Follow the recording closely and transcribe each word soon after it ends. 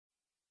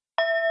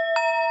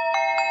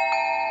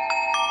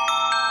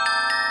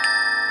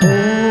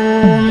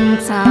ஓம்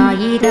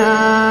சாயிரா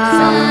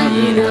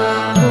சாயிரா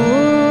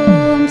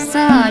ஓம்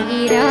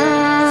சாயிரா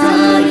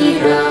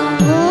சாயிரா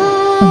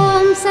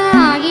ஓம்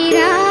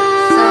சாயிரா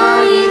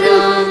சாயிரா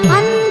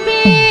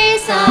அன்பே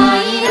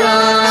சாயிரா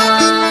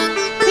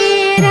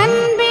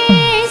பேரன்பே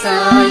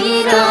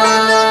சாயிரா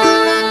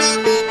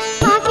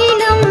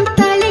அகிலம்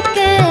தளிக்க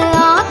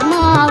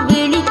ஆத்மா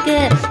விழிக்க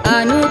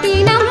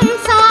அனுதினம்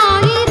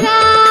சாயிரா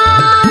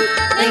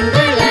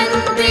எங்கள்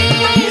அன்பே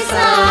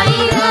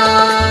சாயிரா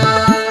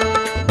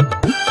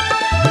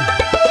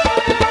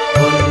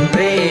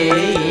ஒன்றே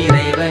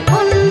இறைவன்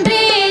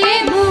ஒன்றே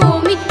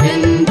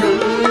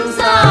பூமிக்கென்றும்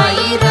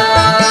சாயிரா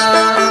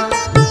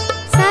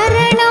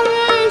சரணம்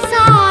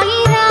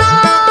சாயிரா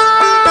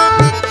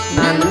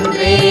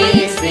நன்றே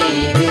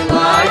செய்து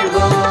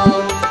வாழ்வோம்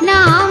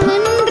நாம்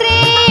ஒன்றே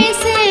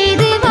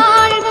செய்து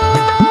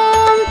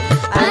வாழ்வோம்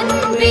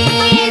அன்பே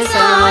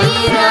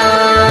சாயிரா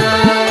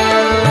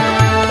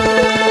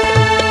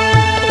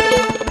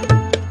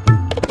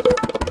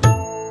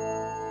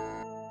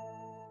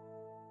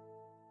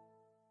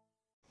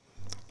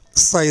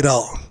சாய்ரா.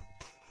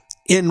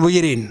 என்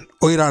உயிரின்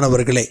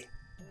உயிரானவர்களே,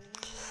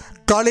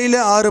 காலையில்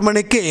 6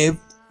 மணிக்கு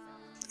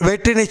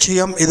வெற்றி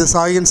நிச்சயம் இது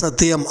சாயின்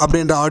சத்தியம்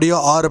அப்படின்ற ஆடியோ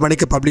 6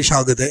 மணிக்கு பப்ளிஷ்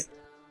ஆகுது.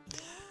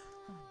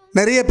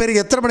 நிறைய பேர்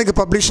எத்தனை மணிக்கு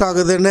பப்ளிஷ்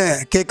ஆகுதுன்னு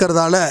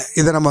கேட்குறதால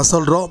இதை நம்ம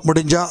சொல்கிறோம்.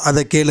 முடிஞ்சால்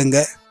அதை கேளுங்க.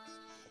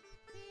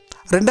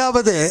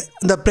 2வது,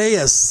 இந்த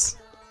ப்ரேயர்ஸ்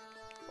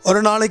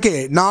ஒரு நாளைக்கு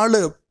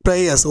 4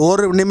 ப்ரேயர்ஸ்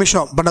 1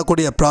 நிமிஷம்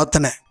பண்ணக்கூடிய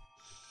பிரார்த்தனை.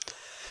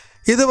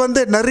 இது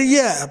நிறைய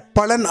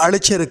பலன்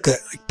அளிச்சிருக்கு.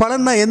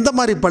 பலன்னா எந்த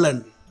மாதிரி பலன்?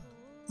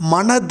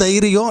 மன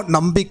தைரியம்,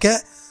 நம்பிக்கை,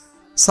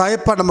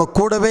 சாயப்பா நம்ம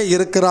கூடவே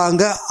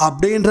இருக்கிறாங்க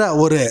அப்படின்ற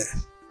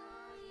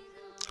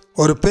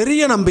ஒரு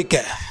பெரிய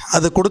நம்பிக்கை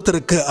அது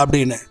கொடுத்துருக்கு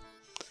அப்படின்னு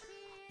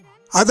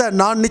அதை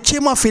நான்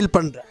நிச்சயமாக ஃபீல்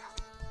பண்ணுறேன்.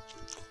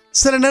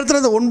 சில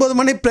நேரத்தில் அந்த 9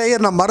 மணி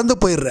ப்ரேயர் நான் மறந்து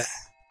போயிடுறேன்.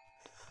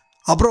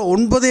 அப்புறம்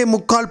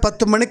 9:45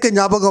 10 மணிக்கு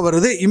ஞாபகம்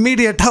வருது.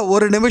 இம்மீடியட்டாக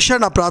 1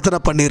 நிமிஷம் நான்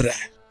பிரார்த்தனை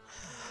பண்ணிடுறேன்.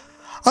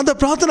 அந்த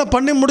பிரார்த்தனை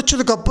பண்ணி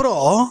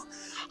முடிச்சதுக்கப்புறம்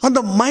அந்த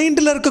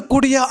மைண்டில்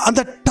இருக்கக்கூடிய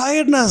அந்த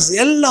டயர்ட்னஸ்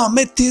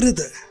எல்லாமே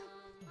தீருது.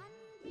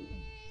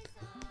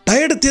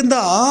 டயர்டு தீர்ந்தா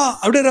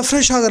அப்படியே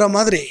ரெஃப்ரெஷ் ஆகுற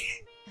மாதிரி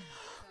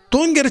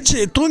தூங்கி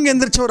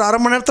எந்திரிச்சு ஒரு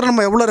 1/2 மணி நேரத்தில்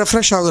நம்ம எவ்வளோ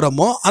ரெஃப்ரெஷ்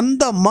ஆகுறோமோ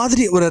அந்த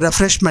மாதிரி ஒரு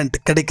ரெஃப்ரெஷ்மெண்ட்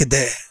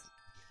கிடைக்குது.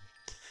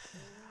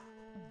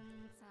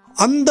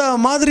 அந்த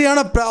மாதிரியான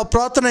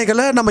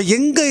பிரார்த்தனைகளை நம்ம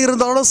எங்கே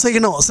இருந்தாலும்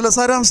செய்யணும். சில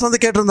சாராம்ஸ்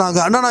கேட்டிருந்தாங்க,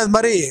 அண்ணா நான் இது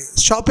மாதிரி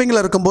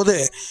ஷாப்பிங்கில் இருக்கும்போது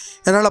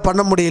என்னால்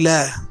பண்ண முடியல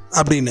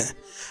அப்படின்னு.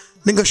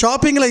 நீங்கள்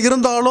ஷாப்பிங்கில்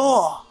இருந்தாலும்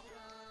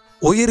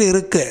உயிர்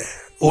இருக்குது,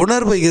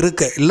 உணர்வு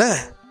இருக்குது இல்லை?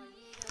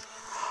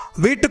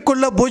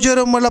 வீட்டுக்குள்ளே பூஜை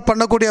ரூமில்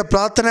பண்ணக்கூடிய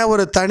பிரார்த்தனை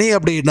ஒரு தனி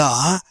அப்படின்னா,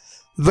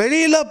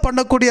 வெளியில்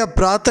பண்ணக்கூடிய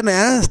பிரார்த்தனை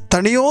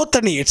தனியோ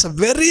தனி. It's a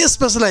very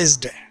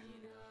specialised.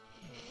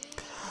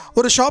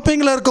 ஒரு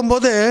ஷாப்பிங்கில்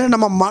இருக்கும்போது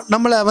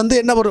நம்மளை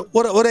என்ன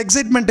ஒரு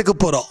எக்ஸைட்மெண்ட்டுக்கு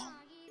போகிறோம்.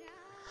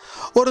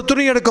 ஒரு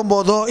துணி எடுக்கும்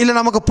போதோ இல்லை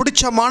நமக்கு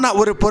பிடிச்சமான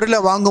ஒரு பொருளை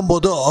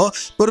வாங்கும்போதோ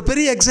ஒரு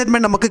பெரிய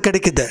எக்ஸைட்மெண்ட் நமக்கு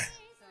கிடைக்குது.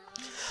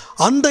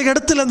 அந்த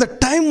இடத்துல அந்த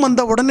டைம்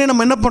வந்த உடனே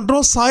நம்ம என்ன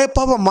பண்ணுறோம்?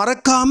 சாயப்பாவை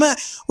மறக்காமல்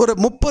ஒரு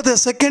 30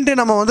 செகண்டே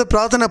நம்ம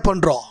பிரார்த்தனை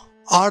பண்ணுறோம்.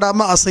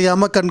 ஆடாமல்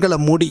அசையாமல் கண்களை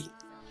மூடி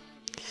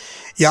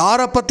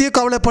யாரை பற்றியும்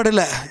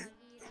கவலைப்படலை.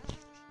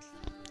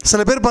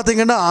 சில பேர்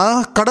பார்த்திங்கன்னா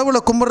கடவுளை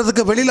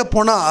கும்பிட்றதுக்கு வெளியில்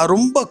போனால்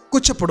ரொம்ப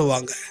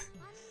கூச்சப்படுவாங்க.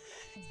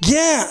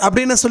 ஏன்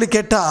அப்படின்னு சொல்லி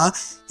கேட்டால்,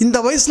 இந்த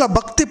வயசில்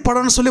பக்தி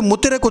படம்னு சொல்லி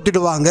முத்திரை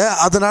குத்திடுவாங்க.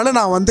 அதனால்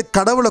நான்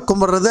கடவுளை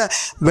கும்பிட்றத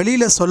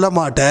வெளியில் சொல்ல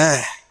மாட்டேன்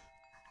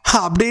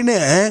அப்படின்னு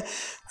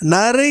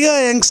நிறைய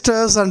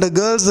யங்ஸ்டர்ஸ் அண்டு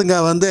கேர்ள்ஸுங்க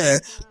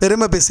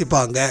பெருமை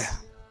பேசிப்பாங்க.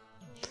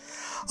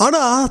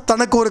 ஆனால்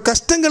தனக்கு ஒரு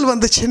கஷ்டங்கள்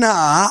வந்துச்சுன்னா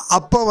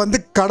அப்போ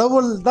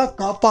கடவுள் தான்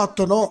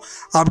காப்பாற்றணும்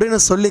அப்படின்னு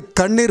சொல்லி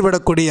கண்ணீர்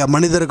விடக்கூடிய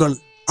மனிதர்கள்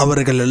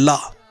அவர்கள்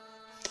எல்லாம்.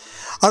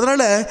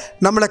 அதனால்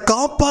நம்மளை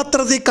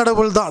காப்பாற்றுறதே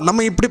கடவுள் தான்.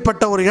 நம்ம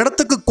இப்படிப்பட்ட ஒரு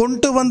இடத்துக்கு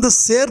கொண்டு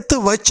சேர்த்து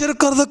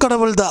வச்சிருக்கிறது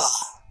கடவுள் தான்.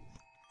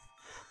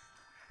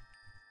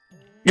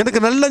 எனக்கு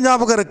நல்ல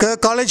ஞாபகம் இருக்குது,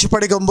 காலேஜ்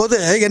படிக்கும்போது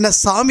என்னை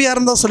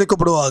சாமியார்னு தான் சொல்லி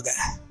கூப்பிடுவாங்க.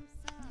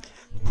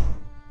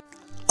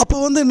 அப்போ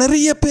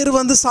நிறைய பேர்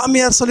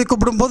சாமியார் சொல்லி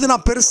கூப்பிடும்போது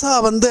நான்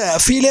பெருசாக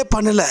ஃபீலே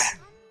பண்ணலை.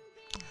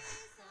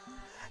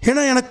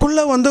 ஏன்னா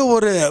எனக்குள்ளே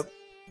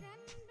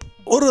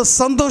ஒரு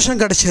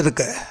சந்தோஷம்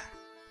கிடச்சிருக்கு.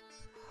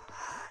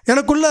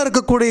 எனக்குள்ளே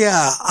இருக்கக்கூடிய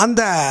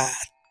அந்த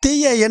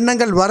தீய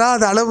எண்ணங்கள்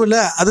வராத அளவில்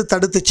அது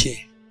தடுத்துச்சு.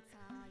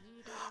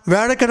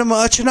 வியாழக்கிழமை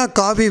ஆச்சுன்னா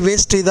காவி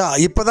வேஷ்டி தான்.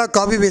 இப்போ தான்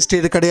காவி வேஷ்டி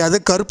இது கிடையாது,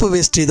 கருப்பு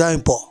வேஷ்டி தான்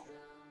இப்போது.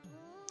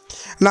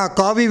 நான்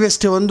காவி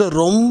வேஷ்டி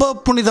ரொம்ப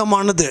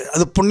புனிதமானது.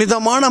 அது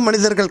புனிதமான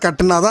மனிதர்கள்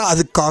கட்டினா தான்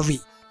அது காவி.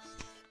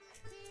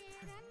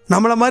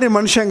 நம்மளை மாதிரி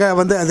மனுஷங்க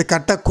அது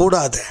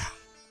கட்டக்கூடாது.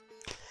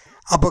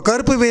 அப்போ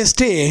கருப்பு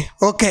வேஷ்டி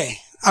ஓகே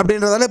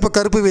அப்படின்றதால இப்போ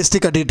கருப்பு வேஷ்டி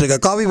கட்டிகிட்டு இருக்க,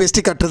 காவி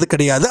வேஷ்டி கட்டுறது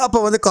கிடையாது.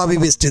 அப்போ காவி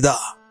வேஷ்டி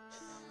தான்.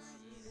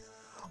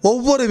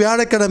 ஒவ்வொரு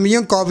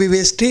வியாழக்கிழமையும் காவி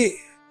வேஷ்டி,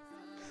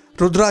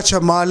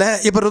 ருத்ராட்ச மாலை.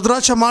 இப்போ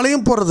ருத்ராட்ச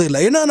மாலையும் போடுறது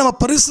இல்லை. ஏன்னா நம்ம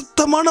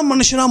பரிசுத்தமான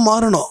மனுஷனாக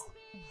மாறணும்.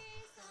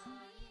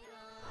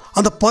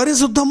 அந்த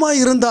பரிசுத்தமாக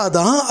இருந்தால்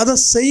தான் அதை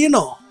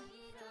செய்யணும்.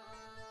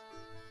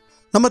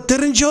 நம்ம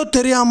தெரிஞ்சோ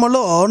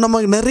தெரியாமலோ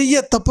நம்ம நிறைய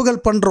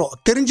தப்புகள் பண்ணுறோம்.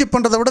 தெரிஞ்சு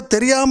பண்ணுறதை விட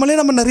தெரியாமலே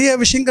நம்ம நிறைய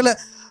விஷயங்களை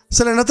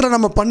சில நேரத்தில்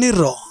நம்ம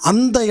பண்ணிடுறோம்.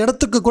 அந்த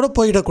இடத்துக்கு கூட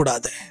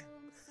போயிடக்கூடாது.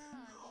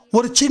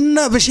 ஒரு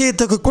சின்ன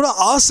விஷயத்துக்கு கூட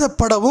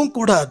ஆசைப்படவும்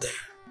கூடாது.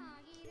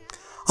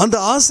 அந்த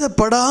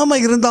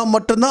ஆசைப்படாமல் இருந்தால்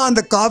மட்டும்தான்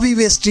அந்த காவி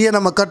வேஷ்டியை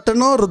நம்ம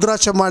கட்டணும்,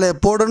 ருத்ராட்ச மாலையை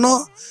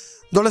போடணும்,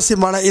 துளசி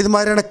மாலை, இது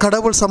மாதிரியான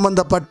கடவுள்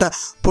சம்பந்தப்பட்ட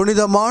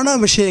புனிதமான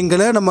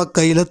விஷயங்களை நம்ம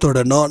கையில்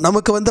தொடணும்.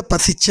 நமக்கு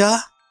பசிச்சா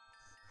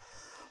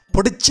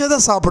பிடிச்சதை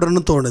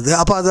சாப்பிடணும்னு தோணுது,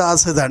 அப்போ அது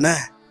ஆசை தானே?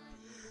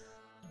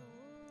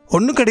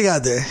 ஒன்றும்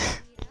கிடையாது.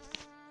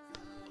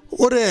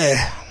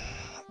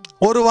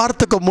 ஒரு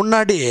வாரத்துக்கு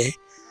முன்னாடி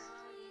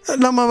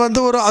நம்ம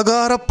ஒரு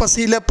அகார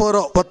பசியில்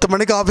போகிறோம். 10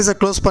 மணிக்கு ஆஃபீஸை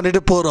க்ளோஸ்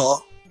பண்ணிவிட்டு போகிறோம்.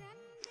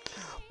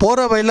 போகிற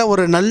வழியில்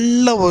ஒரு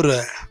நல்ல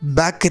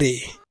பேக்கரி.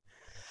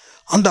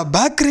 அந்த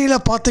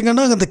பேக்கரியில்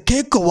பார்த்திங்கன்னா அந்த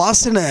கேக்கு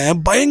வாசனை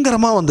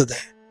பயங்கரமாக வந்தது.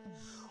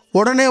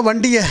 உடனே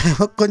வண்டியை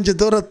கொஞ்சம்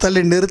தூரம்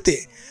தள்ளி நிறுத்தி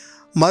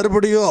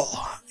மறுபடியும்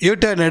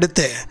யூட்டர்ன்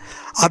எடுத்து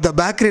அந்த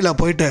பேக்கரியில்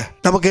போயிட்டு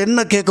நமக்கு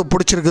என்ன கேக்கு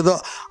பிடிச்சிருக்குதோ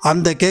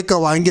அந்த கேக்கை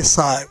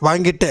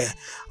வாங்கிட்டு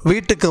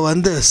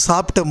வீட்டுக்கு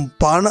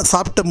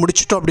சாப்பிட்டு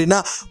முடிச்சிட்டோம் அப்படின்னா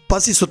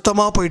பசி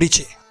சுத்தமாக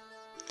போயிடுச்சு.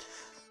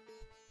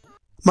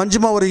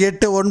 மஞ்சமாக ஒரு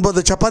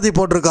 8-9 சப்பாத்தி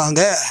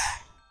போட்டிருக்காங்க,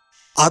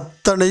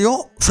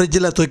 அத்தனையும்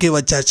ஃப்ரிட்ஜில் தூக்கி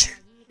வச்சாச்சு.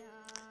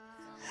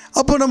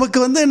 அப்போ நமக்கு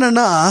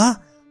என்னென்னா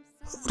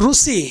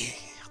ருசி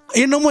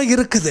இன்னமும்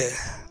இருக்குது.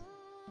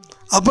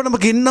 அப்போ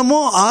நமக்கு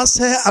இன்னமும்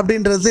ஆசை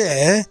அப்படின்றது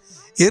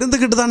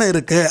இருந்துக்கிட்டு தானே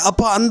இருக்குது.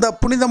 அப்போ அந்த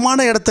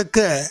புனிதமான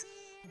இடத்துக்கு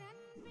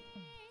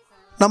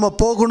நம்ம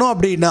போகணும்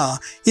அப்படின்னா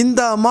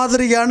இந்த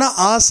மாதிரியான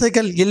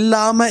ஆசைகள்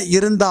இல்லாமல்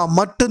இருந்தால்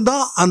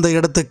மட்டும்தான் அந்த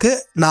இடத்துக்கு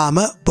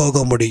நாம்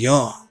போக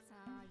முடியும்.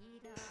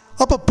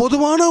 அப்போ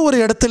பொதுவான ஒரு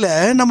இடத்துல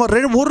நம்ம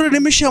 1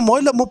 நிமிஷமோ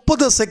இல்லை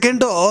 30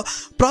 செகண்டோ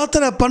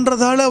பிரார்த்தனை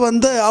பண்ணுறதால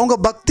அவங்க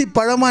பக்தி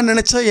பழமாக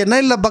நினச்சா என்ன,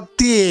 இல்லை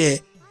பக்தி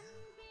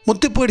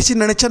முத்தி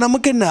போயிடுச்சுன்னு நினச்சா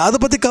நமக்கு என்ன, அதை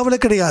பற்றி கவலை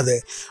கிடையாது.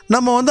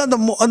 நம்ம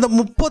அந்த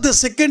 30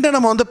 செகண்டை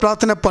நம்ம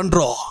பிரார்த்தனை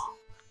பண்ணுறோம்.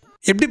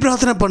 எப்படி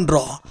பிரார்த்தனை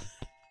பண்ணுறோம்?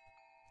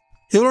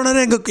 இவ்வளோ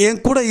நேரம்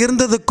என் கூட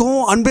இருந்ததுக்கும்,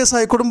 அன்பே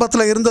சாய்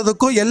குடும்பத்தில்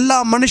இருந்ததுக்கும், எல்லா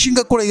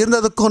மனுஷங்க கூட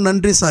இருந்ததுக்கும்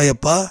நன்றி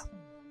சாயப்பா.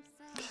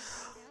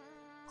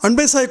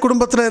 அன்பே சாய்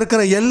குடும்பத்தில்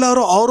இருக்கிற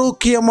எல்லாரும்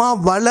ஆரோக்கியமாக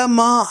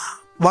வளமாக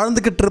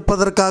வாழ்ந்துக்கிட்டு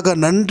இருப்பதற்காக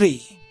நன்றி.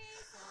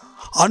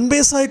 அன்பே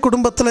சாய்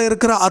குடும்பத்தில்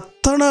இருக்கிற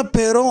அத்தனை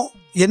பேரும்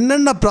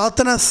என்னென்ன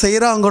பிரார்த்தனை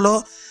செய்கிறாங்களோ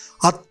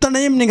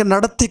அத்தனையும் நீங்கள்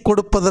நடத்தி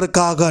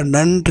கொடுப்பதற்காக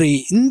நன்றி.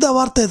 இந்த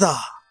வார்த்தை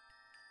தான்.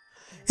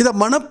 இதை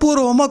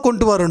மனப்பூர்வமாக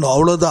கொண்டு வரணும்,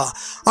 அவ்வளோதான்.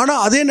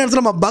 ஆனால் அதே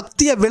நேரத்தில் நம்ம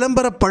பக்தியை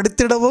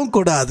விளம்பரப்படுத்திடவும்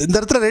கூடாது. இந்த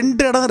இடத்துல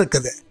 2 இடம்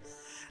இருக்குது.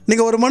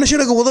 நீங்கள் ஒரு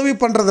மனுஷனுக்கு உதவி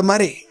பண்ணுறது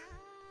மாதிரி,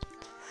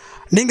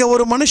 நீங்கள்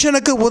ஒரு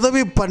மனுஷனுக்கு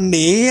உதவி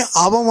பண்ணி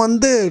அவன்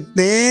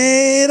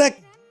நேர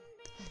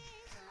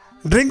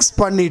ட்ரிங்க்ஸ்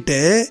பண்ணிவிட்டு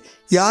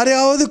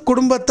யாரையாவது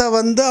குடும்பத்தை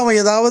அவன்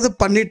ஏதாவது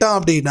பண்ணிட்டான்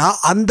அப்படின்னா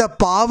அந்த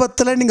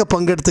பாவத்தில் நீங்கள்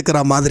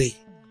பங்கெடுத்துக்கிற மாதிரி.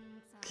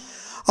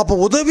 அப்போ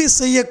உதவி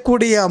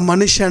செய்யக்கூடிய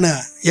மனுஷனை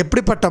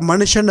எப்படிப்பட்ட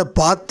மனுஷனை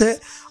பார்த்து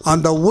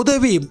அந்த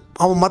உதவி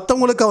அவன்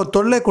மற்றவங்களுக்கு அவன்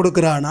தொல்லை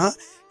கொடுக்குறானா,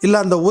 இல்லை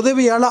அந்த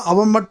உதவியால்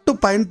அவன் மட்டும்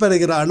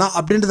பயன்பெறுகிறானா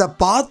அப்படின்றத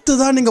பார்த்து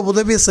தான் நீங்கள்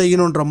உதவி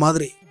செய்யணுன்ற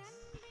மாதிரி.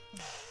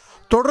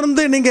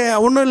 தொடர்ந்து நீங்கள்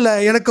ஒன்றும் இல்லை,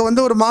 எனக்கு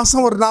ஒரு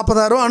மாதம் ஒரு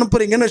 40,000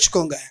 அனுப்புகிறீங்கன்னு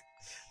வச்சுக்கோங்க.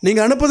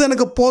 நீங்கள் அனுப்புறது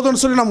எனக்கு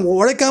போதும்னு சொல்லி நம்ம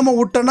உழைக்காமல்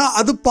விட்டோன்னா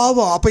அது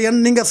பாவம். அப்போ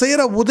நீங்கள்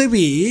செய்கிற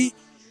உதவி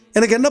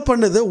எனக்கு என்ன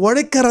பண்ணுது,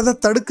 உழைக்கிறத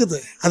தடுக்குது.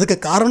 அதுக்கு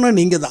காரணம்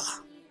நீங்கள் தான்.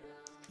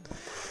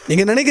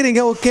 நீங்கள்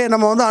நினைக்கிறீங்க ஓகே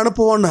நம்ம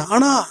அனுப்புவோன்னு,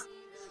 ஆனால்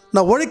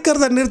நான்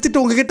உழைக்கிறத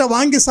நிறுத்திட்டு உங்ககிட்ட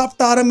வாங்கி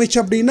சாப்பிட்டு ஆரம்பிச்சு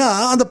அப்படின்னா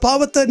அந்த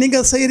பாவத்தை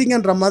நீங்கள்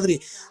செய்கிறீங்கன்ற மாதிரி.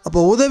 அப்போ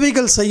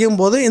உதவிகள்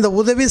செய்யும்போது இந்த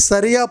உதவி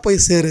சரியாக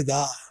போய்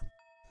சேருதா,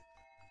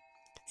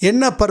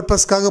 என்ன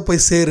பர்பஸ்க்காக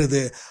போய்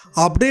சேருது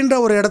அப்படின்ற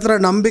ஒரு இடத்துல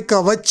நம்பிக்கை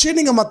வச்சு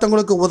நீங்கள்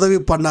மற்றவங்களுக்கு உதவி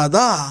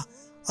பண்ணாதான்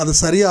அது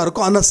சரியாக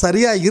இருக்கும். ஆனால்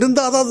சரியாக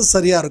இருந்தால் தான் அது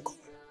சரியாக இருக்கும்.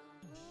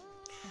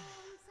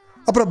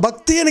 அப்புறம்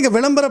பக்தியை நீங்கள்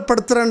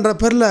விளம்பரப்படுத்துகிறன்ற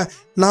பேரில்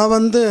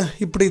நான்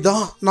இப்படி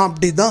தான், நான்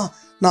அப்படி தான்,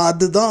 நான்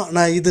அதுதான்,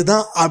 நான்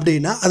இதுதான்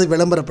அப்படின்னா அது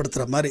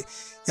விளம்பரப்படுத்துகிற மாதிரி.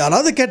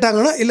 யாராவது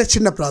கேட்டாங்கன்னா இல்லை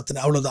சின்ன பிரார்த்தனை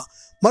அவ்வளோதான்.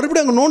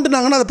 மறுபடியும் அவங்க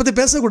நோண்டுனாங்கன்னா அதை பற்றி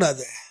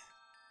பேசக்கூடாது.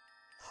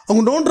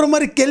 அவங்க நோண்டுற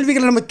மாதிரி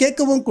கேள்விகளை நம்ம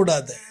கேட்கவும்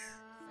கூடாது.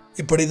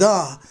 இப்படி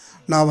தான்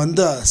நான்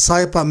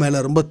சாயப்பா மேலே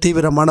ரொம்ப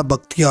தீவிரமான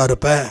பக்தியாக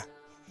இருப்பேன்,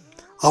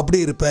 அப்படி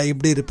இருப்பேன்,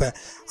 இப்படி இருப்பேன்.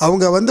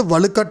 அவங்க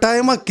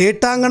வலுக்கட்டாயமாக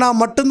கேட்டாங்கன்னா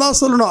மட்டும்தான்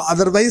சொல்லணும்,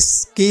 அதர்வைஸ்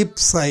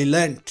கீப்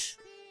சைலண்ட்.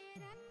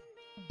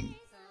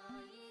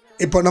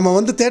 இப்போ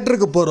நம்ம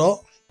தேட்டருக்கு போகிறோம்,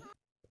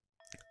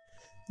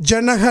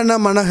 ஜனகன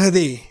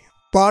மனகதி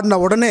பாடின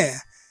உடனே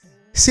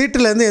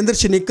சீட்டிலேருந்து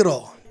எந்திரிச்சு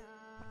நிற்கிறோம்.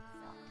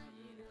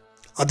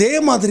 அதே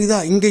மாதிரி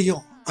தான்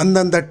இங்கேயும்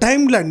அந்தந்த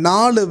டைமில்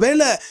 4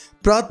 வேளை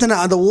பிரார்த்தனை,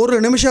 அந்த 1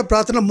 நிமிஷம்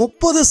பிரார்த்தனை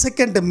 30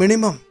 செகண்ட்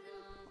மினிமம்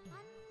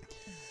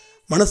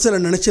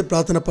மனசில் நினச்சி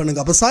பிரார்த்தனை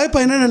பண்ணுங்க. அப்போ சாய்ப்பா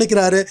என்ன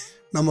நினைக்கிறாரு,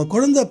 நம்ம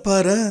குழந்தை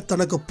பாரு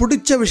தனக்கு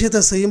பிடிச்ச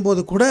விஷயத்த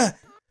செய்யும்போது கூட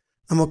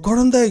நம்ம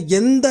குழந்தை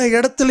எந்த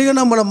இடத்துலையும்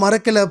நம்மளை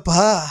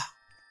மறக்கலைப்பா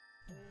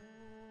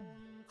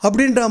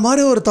அப்படின்ற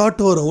மாதிரி ஒரு தாட்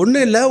வரும்.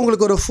 ஒன்றும் இல்லை,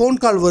 உங்களுக்கு ஒரு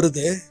ஃபோன் கால்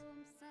வருது,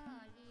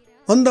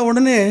 வந்த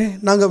உடனே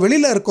நாங்கள்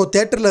வெளியில் இருக்கோம்,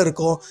 தேட்டரில்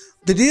இருக்கோம்.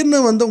 திடீர்னு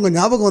வந்து உங்கள்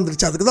ஞாபகம்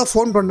வந்துடுச்சு. அதுக்கு தான்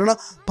ஃபோன் பண்ணுறேன்னா,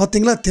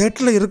 பார்த்தீங்களா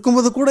தேட்டரில்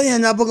இருக்கும்போது கூட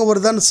என் ஞாபகம்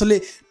வருதான்னு சொல்லி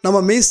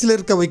நம்ம மெய்சில்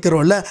இருக்க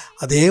வைக்கிறோம்ல,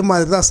 அதே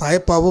மாதிரி தான்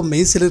சாயப்பாவும்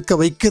மெய்சில் இருக்க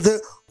வைக்குது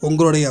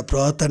உங்களுடைய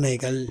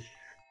பிரார்த்தனைகள்.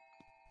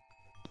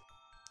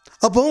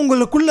 அப்போ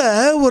உங்களுக்குள்ள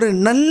ஒரு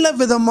நல்ல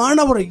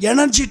விதமான ஒரு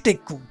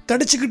எனர்ஜெட்டிக்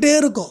கிடைச்சிக்கிட்டே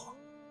இருக்கும்.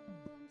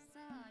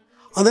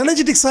 அந்த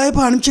எனர்ஜெட்டிக்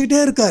சாயப்பா அனுப்பிச்சிக்கிட்டே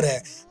இருக்காரு.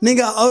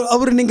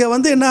 நீங்கள்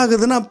வந்து என்ன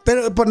ஆகுதுன்னா,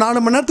 இப்போ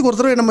 4 மணி நேரத்துக்கு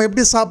ஒருத்தர் நம்ம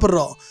எப்படி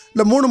சாப்பிட்றோம்,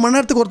 இல்லை 3 மணி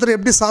நேரத்துக்கு ஒருத்தர்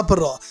எப்படி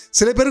சாப்பிட்றோம்.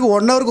 சில பேருக்கு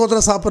 1 ஹவருக்கு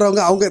ஒருத்தர்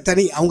சாப்பிட்றவங்க அவங்க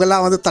தனி,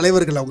 அவங்கெல்லாம் வந்து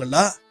தலைவர்கள்.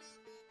 அவங்கெல்லாம்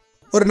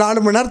ஒரு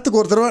 4 மணி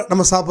நேரத்துக்கு ஒருத்தர்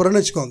நம்ம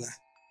சாப்பிட்றோன்னு வச்சுக்கோங்க.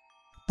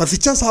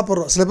 பசிச்சா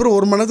சாப்பிட்றோம். சில பேர்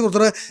 1 மணி நேரத்துக்கு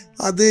ஒருத்தர்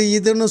அது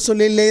இதுன்னு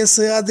சொல்லி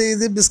லேஸு அது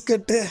இது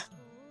பிஸ்கட்டு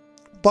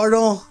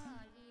பழம்,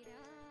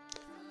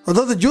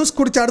 அதாவது ஜூஸ்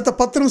குடிச்ச அடுத்த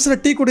 10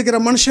 நிமிஷத்தில் டீ குடிக்கிற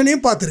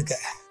மனுஷனையும்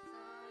பார்த்துருக்கேன்.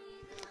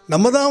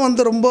 நம்ம தான்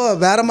வந்து ரொம்ப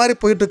வேறு மாதிரி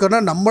போயிட்டுருக்கோன்னா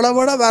நம்மளை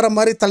விட வேறு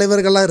மாதிரி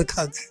தலைவர்கள்லாம்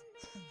இருக்காங்க.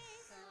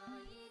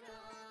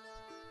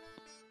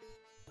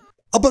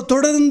 அப்போ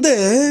தொடர்ந்து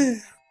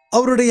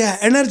அவருடைய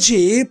எனர்ஜி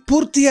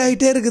பூர்த்தி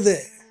ஆகிட்டே இருக்குது.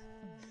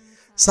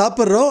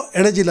 சாப்பிட்றோம்,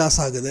 எனர்ஜி லாஸ்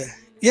ஆகுது.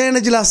 ஏன்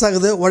எனர்ஜி லாஸ்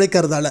ஆகுது?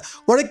 உழைக்கிறதால.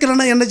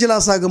 உழைக்கலைன்னா எனர்ஜி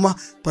லாஸ் ஆகுமா?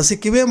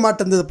 பசிக்கவே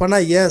மாட்டேங்குது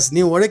பண்ணால், எஸ்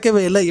நீ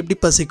உழைக்கவே இல்லை, எப்படி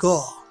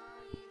பசிக்கும்?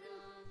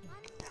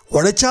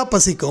 உழைச்சா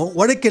பசிக்கும்,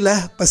 உழைக்கல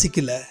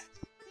பசிக்கல.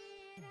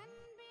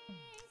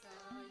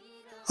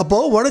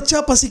 அப்போது உழைச்சா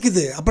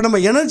பசிக்குது. அப்போ நம்ம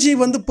எனர்ஜி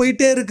வந்து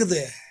போயிட்டே இருக்குது.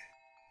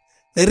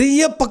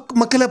 நிறைய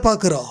மக்களை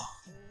பார்க்குறோம்.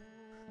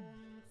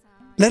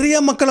 நிறைய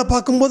மக்களை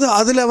பார்க்கும்போது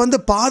அதில் வந்து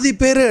பாதி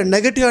பேர்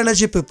நெகட்டிவ்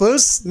எனர்ஜி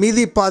பீப்புள்ஸ்,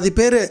 மீதி பாதி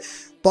பேர்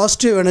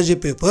பாசிட்டிவ் எனர்ஜி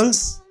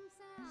பீப்புள்ஸ்.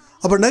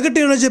 அப்போ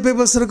நெகட்டிவ் எனர்ஜி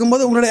பீப்புள்ஸ்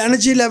இருக்கும்போது உங்களோட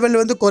எனர்ஜி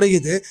லெவல் வந்து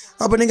குறையுது.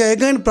 அப்போ நீங்கள்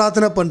எகைன்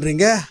பிரார்த்தனை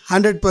பண்ணுறீங்க,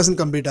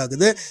 100% கம்ப்ளீட்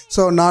ஆகுது.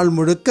 ஸோ நாள்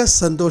முழுக்க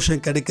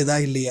சந்தோஷம் கிடைக்குதா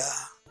இல்லையா?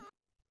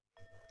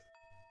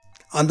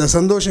 அந்த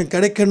சந்தோஷம்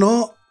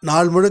கிடைக்கணும்.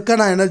 நாள் முழுக்க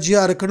நான்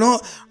எனர்ஜியாக இருக்கணும்.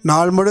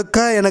 நாள் முழுக்க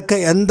எனக்கு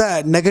எந்த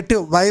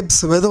நெகட்டிவ்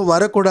வைப்ஸ் எதுவும்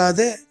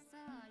வரக்கூடாது.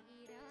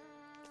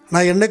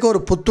 நான் என்றைக்கு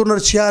ஒரு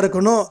புத்துணர்ச்சியாக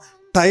இருக்கணும்.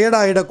 டயர்ட்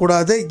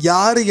ஆகிடக்கூடாது.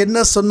 யார்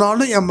என்ன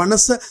சொன்னாலும் என்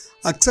மனசை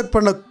அக்செப்ட்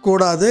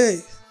பண்ணக்கூடாது.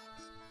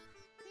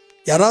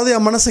 யாராவது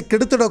என் மனசை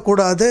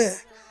கெடுத்துடக்கூடாது.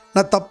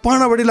 நான்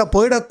தப்பான வழியில்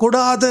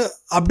போயிடக்கூடாது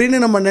அப்படின்னு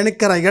நம்ம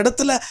நினைக்கிற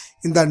இடத்துல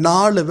இந்த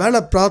 4 வேளை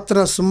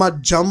பிரார்த்தனை சும்மா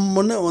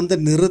ஜம்முன்னு வந்து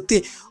நிறுத்தி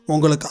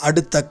உங்களுக்கு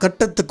அடுத்த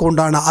கட்டத்துக்கு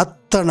உண்டான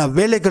அத்தனை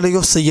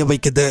வேலைகளையும் செய்ய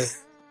வைக்குது.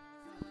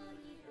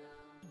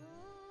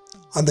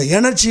 அந்த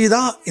எனர்ஜி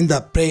தான் இந்த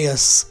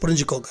ப்ரேயர்ஸ்.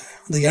 புரிஞ்சுக்கோங்க,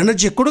 அந்த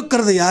எனர்ஜி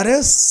கொடுக்கறது யாரு?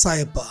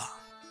 சாயப்பா.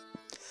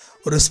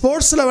 ஒரு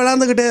ஸ்போர்ட்ஸில்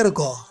விளையாண்டுக்கிட்டே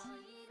இருக்கோம்.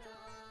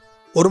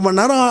 1 மணி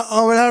நேரம்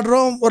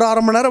விளையாடுறோம், ஒரு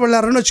 1/2 மணி நேரம்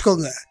விளையாடுறோன்னு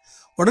வச்சுக்கோங்க.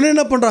 உடனே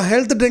என்ன பண்ணுறோம்?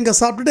 ஹெல்த் ட்ரிங்கை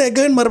சாப்பிட்டுட்டு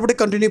எகைன் மறுபடியும்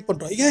கண்டினியூ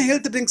பண்ணுறோம். ஏன்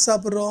ஹெல்த் ட்ரிங்க்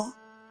சாப்பிட்றோம்?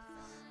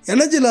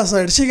 எனர்ஜி லாஸ்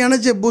ஆகிடுச்சு.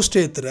 எனர்ஜியை பூஸ்ட்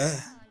ஏற்றுற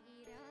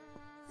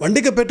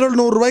வண்டிக்கு பெட்ரோல்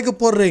 100 ரூபாய்க்கு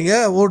போடுறீங்க,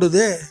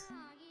 ஓடுது.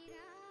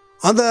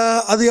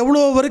 அது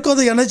எவ்வளோ வரைக்கும்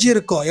அது எனர்ஜி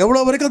இருக்கோ,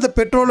 எவ்வளோ வரைக்கும் அந்த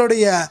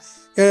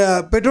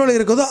பெட்ரோல்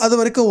இருக்குதோ அது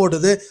வரைக்கும்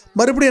ஓடுது.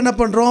 மறுபடியும் என்ன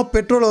பண்ணுறோம்?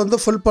 பெட்ரோலை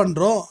வந்து ஃபுல்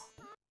பண்ணுறோம்.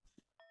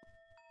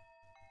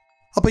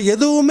 அப்போ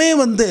எதுவுமே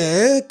வந்து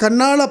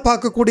கண்ணால்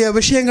பார்க்கக்கூடிய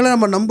விஷயங்களை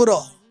நம்ம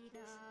நம்புகிறோம்.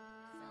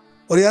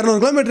 ஒரு 200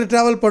 கிலோமீட்டர்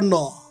ட்ராவல்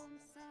பண்ணோம்.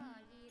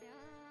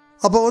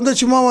 அப்போ வந்து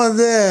சும்மா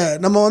வந்து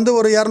நம்ம வந்து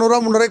ஒரு 200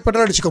 300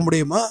 பெட்ரோல் அடிச்சுக்க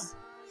முடியுமா?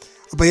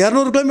 அப்போ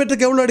 200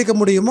 கிலோமீட்டருக்கு எவ்வளோ அடிக்க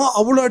முடியுமோ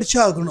அவ்வளோ அடிச்சா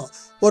ஆகணும்.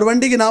 ஒரு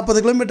வண்டிக்கு 40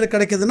 கிலோமீட்டர்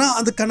கிடைக்குதுன்னா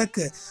அது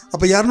கணக்கு.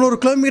 அப்போ 200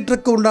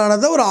 கிலோமீட்டருக்கு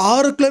உண்டானதை ஒரு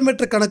 6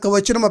 கிலோமீட்டர் கணக்கை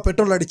வச்சு நம்ம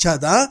பெட்ரோல்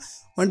அடித்தாதான்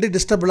வண்டி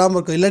டிஸ்டர்ப் இல்லாமல்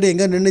இருக்கும். இல்லாட்டி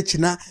எங்கே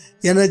நின்றுச்சுன்னா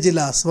எனர்ஜி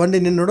லாஸ். வண்டி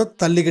நின்னோட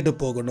தள்ளிக்கிட்டு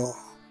போகணும்.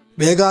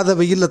 வேகாத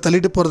வெயிலில்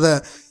தள்ளிட்டு போகிறத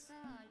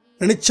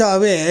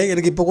நினச்சாவே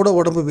எனக்கு இப்போ கூட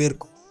உடம்பு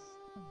வேர்க்கும்.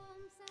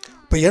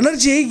 இப்போ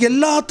எனர்ஜி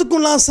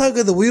எல்லாத்துக்கும் லாஸ்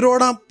ஆகுது.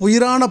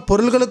 உயிரான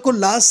பொருள்களுக்கும்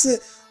லாஸு,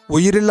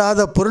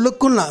 உயிரில்லாத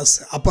பொருளுக்கும் லாஸ்.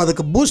 அப்போ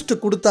அதுக்கு பூஸ்ட்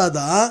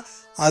கொடுத்தாதான்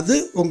அது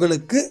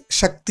உங்களுக்கு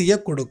சக்தியை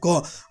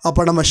கொடுக்கும்.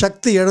 அப்போ நம்ம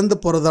சக்தி இழந்து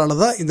போகிறதால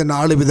தான் இந்த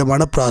 4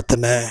 விதமான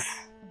பிரார்த்தனை.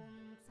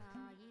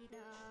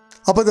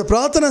 அப்போ இந்த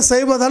பிரார்த்தனை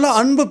செய்வதால்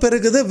அன்பு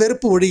பெருகுது,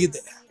 வெறுப்பு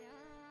ஒழியுது.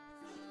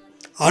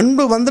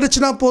 அன்பு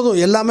வந்துருச்சுன்னா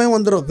போதும், எல்லாமே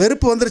வந்துடும்.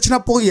 வெறுப்பு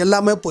வந்துருச்சுன்னா போதும்,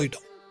 எல்லாமே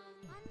போயிடும்.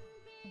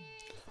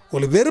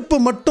 உங்களுக்கு வெறுப்பு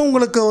மட்டும்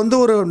உங்களுக்கு வந்து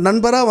ஒரு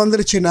நண்பராக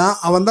வந்துருச்சுன்னா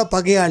அவன் தான்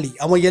பகையாளி.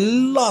 அவன்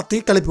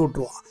எல்லாத்தையும் கிளப்பி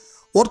விட்ருவான்.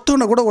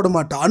 ஒருத்தவனை கூட விட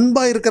மாட்டான்.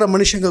 அன்பாக இருக்கிற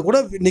மனுஷங்க கூட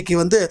இன்றைக்கி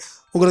வந்து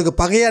உங்களுக்கு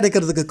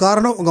பகையடைக்கிறதுக்கு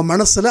காரணம் உங்கள்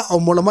மனசில்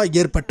அவன் மூலமாக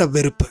ஏற்பட்ட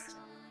வெறுப்பு.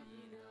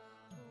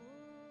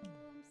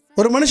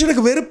 ஒரு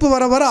மனுஷனுக்கு வெறுப்பு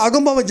வர வர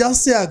அகம்பாவம்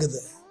ஜாஸ்தி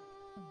ஆகுது.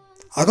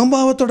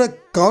 அகம்பாவத்தோட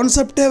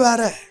கான்செப்டே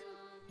வேற.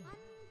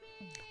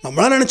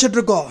 நம்மளாம்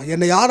நினச்சிட்ருக்கோம்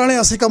என்னை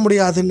யாராலையும் அசைக்க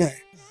முடியாதுன்னு.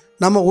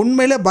 நம்ம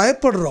உண்மையிலே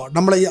பயப்படுறோம்.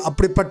 நம்மளை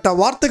அப்படிப்பட்ட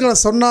வார்த்தைகளை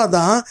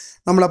சொன்னாதான்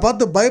நம்மளை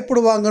பார்த்து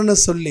பயப்படுவாங்கன்னு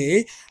சொல்லி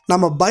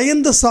நம்ம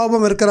பயந்த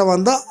சாபம்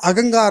இருக்கிறவன் தான்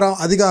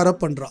அகங்காரம்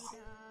அதிகாரம் பண்ணுறான்.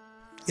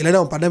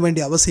 இல்லைன்னா அவன் பண்ண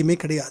வேண்டிய அவசியமே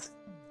கிடையாது.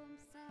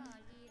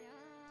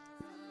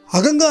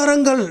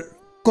 அகங்காரங்கள்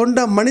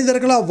கொண்ட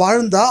மனிதர்களாக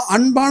வாழ்ந்தால்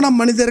அன்பான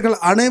மனிதர்கள்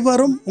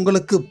அனைவரும்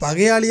உங்களுக்கு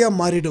பகையாளியாக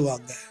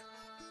மாறிடுவாங்க.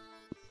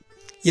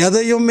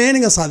 எதையுமே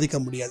நீங்கள் சாதிக்க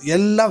முடியாது.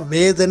 எல்லாம்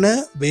வேதனை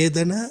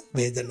வேதனை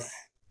வேதனை.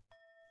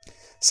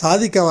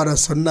 சாதிக்க வர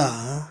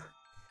சொன்னால்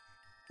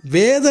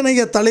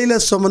வேதனையை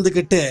தலையில்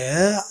சுமந்துக்கிட்டு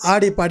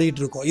ஆடி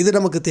பாடிட்டு இருக்கோம். இது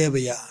நமக்கு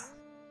தேவையா?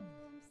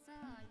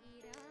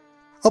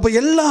 அப்போ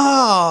எல்லா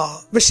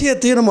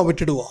விஷயத்தையும் நம்ம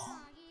விட்டுடுவோம்.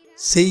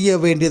 செய்ய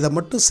வேண்டியதை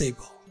மட்டும்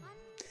செய்வோம்.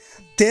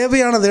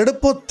 தேவையானதை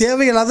எடுப்போம்,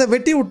 தேவையில்லாத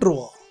வெட்டி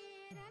விட்டுருவோம்.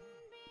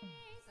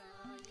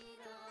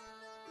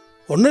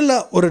 ஒன்றும் இல்லை,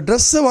 ஒரு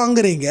ட்ரெஸ்ஸு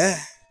வாங்குறீங்க,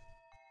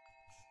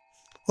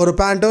 ஒரு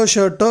பேண்ட்டோ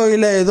ஷர்ட்டோ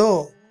இல்லை ஏதோ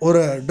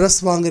ஒரு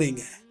ட்ரெஸ்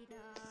வாங்குறீங்க.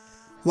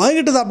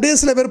 வாங்கிட்டது அப்படியே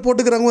சில பேர்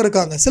போட்டுக்கிறவங்க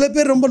இருக்காங்க. சில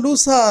பேர் ரொம்ப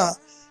லூஸாக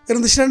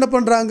இருந்துச்சுன்னா என்ன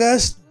பண்ணுறாங்க,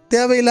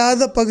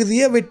 தேவையில்லாத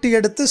பகுதியை வெட்டி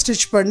எடுத்து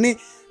ஸ்டிச் பண்ணி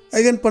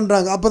அகைன்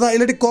பண்ணுறாங்க. அப்போ தான்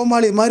இல்லாட்டி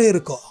கோமாளி மாதிரி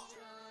இருக்கும்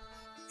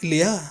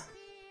இல்லையா?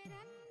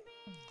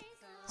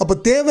 அப்போ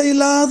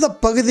தேவையில்லாத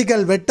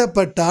பகுதிகள்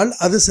வெட்டப்பட்டால்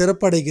அது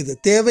சிறப்படைக்குது.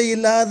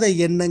 தேவையில்லாத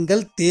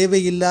எண்ணங்கள்,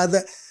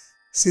 தேவையில்லாத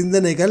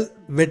சிந்தனைகள்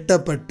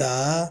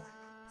வெட்டப்பட்டால்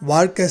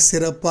வாழ்க்கை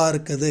சிறப்பாக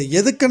இருக்குது.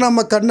 எதுக்கு நம்ம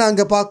கண்ணை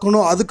அங்கே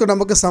பார்க்கணும்? அதுக்கு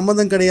நமக்கு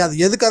சம்மந்தம் கிடையாது.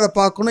 எதுக்கு அதை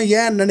பார்க்கணும்?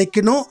 ஏன்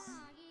நினைக்கணும்?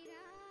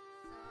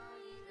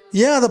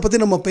 ஏன் அதை பற்றி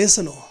நம்ம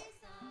பேசணும்?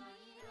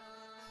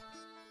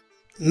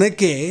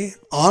 இன்னைக்கு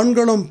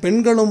ஆண்களும்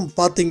பெண்களும்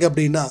பார்த்தீங்க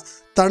அப்படின்னா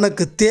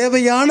தனக்கு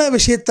தேவையான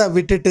விஷயத்தை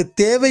விட்டுட்டு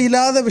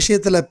தேவையில்லாத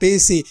விஷயத்தில்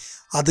பேசி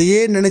அதையே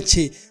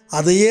நினச்சி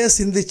அதையே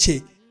சிந்திச்சு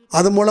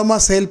அது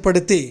மூலமாக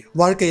செயல்படுத்தி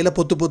வாழ்க்கையில்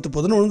பொத்து பொத்து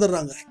பொத்துன்னு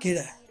விழுந்துடுறாங்க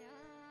கீழே.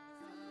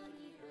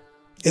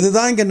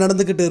 இதுதான் இங்கே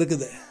நடந்துக்கிட்டு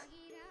இருக்குது.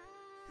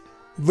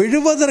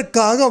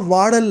 விழுவதற்காக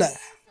வாழல,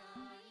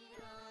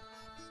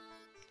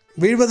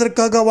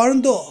 வீழ்வதற்காக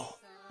வாழ்ந்தோம்.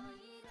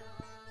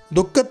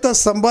 துக்கத்தை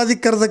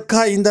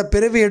சம்பாதிக்கிறதுக்காக இந்த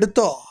பிறவி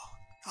எடுத்தோம்.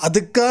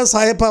 அதுக்காக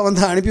சாயப்பா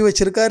வந்து அனுப்பி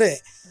வச்சிருக்காரு.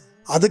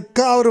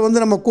 அதுக்காக அவர்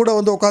வந்து நம்ம கூட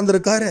வந்து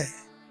உட்காந்துருக்காரு.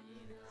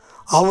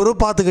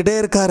 அவரும் பார்த்துக்கிட்டே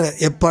இருக்காரு,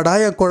 எப்படா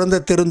என் குழந்தை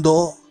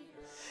திருந்தோம்,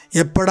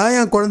 எப்படா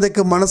என்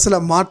குழந்தைக்கு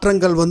மனசில்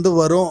மாற்றங்கள் வந்து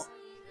வரும்.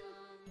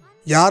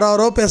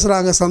 யாரோ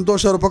பேசுகிறாங்க,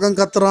 சந்தோஷம் ஒரு பக்கம்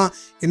கத்துறான்,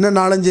 இன்னும்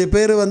 4-5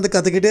 பேர் வந்து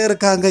கற்றுக்கிட்டே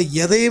இருக்காங்க.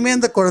 எதையுமே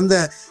அந்த குழந்தை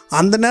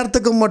அந்த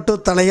நேரத்துக்கு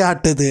மட்டும்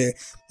தலையாட்டுது.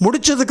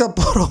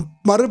 முடித்ததுக்கப்புறம்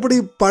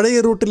மறுபடியும்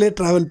பழைய ரூட்டிலே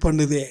ட்ராவல்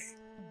பண்ணுது.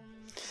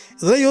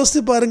 இதெல்லாம்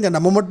யோசித்து பாருங்கள்.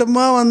 நம்ம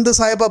மட்டுமா வந்து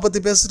சாயப்பா பற்றி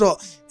பேசுகிறோம்,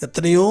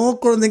 எத்தனையோ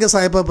குழந்தைங்க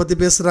சாயப்பா பற்றி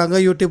பேசுகிறாங்க,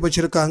 யூடியூப்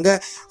வச்சுருக்காங்க,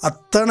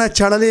 அத்தனை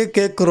சேனலையும்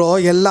கேட்குறோம்,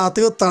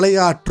 எல்லாத்துக்கும்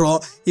தலையாட்டுறோம்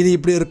இது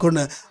இப்படி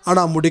இருக்குன்னு.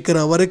 ஆனால்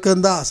முடிக்கிற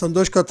வரைக்கும் தான்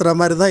சந்தோஷ் கத்துற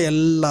மாதிரி தான்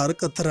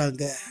எல்லோரும்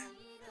கத்துறாங்க.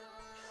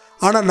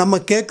 ஆனால் நம்ம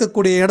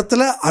கேட்கக்கூடிய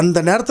இடத்துல அந்த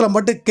நேரத்தில்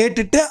மட்டும்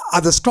கேட்டுட்டு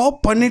அதை ஸ்டாப்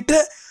பண்ணிவிட்டு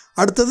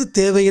அடுத்தது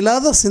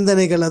தேவையில்லாத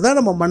சிந்தனைகளை தான்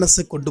நம்ம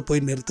மனசு கொண்டு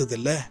போய்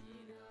நிறுத்துதில்லை.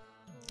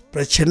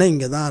 பிரச்சனை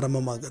இங்கே தான்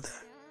ஆரம்பமாகுது.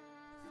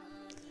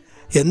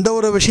 எந்த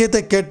ஒரு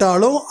விஷயத்தை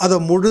கேட்டாலும் அதை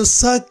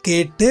முழுசாக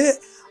கேட்டு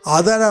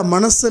அதை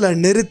மனசில்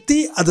நிறுத்தி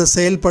அதை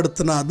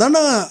செயல்படுத்தினா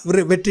தானே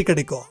வெற்றி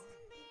கிடைக்கும்.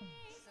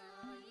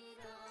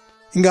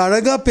 இங்கே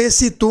அழகாக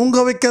பேசி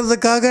தூங்க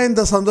வைக்கிறதுக்காக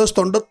இந்த சந்தோஷ்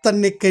தொண்டை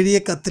தண்ணி கிழிய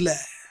கத்தில்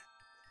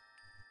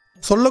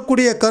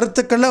சொல்லக்கூடிய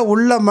கருத்துக்களை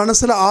உள்ள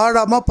மனசில்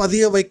ஆழமாக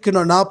பதிய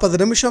வைக்கணும். 40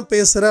 நிமிஷம்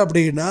பேசுகிற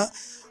அப்படின்னா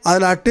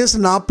அதில் அட்லீஸ்ட்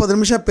 40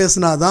 நிமிஷம்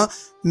பேசினா தான்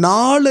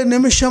 4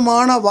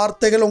 நிமிஷமான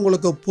வார்த்தைகள்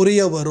உங்களுக்கு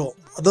புரிய வரும்.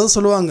 அதாவது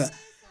சொல்லுவாங்க,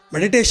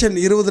 மெடிடேஷன்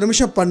 20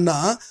 நிமிஷம்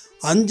பண்ணால்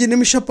 5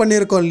 நிமிஷம்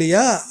பண்ணியிருக்கோம்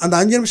இல்லையா, அந்த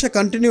 5 நிமிஷம்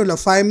கண்டினியூ இல்லை,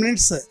 5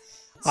 மினிட்ஸு,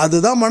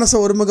 அதுதான் மனசை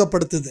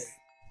ஒருமுகப்படுத்துது.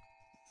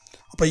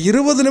 அப்போ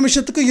 20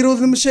 நிமிஷத்துக்கு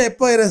 20 நிமிஷம்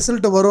எப்போ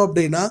ரிசல்ட் வரும்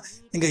அப்படின்னா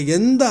நீங்கள்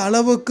எந்த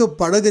அளவுக்கு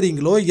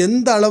பழகுறீங்களோ,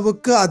 எந்த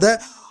அளவுக்கு அதை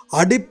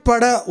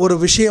அடிப்படை ஒரு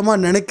விஷயமா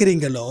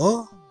நினைக்கிறீங்களோ,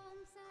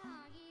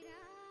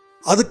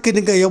 அதுக்கு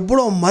நீங்கள்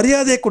எவ்வளோ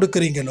மரியாதை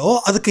கொடுக்குறீங்களோ,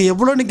 அதுக்கு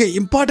எவ்வளோ நீங்கள்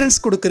இம்பார்ட்டன்ஸ்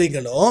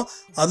கொடுக்குறீங்களோ,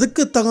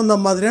 அதுக்கு தகுந்த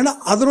மாதிரியான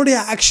அதனுடைய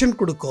ஆக்ஷன்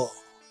கொடுக்கும்.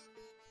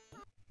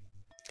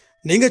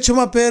 நீங்கள்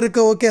சும்மா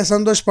பேருக்கு ஓகே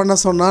சந்தோஷ் பண்ண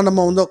சொன்னால்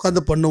நம்ம வந்து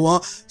உட்காந்து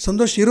பண்ணுவோம்.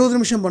 சந்தோஷ் 20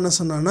 நிமிஷம் பண்ண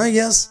சொன்னான்னா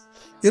எஸ்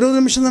 20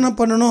 நிமிஷம் தானே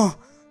பண்ணணும்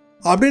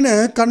அப்படின்னு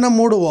கண்ணை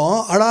மூடுவோம்,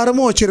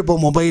 அலாரமும்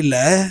வச்சுருப்போம்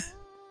மொபைலில்.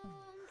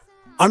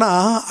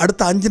 ஆனால்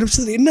அடுத்த 5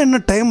 நிமிஷத்தில்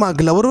இன்னும் டைம்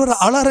ஆகலை, ஒரு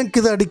அலாரம்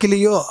இது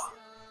அடிக்கலையோ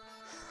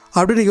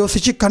அப்படின்னு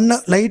யோசித்து கண்ணை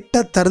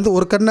லைட்டாக திறந்து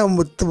ஒரு கண்ணை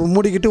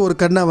மூடிக்கிட்டு ஒரு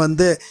கண்ணை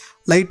வந்து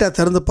லைட்டாக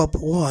திறந்து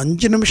பார்ப்போம். ஓ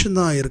 5 நிமிஷம்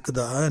தான்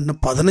இருக்குதா, இன்னும்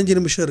 15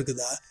 நிமிஷம்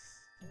இருக்குதா,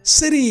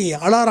 சரி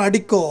அலாரம்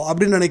அடிக்கோ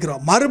அப்படின்னு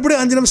நினைக்கிறோம்.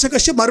 மறுபடியும் 5 நிமிஷம்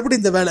கழிச்சு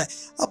மறுபடியும் இந்த வேலை.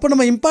 அப்போ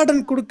நம்ம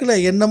இம்பார்ட்டன்ட் கொடுக்கல,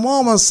 என்னமோ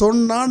அவன்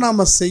சொன்னால்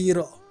நாம்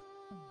செய்கிறோம்.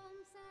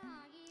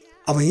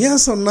 அவன்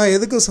ஏன் சொன்னான்,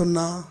 எதுக்கு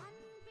சொன்னான்,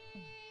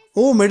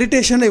 ஓ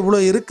மெடிடேஷன் இவ்வளோ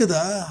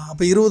இருக்குதா,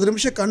 அப்போ 20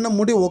 நிமிஷம் கண்ணை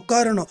மூடி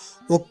உட்காரணும்.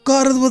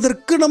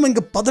 உட்காருவதற்கு நம்ம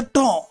இங்கே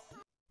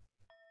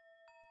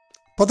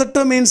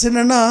பதட்டம் மீன்ஸ்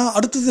என்னென்னா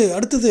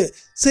அடுத்தது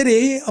சரி.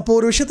 அப்போ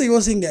ஒரு விஷயத்தை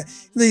யோசிங்க,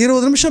 இந்த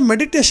 20 நிமிஷம்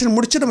மெடிடேஷன்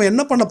முடிச்சு நம்ம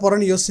என்ன பண்ண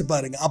போகிறோன்னு யோசிச்சு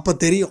பாருங்க. அப்போ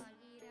தெரியும்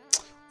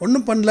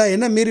ஒன்றும் பண்ணல,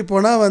 என்ன மீறி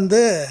போனால்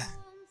வந்து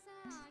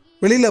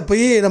வெளியில்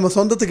போய் நம்ம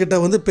சொந்தத்துக்கிட்ட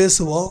வந்து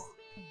பேசுவோம்,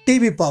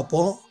 டிவி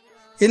பார்ப்போம்,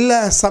 இல்லை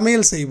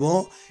சமையல்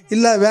செய்வோம்,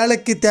 இல்லை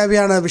வேலைக்கு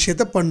தேவையான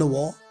விஷயத்த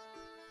பண்ணுவோம்.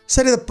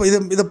 சரி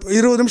இதை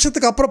 20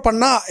 நிமிஷத்துக்கு அப்புறம்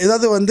பண்ணால்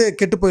ஏதாவது வந்து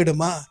கெட்டு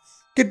போயிடுமா,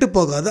 கெட்டு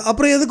போகாது,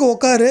 அப்புறம் எதுக்கு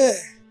உட்காரு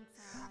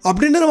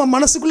அப்படின்னு நம்ம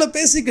மனசுக்குள்ளே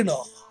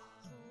பேசிக்கணும்.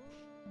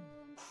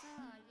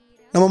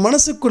 நம்ம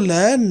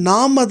மனசுக்குள்ளே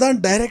நாம தான்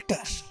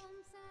டைரக்டர்.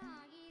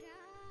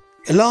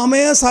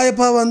 எல்லாமே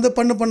சாயப்பா வந்து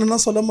பண்ணுன்னா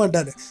சொல்ல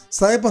மாட்டார்.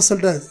 சாயப்பா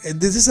சொல்கிறார்,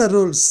 திஸ் இஸ் அ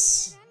ரூல்ஸ்,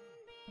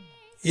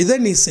 இதை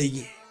நீ செய்ய,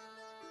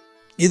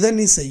 இதை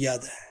நீ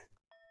செய்யாத.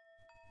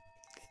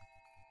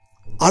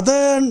 அதை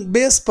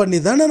பேஸ் பண்ணி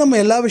தானே நம்ம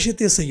எல்லா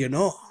விஷயத்தையும்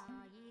செய்யணும்.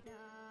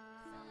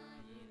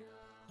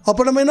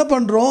 அப்போ நம்ம என்ன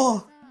பண்ணுறோம்,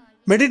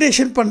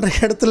 மெடிடேஷன் பண்ணுற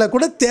இடத்துல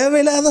கூட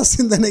தேவையில்லாத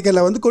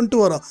சிந்தனைகளை வந்து கொண்டு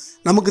வரோம்.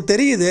 நமக்கு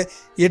தெரியுது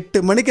 8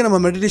 மணிக்கு நம்ம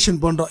மெடிடேஷன்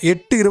பண்ணுறோம்,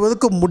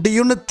 8:20க்கு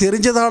முடியும்னு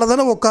தெரிஞ்சதால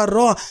தானே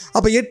உட்காடுறோம்.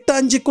 அப்போ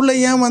 8:05க்குள்ளே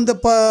ஏன் வந்து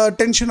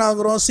டென்ஷன்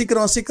ஆகுறோம்,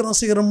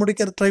 சீக்கிரம்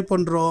முடிக்க ட்ரை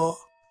பண்ணுறோம்.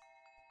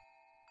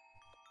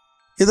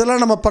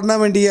 இதெல்லாம் நம்ம பண்ண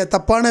வேண்டிய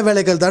தப்பான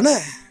வேலைகள் தானே,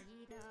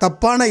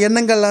 தப்பான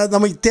எண்ணங்கள்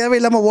நமக்கு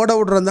தேவையில்லாமல் ஓட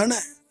விடுறோம் தானே.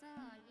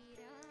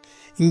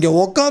 இங்கே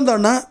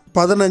உக்காந்தோன்னா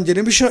 15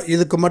 நிமிஷம்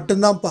இதுக்கு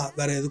மட்டும்தான்ப்பா,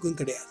 வேறு எதுக்கும்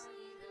கிடையாது.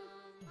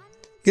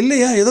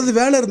 இல்லையா, ஏதாவது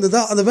வேலை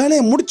இருந்ததா அந்த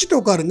வேலையை முடிச்சுட்டு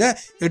உட்காருங்க.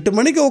 8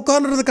 மணிக்கு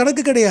உட்காருறது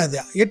கணக்கு கிடையாது,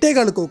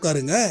 8:15க்கு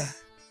உட்காருங்க.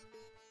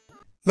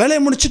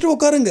 வேலையை முடிச்சுட்டு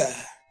உட்காருங்க.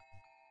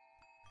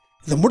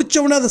 இதை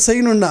முடித்தவொடனே அதை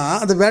செய்யணுன்னா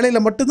அந்த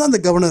வேலையில் மட்டும்தான்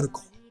அந்த கவனம்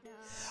இருக்கும்.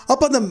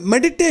 அப்போ அந்த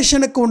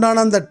மெடிடேஷனுக்கு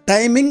உண்டான அந்த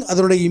டைமிங்,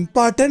 அதனுடைய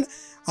இம்பார்ட்டன்ட்,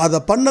 அதை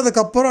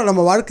பண்ணதுக்கப்புறம்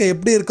நம்ம வாழ்க்கை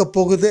எப்படி இருக்க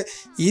போகுது,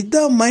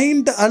 இதை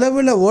மைண்ட்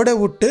அளவில் ஓட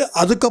விட்டு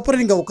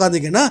அதுக்கப்புறம் நீங்கள்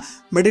உட்காந்திங்கன்னா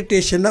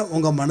மெடிடேஷனை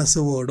உங்கள் மனசு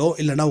ஓடும்,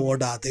 இல்லைன்னா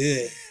ஓடாது.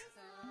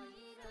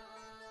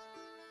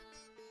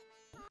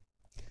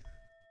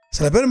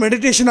 சில பேர்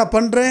மெடிடேஷன் நான்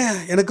பண்ணுறேன்,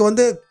 எனக்கு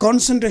வந்து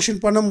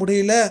கான்சன்ட்ரேஷன் பண்ண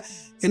முடியல,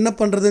 என்ன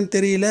பண்ணுறதுன்னு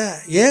தெரியல.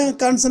 ஏன்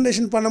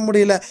கான்சன்ட்ரேஷன் பண்ண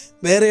முடியல,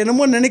 வேறு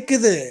என்னமோ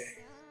நினைக்குது.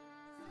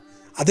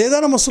 அதே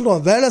தான் நம்ம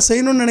சொல்லுவோம், வேலை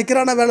செய்யணும்னு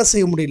நினைக்கிறேன் ஆனால் வேலை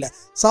செய்ய முடியல,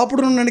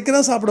 சாப்பிடணும்னு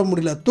நினைக்கிறேன் சாப்பிட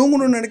முடியல,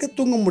 தூங்கணும்னு நினைக்க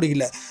தூங்க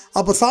முடியல.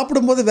 அப்போ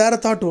சாப்பிடும்போது வேறு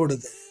தாட்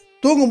ஓடுது,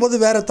 தூங்கும்போது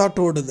வேறு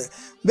தாட் ஓடுது,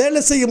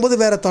 வேலை செய்யும்போது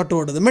வேறு தாட்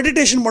ஓடுது,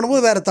 மெடிடேஷன்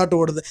பண்ணும்போது வேறு தாட்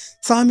ஓடுது,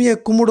 சாமியை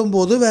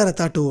கும்பிடும்போது வேறு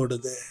தாட்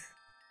ஓடுது.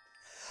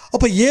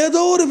 அப்போ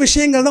ஏதோ ஒரு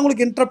விஷயங்கள் தான்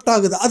உங்களுக்கு இன்ட்ரப்ட்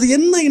ஆகுது. அது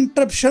என்ன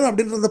இன்ட்ரப்ஷன்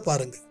அப்படின்றத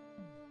பாருங்கள்.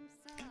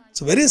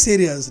 ஸோ வெரி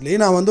சீரியஸ்லி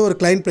நான் வந்து ஒரு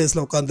கிளைண்ட்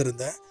பிளேஸில்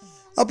உட்காந்துருந்தேன்.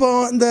 அப்போ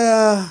இந்த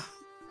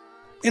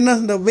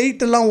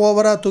வெயிட்டெல்லாம்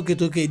ஓவராக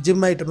தூக்கி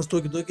ஜிம் ஐட்டம்ஸ்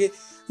தூக்கி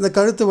இந்த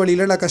கழுத்து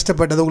வலியில் நான்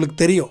கஷ்டப்பட்டது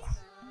உங்களுக்கு தெரியும்.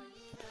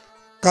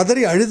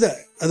 கதறி அழுத.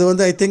 அது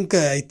வந்து ஐ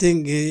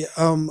திங்க்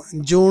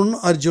ஜூன்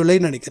ஆர்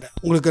ஜூலைன்னு நினைக்கிறேன்.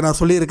 உங்களுக்கு நான்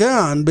சொல்லியிருக்கேன்,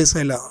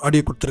 அன்பேசையில்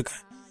ஆடியோ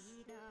கொடுத்துருக்கேன்.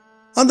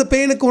 அந்த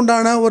பெயினுக்கு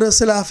உண்டான ஒரு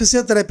சில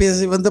ஃபிசியோதெரப்பி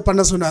வந்து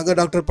பண்ண சொன்னாங்க,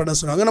 டாக்டர் பண்ண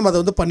சொன்னாங்க. நம்ம அதை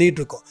வந்து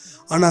பண்ணிகிட்ருக்கோம்.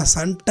 ஆனால்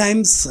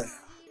சம்டைம்ஸ்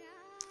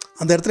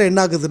அந்த இடத்துல என்ன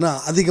ஆகுதுன்னா,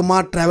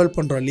 அதிகமாக ட்ராவல்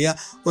பண்ணுறோம் இல்லையா,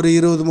 ஒரு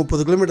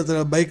 20-30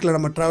 கிலோமீட்டர் பைக்கில்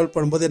நம்ம ட்ராவல்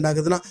பண்ணும்போது என்ன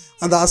ஆகுதுன்னா,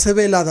 அந்த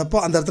அசைவே இல்லாதப்போ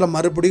அந்த இடத்துல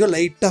மறுபடியும்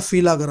லைட்டாக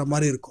ஃபீல் ஆகுற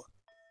மாதிரி இருக்கும்.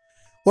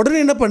 உடனே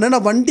என்ன பண்ணேன்,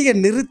 நான் வண்டியை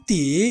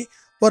நிறுத்தி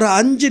ஒரு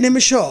 5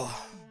 நிமிஷம்,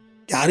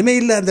 யாருமே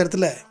இல்லை அந்த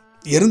இடத்துல,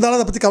 இருந்தாலும்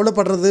அதை பற்றி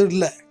கவலைப்படுறது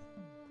இல்லை,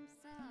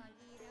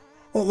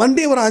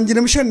 வண்டியை ஒரு 5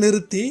 நிமிஷம்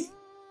நிறுத்தி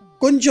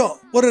கொஞ்சம்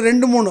ஒரு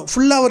 2-3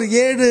 ஃபுல்லாக ஒரு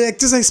 7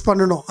 எக்ஸசைஸ்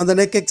பண்ணணும். அந்த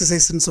நெக்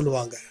எக்ஸசைஸ்ன்னு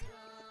சொல்லுவாங்க.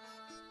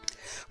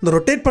 இந்த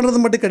ரொட்டேட் பண்ணுறது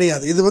மட்டும்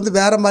கிடையாது, இது வந்து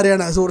வேறு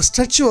மாதிரியான ஒரு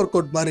ஸ்ட்ரெச் ஒர்க்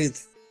அவுட் மாதிரி. இது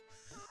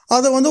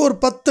அதை வந்து ஒரு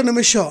 10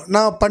 நிமிஷம்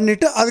நான்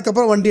பண்ணிவிட்டு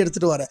அதுக்கப்புறம் வண்டி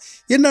எடுத்துகிட்டு வரேன்.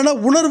 என்னென்னா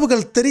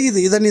உணர்வுகள் தெரியுது,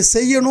 இதை நீ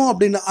செய்யணும்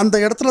அப்படின்னு. அந்த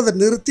இடத்துல அதை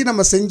நிறுத்தி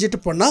நம்ம செஞ்சுட்டு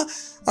போனால்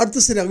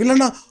அடுத்து சரியாகும்.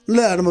 இல்லைன்னா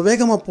இல்லை நம்ம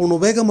வேகமாக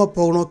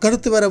போகணும்,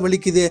 கழுத்து வேற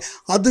வலிக்குது,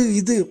 அது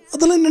இது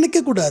அதெல்லாம்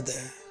நினைக்கக்கூடாது.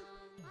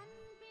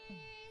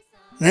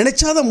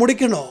 நினச்சா அதை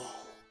முடிக்கணும்.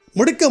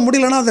 முடிக்க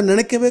முடியலன்னா அதை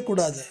நினைக்கவே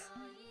கூடாது.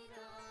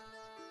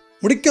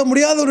 முடிக்க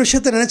முடியாத ஒரு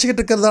விஷயத்தை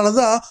நினச்சிக்கிட்டு இருக்கிறதால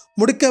தான்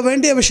முடிக்க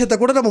வேண்டிய விஷயத்தை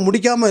கூட நம்ம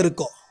முடிக்காமல்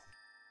இருக்கோம்.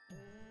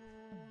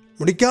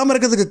 முடிக்காமல்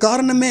இருக்கிறதுக்கு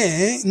காரணமே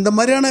இந்த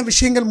மாதிரியான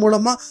விஷயங்கள்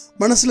மூலமாக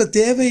மனசில்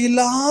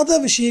தேவையில்லாத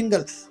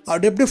விஷயங்கள்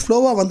அப்படி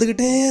ஃப்ளோவாக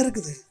வந்துக்கிட்டே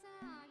இருக்குது.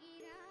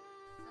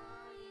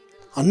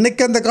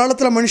 அன்னைக்கு அந்த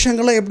காலத்தில்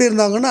மனுஷங்கள்லாம் எப்படி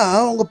இருந்தாங்கன்னா,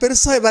 அவங்க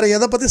பெருசாக வேறு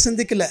எதை பற்றி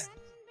சிந்திக்கல.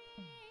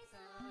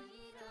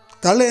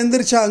 காலைல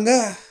எந்திரிச்சாங்க,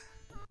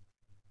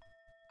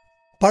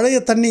 பழைய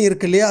தண்ணி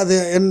இருக்கு இல்லையா, அது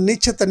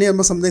நீச்சல் தண்ணி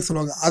ரொம்ப சம்திங்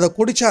சொல்லுவாங்க, அதை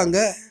குடித்தாங்க.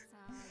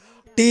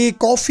 டீ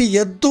காஃபி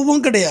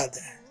எதுவும் கிடையாது.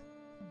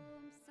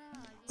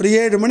 ஒரு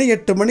 7 மணி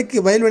 8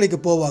 மணிக்கு வயல்வெளிக்கு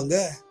போவாங்க,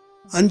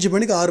 5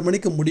 மணிக்கு 6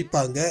 மணிக்கு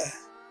முடிப்பாங்க.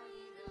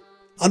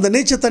 அந்த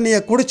நீச்சல் தண்ணியை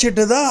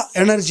குடிச்சிட்டு தான்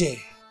எனர்ஜி.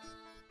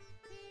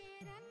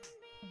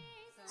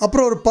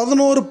 அப்புறம் ஒரு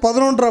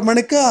 11-11:30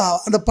 மணிக்கு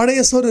அந்த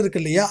பழைய சோறு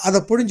இருக்கு இல்லையா,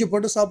 அதை புழிஞ்சு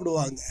போட்டு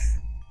சாப்பிடுவாங்க.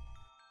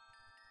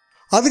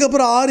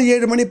 அதுக்கப்புறம்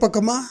 6-7 மணி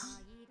பக்கமாக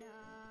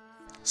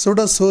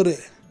சுட சோறு,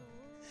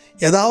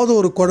 ஏதாவது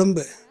ஒரு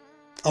குழம்பு,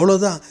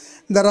 அவ்வளோதான்.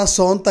 இந்த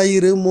ரசம்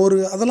தயிர் மோர்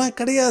அதெல்லாம்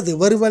கிடையாது,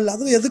 வறுவல்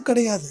அதுவும் எதுவும்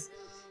கிடையாது.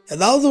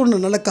 ஏதாவது ஒன்று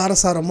நல்ல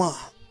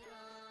காரசாரமாக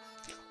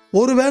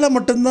ஒரு வேளை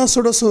மட்டும்தான்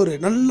சுட சோறு,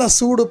 நல்லா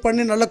சூடு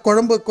பண்ணி நல்லா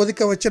குழம்பு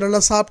கொதிக்க வச்சு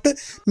நல்லா சாப்பிட்டு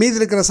மீதி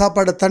இருக்கிற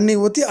சாப்பாடை தண்ணி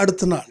ஊற்றி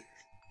அடுத்த நாள்.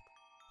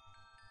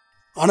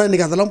 ஆனால்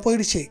இன்றைக்கி அதெல்லாம்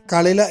போயிடுச்சு.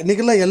 காலையில்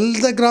இன்றைக்கெல்லாம்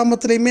எந்த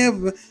கிராமத்துலேயுமே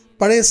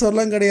பழைய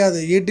சோறுலாம் கிடையாது,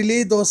 இட்லி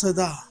தோசை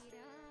தான்.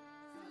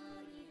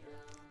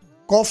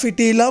 காஃபி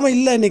டீ இல்லாமல்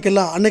இல்லை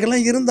இன்றைக்கெல்லாம்,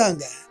 அன்றைக்கெல்லாம்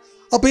இருந்தாங்க.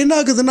 அப்போ என்ன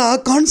ஆகுதுன்னா,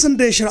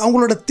 கான்சன்ட்ரேஷன்,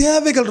 அவங்களோட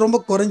தேவைகள் ரொம்ப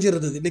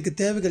குறைஞ்சிருந்தது. இன்றைக்கி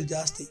தேவைகள்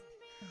ஜாஸ்தி.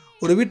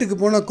 ஒரு வீட்டுக்கு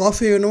போனால்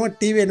காஃபி வேணுமா,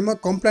 டீ வேணுமா,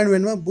 காம்ப்ளான்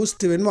வேணுமா,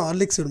 பூஸ்ட் வேணுமா,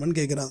 ஹார்லிக்ஸ் வேணுமான்னு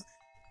கேட்குறாங்க.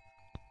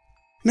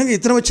 என்னங்க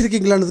இத்தனை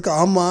வச்சுருக்கீங்களான்றதுக்கு,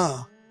 ஆமாம்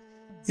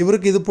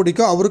இவருக்கு இது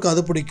பிடிக்கும், அவருக்கு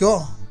அது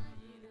பிடிக்கும்.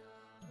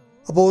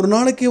 அப்போ ஒரு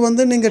நாளைக்கு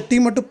வந்து நீங்கள் டீ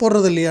மட்டும்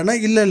போடுறது இல்லையானா,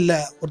 இல்லை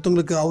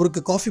ஒருத்தவங்களுக்கு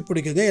அவருக்கு காஃபி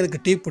பிடிக்குங்க, எனக்கு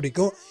டீ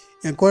பிடிக்கும்.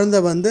 என் குழந்தை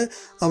வந்து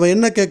அவன்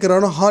என்ன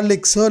கேட்குறானோ,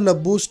 ஹார்லிக்ஸோ இல்லை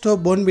பூஸ்டோ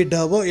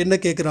போன்விட்டாவோ என்ன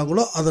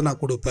கேட்குறாங்களோ அதை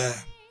நான் கொடுப்பேன்.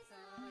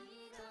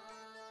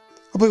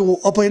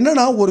 அப்போ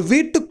என்னன்னா, ஒரு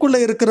வீட்டுக்குள்ளே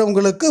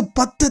இருக்கிறவங்களுக்கு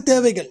 10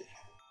 தேவைகள்.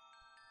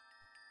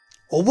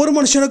 ஒவ்வொரு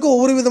மனுஷனுக்கும்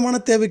ஒவ்வொரு விதமான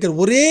தேவைகள்,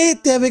 ஒரே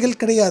தேவைகள்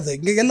கிடையாது.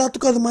 இங்கே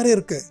எல்லாத்துக்கும் அது மாதிரி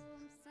இருக்குது.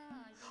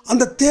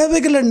 அந்த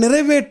தேவைகளை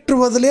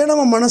நிறைவேற்றுவதிலே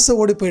நம்ம மனசை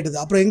ஓடி போயிடுது.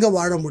 அப்புறம் எங்கே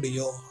வாழ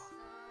முடியும்?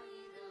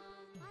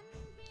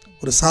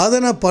 ஒரு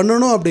சாதனை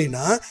பண்ணணும்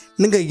அப்படின்னா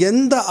நீங்கள்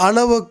எந்த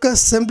அளவுக்கு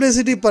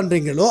சிம்பிளிசிட்டி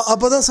பண்ணுறீங்களோ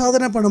அப்போ தான்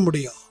சாதனை பண்ண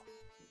முடியும்.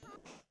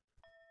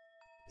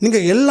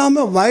 நீங்கள்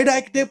எல்லாமே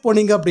வைடாக்கிட்டே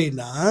போனீங்க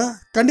அப்படின்னா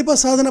கண்டிப்பாக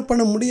சாதனை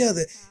பண்ண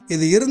முடியாது.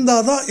 இது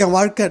இருந்தால் தான் என்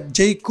வாழ்க்கை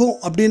ஜெயிக்கும்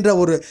அப்படின்ற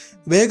ஒரு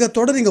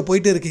வேகத்தோடு நீங்கள்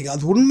போயிட்டு இருக்கீங்க.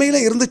 அது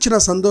உண்மையில்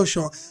இருந்துச்சுன்னா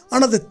சந்தோஷம்.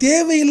 ஆனால் அது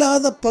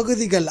தேவையில்லாத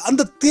பகுதிகள்,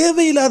 அந்த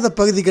தேவையில்லாத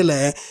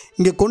பகுதிகளை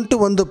இங்கே கொண்டு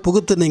வந்து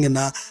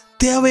புகுத்துனீங்கன்னா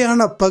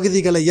தேவையான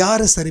பகுதிகளை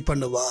யார் சரி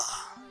பண்ணுவா?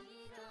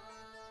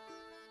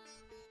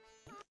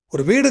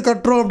 ஒரு வீடு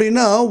கட்டுறோம்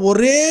அப்படின்னா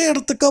ஒரே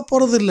இடத்துக்காக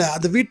போகிறது இல்லை.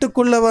 அது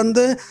வீட்டுக்குள்ளே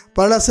வந்து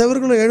பல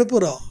செவர்களை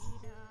எழுப்புகிறோம்.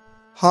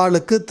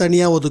 ஹாலுக்கு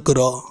தனியாக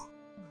ஒதுக்குறோம்,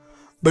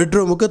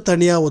 பெட்ரூமுக்கு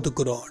தனியாக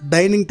ஒதுக்குறோம்,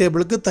 டைனிங்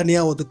டேபிளுக்கு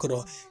தனியாக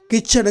ஒதுக்குறோம்,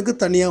 கிச்சனுக்கு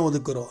தனியாக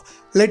ஒதுக்குறோம்,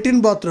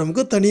 லெட்டின்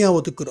பாத்ரூமுக்கு தனியாக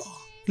ஒதுக்குறோம்.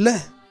 இல்லை,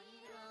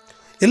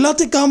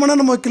 எல்லாத்தையும் காமனாக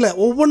நம்ம வைக்கல,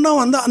 ஒவ்வொன்றா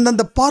வந்து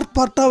அந்தந்த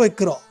பார்ட்டாக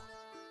வைக்கிறோம்.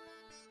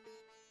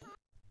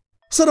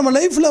 ஸோ நம்ம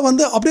லைஃப்பில்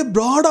வந்து அப்படியே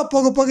ப்ராடாக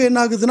போக போக என்ன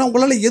ஆகுதுன்னா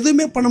உங்களால்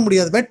எதுவுமே பண்ண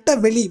முடியாது. வெட்ட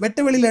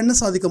வெளியில் என்ன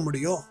சாதிக்க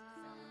முடியும்?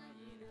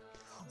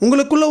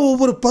 உங்களுக்குள்ள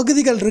ஒவ்வொரு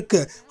பகுதிகள்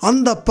இருக்குது.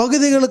 அந்த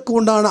பகுதிகளுக்கு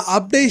உண்டான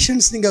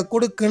அப்டேஷன்ஸ் நீங்கள்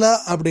கொடுக்கல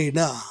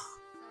அப்படின்னா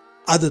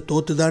அது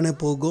தோற்று தானே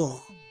போகும்.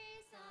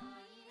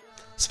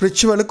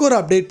 ஸ்பிரிச்சுவலுக்கு ஒரு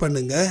அப்டேட்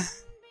பண்ணுங்க,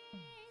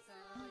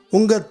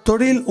 உங்கள்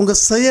தொழில்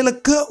உங்கள்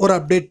செயலுக்கு ஒரு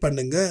அப்டேட்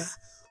பண்ணுங்க,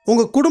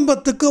 உங்கள்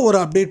குடும்பத்துக்கு ஒரு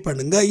அப்டேட்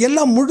பண்ணுங்க.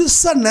 எல்லாம்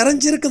முழுசாக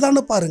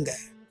நிறைஞ்சிருக்குதான்னு பாருங்க.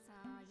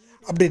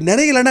 அப்படி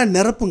நிறையலைன்னா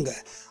நிரப்புங்க.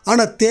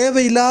 ஆனால்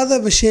தேவையில்லாத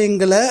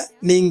விஷயங்களை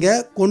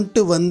நீங்கள்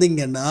கொண்டு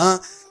வந்தீங்கன்னா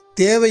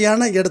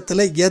தேவையான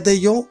இடத்துல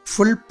எதையும்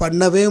ஃபுல்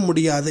பண்ணவே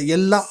முடியாது.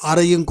 எல்லாம்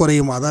அறையும்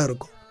குறையுமா தான்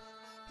இருக்கும்.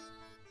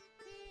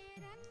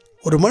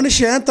 ஒரு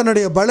மனுஷன்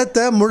தன்னுடைய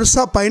பலத்தை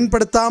முழுசாக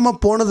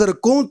பயன்படுத்தாமல்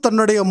போனதற்கும்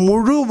தன்னுடைய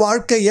முழு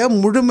வாழ்க்கையை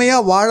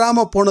முழுமையாக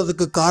வாழாமல்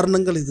போனதுக்கு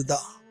காரணங்கள்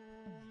இதுதான்.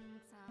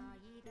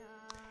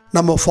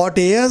 நம்ம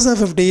 40 years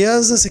 50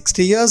 years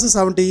 60 years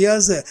 70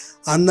 years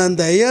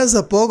அந்தந்த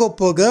இயர்ஸை போக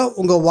போக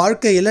உங்கள்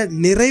வாழ்க்கையில்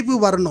நிறைவு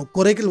வரணும்,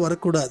 குறைகள்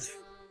வரக்கூடாது.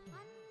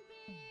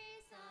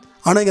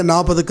 ஆனால் இங்கே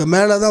 40க்கு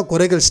மேலே தான்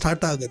குறைகள்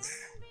ஸ்டார்ட் ஆகுது.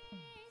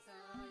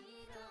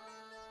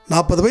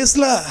 40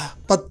 வயசில்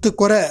 10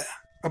 குறை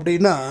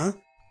அப்படின்னா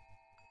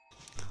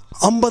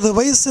 50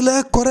 வயசில்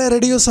குறை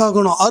ரெடியூஸ்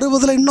ஆகணும்,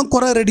 60ல் இன்னும்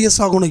குறை ரெடியூஸ்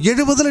ஆகணும்,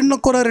 70ல்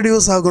இன்னும் குறை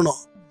ரெடியூஸ் ஆகணும்,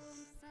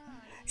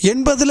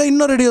 80ல்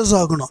இன்னும் ரெடியூஸ்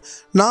ஆகணும்.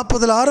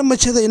 40ல்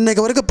ஆரம்பித்தது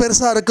இன்றைக்கு வரைக்கும்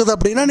பெருசாக இருக்குது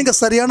அப்படின்னா நீங்கள்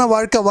சரியான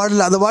வாழ்க்கை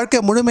வாழல, அந்த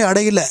வாழ்க்கை முழுமை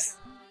அடையலை.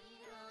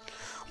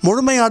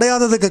 முழுமை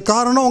அடையாததுக்கு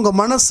காரணம் உங்கள்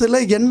மனசில்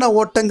என்ன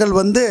ஓட்டங்கள்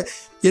வந்து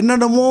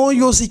என்னென்னமோ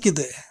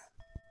யோசிக்குது.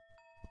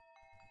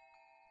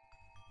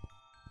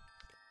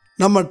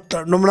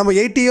 நம்ம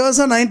 80 years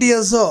 90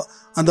 years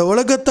அந்த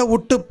உலகத்தை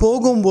விட்டு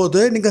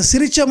போகும்போது நீங்கள்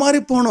சிரித்த மாதிரி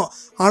போகணும்.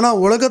 ஆனால்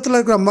உலகத்தில்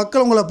இருக்கிற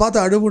மக்கள் உங்களை பார்த்து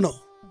அழுவணும்.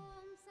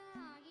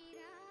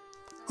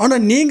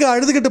 ஆனால் நீங்கள்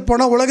அழுதுகிட்டு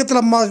போனால் உலகத்தில்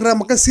இருக்கிற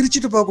மக்கள்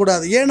சிரிச்சுட்டு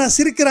போகக்கூடாது. ஏன்னா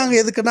சிரிக்கிறாங்க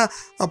எதுக்குன்னா,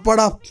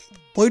 அப்பாடா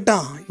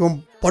போயிட்டான் இவன்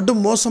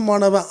படும்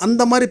மோசமானவன்,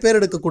 அந்த மாதிரி பேர்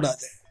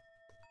எடுக்கக்கூடாது.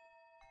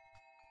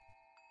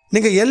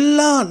 நீங்கள்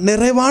எல்லாம்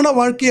நிறைவான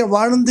வாழ்க்கையை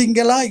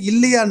வாழ்ந்தீங்களா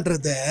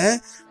இல்லையான்றத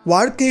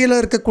வாழ்க்கையில்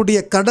இருக்கக்கூடிய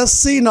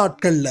கடைசி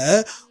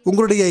நாட்களில்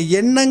உங்களுடைய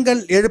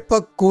எண்ணங்கள்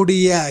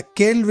எழுப்பக்கூடிய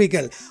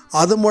கேள்விகள்,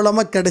 அது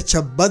மூலமாக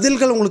கிடைச்ச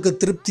பதில்கள் உங்களுக்கு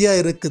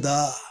திருப்தியாக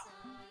இருக்குதா?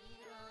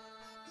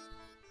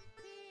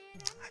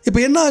 இப்போ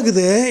என்ன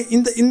ஆகுது,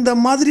 இந்த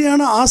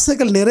மாதிரியான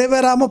ஆசைகள்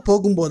நிறைவேறாமல்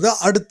போகும்போது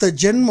அடுத்த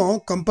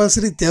ஜென்மம்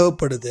கம்பல்சரி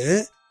தேவைப்படுது.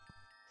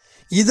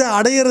 இதை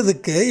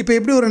அடையிறதுக்கு இப்போ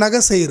எப்படி ஒரு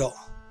நகை செய்கிறோம்,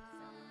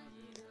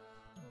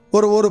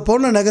 ஒரு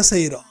பவுனில் நகை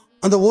செய்கிறோம்.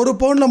 அந்த ஒரு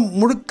பவுனில்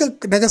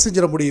முழுக்க நகை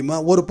செஞ்சிட முடியுமா?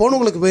 ஒரு பவுன்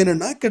உங்களுக்கு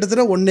வேணும்னா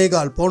கிட்டத்தட்ட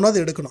 1.25 பவுனாவது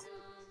எடுக்கணும்.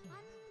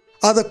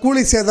 அதை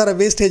கூலி சேதார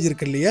வேஸ்டேஜ்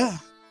இருக்கு இல்லையா,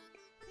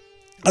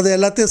 அதை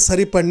எல்லாத்தையும்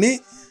சரி பண்ணி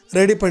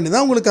ரெடி பண்ணி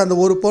தான் உங்களுக்கு அந்த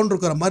ஒரு பவுன்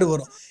இருக்கிற மாதிரி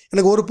வரும்.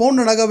 எனக்கு ஒரு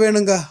பவுன் நகை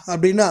வேணுங்க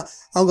அப்படின்னா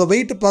அவங்க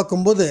வெயிட்டு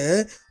பார்க்கும்போது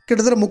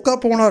கிட்டத்தட்ட 3/4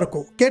 பவுனாக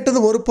இருக்கும். கேட்டது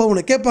ஒரு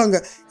பவுனு கேட்பாங்க,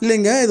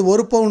 இல்லைங்க இது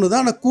ஒரு பவுனு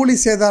தான், ஆனால் கூலி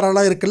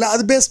சேதாரம்லாம் இருக்குல்ல,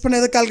 அது பேஸ்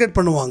பண்ணி அதை கால்குலேட்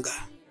பண்ணுவாங்க.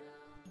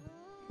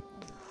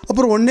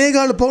 அப்புறம்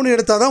 1.25 பவுன்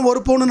எடுத்தால் தான் ஒரு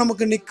பவுன்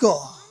நமக்கு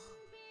நிற்கும்.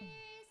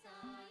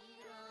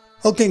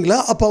 ஓகேங்களா?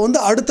 அப்போ வந்து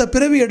அடுத்த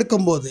பிறவி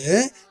எடுக்கும்போது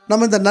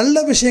நம்ம இந்த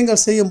நல்ல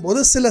விஷயங்கள் செய்யும்போது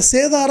சில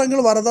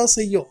சேதாரங்கள் வரதான்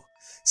செய்யும்.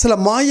 சில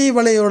மாயை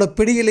வலையோட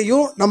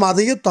பிடியிலையும் நம்ம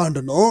அதையும்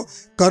தாண்டணும்,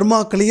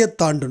 கர்மாக்களையும்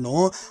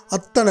தாண்டணும்,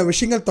 அத்தனை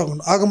விஷயங்கள்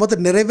தாண்டணும். ஆக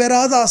மொத்தம்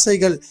நிறைவேறாத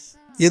ஆசைகள்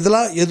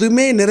இதெல்லாம்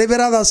எதுவுமே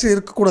நிறைவேறாத ஆசை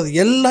இருக்கக்கூடாது.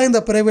 எல்லாம்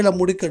இந்த பிறவியில்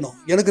முடிக்கணும்.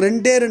 எனக்கு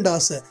 2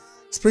 ஆசை,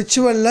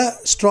 ஸ்பிரிச்சுவலில்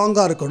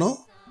ஸ்ட்ராங்காக இருக்கணும்,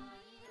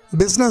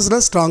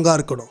 பிஸ்னஸில் ஸ்ட்ராங்காக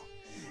இருக்கணும்.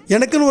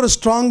 எனக்குன்னு ஒரு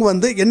ஸ்ட்ராங்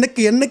வந்து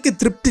என்னைக்கு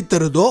திருப்தி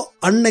தருதோ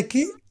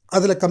அன்னைக்கு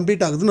அதில்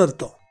கம்ப்ளீட் ஆகுதுன்னு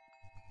அர்த்தம்.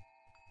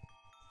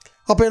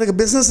 அப்போ எனக்கு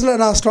பிஸ்னஸில்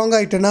நான் ஸ்ட்ராங்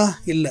ஆகிட்டேனா?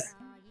 இல்லை.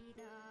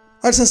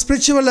 அடுத்த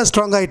ஸ்பிரிச்சுவலில்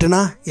ஸ்ட்ராங்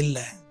ஆகிட்டேனா?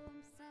 இல்லை.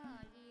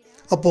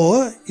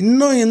 அப்போது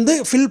இன்னும்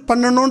ஃபில்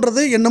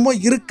பண்ணணுன்றது என்னமோ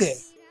இருக்குது.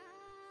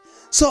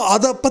 ஸோ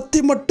அதை பற்றி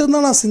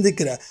மட்டும்தான் நான்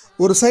சிந்திக்கிறேன்.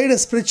 ஒரு சைடு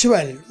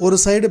ஸ்பிரிச்சுவல், ஒரு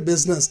சைடு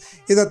பிஸ்னஸ்.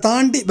 இதை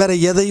தாண்டி வேறு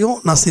எதையும்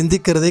நான்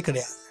சிந்திக்கிறதே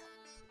கிடையாது.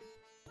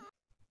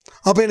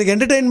 அப்போ எனக்கு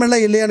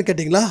என்டர்டெயின்மெண்ட்லாம் இல்லையான்னு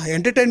கேட்டிங்களா?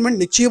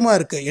 என்டர்டெயின்மெண்ட் நிச்சயமாக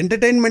இருக்குது.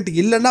 என்டர்டெயின்மெண்ட்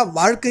இல்லைன்னா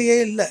வாழ்க்கையே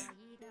இல்லை.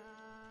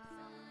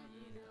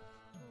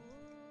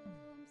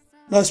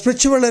 நான்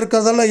ஸ்பிரிச்சுவல்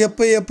இருக்கிறதால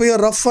எப்பயும்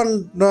ரஃப்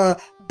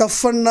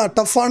அண்ட்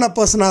டஃப்பான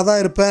பர்சனாக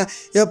தான் இருப்பேன்.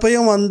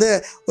 எப்பயும்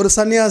ஒரு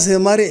சன்னியாசி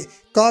மாதிரி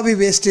காவி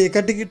வேஷ்டியை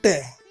கட்டிக்கிட்டு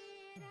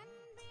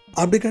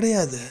அப்படி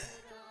கிடையாது.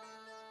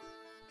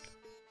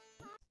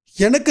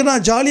 எனக்கு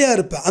நான் ஜாலியாக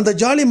இருப்பேன். அந்த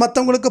ஜாலி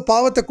மற்றவங்களுக்கு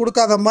பாவத்தை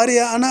கொடுக்காத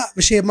மாதிரியான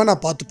விஷயமா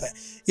நான் பார்த்துப்பேன்.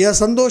 என்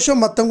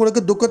சந்தோஷம்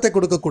மற்றவங்களுக்கு துக்கத்தை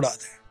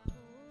கொடுக்கக்கூடாது.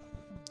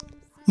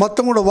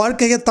 மற்றவங்களோட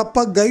வாழ்க்கையை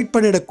தப்பாக கைட்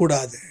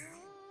பண்ணிடக்கூடாது.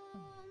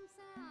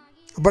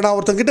 அப்போ நான்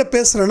ஒருத்தங்கிட்ட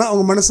பேசுகிறேன்னா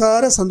அவங்க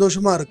மனசார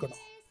சந்தோஷமாக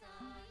இருக்கணும்.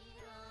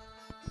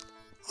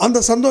 அந்த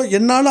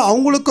என்னால்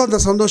அவங்களுக்கும் அந்த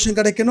சந்தோஷம்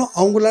கிடைக்கணும்,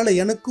 அவங்களால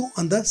எனக்கும்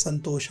அந்த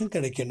சந்தோஷம்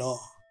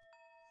கிடைக்கணும்.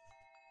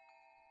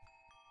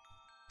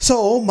 ஸோ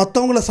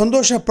மற்றவங்களை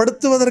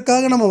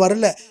சந்தோஷப்படுத்துவதற்காக நம்ம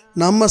வரல.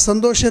 நம்ம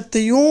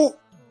சந்தோஷத்தையும்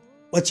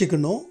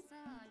வச்சுக்கணும்,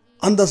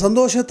 அந்த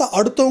சந்தோஷத்தை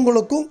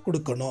அடுத்தவங்களுக்கும்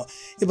கொடுக்கணும்.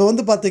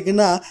 இப்போ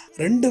பார்த்திங்கன்னா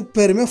 2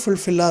 பேருமே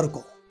ஃபுல்ஃபில்லாக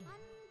இருக்கும்.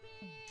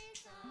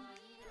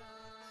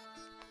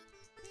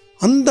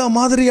 அந்த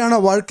மாதிரியான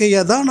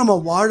வாழ்க்கையை தான் நம்ம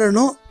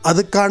வாழணும்.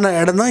 அதுக்கான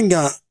இடம் தான்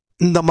இங்கே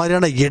இந்த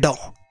மாதிரியான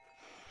இடம்.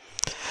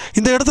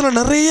 இந்த இடத்துல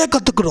நிறைய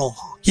கற்றுக்கணும்.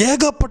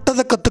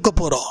 ஏகப்பட்டதை கற்றுக்க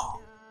போகிறோம்,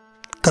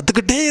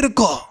 கற்றுக்கிட்டே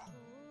இருக்கோம்.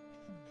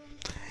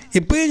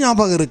 இப்போயும்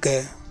ஞாபகம் இருக்கு,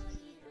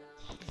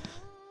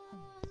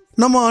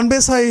 நம்ம அன்பே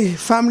சாய்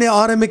ஃபேமிலி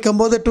ஆரம்பிக்கும்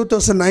போது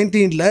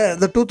 2019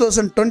 இந்த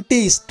 2020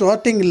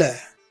 ஸ்டார்டிங்கில்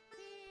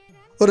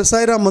ஒரு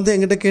சாய்ராம்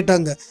என்கிட்ட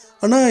கேட்டாங்க,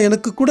 ஆனால்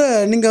எனக்கு கூட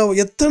நீங்கள்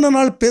எத்தனை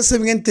நாள்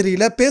பேசுவீங்கன்னு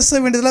தெரியல, பேச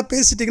வேண்டியதெல்லாம்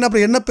பேசிட்டிங்கன்னா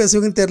அப்புறம் என்ன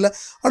பேசுவீங்கன்னு தெரியல,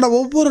 ஆனால்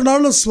ஒவ்வொரு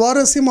நாளும்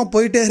சுவாரஸ்யமாக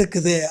போயிட்டே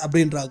இருக்குது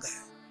அப்படின்றாங்க.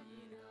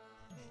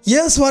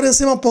 ஏன்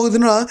சுவாரஸ்யமாக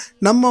போகுதுன்னா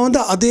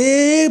நம்ம அதே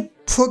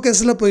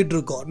ஃபோக்கஸில்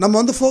போயிட்டுருக்கோம்.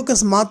 நம்ம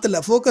ஃபோக்கஸ் மாற்றலை.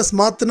 ஃபோக்கஸ்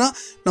மாற்றினா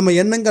நம்ம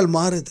எண்ணங்கள்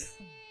மாறுது.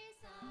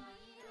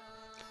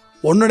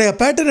 உன்னுடைய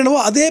பேட்டர்ன்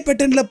என்னவோ அதே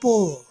பேட்டர்னில் போ.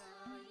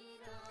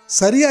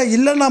 சரியாக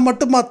இல்லைன்னா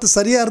மட்டும் மாற்று,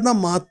 சரியாக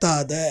இருந்தால்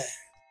மாற்றாத.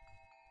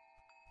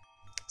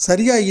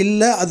 சரியாக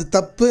இல்லை, அது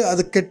தப்பு,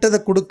 அது கெட்டதை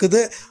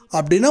கொடுக்குது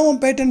அப்படின்னா உன்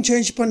பேட்டர்ன்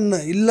சேஞ்ச் பண்ணு.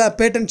 இல்லை,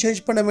 பேட்டர்ன் சேஞ்ச்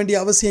பண்ண வேண்டிய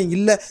அவசியம்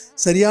இல்லை,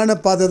 சரியான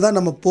பாதை தான்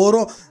நம்ம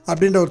போகிறோம்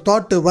அப்படின்ற ஒரு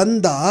தாட்டு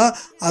வந்தால்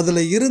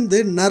அதில் இருந்து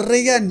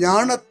நிறைய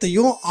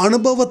ஞானத்தையும்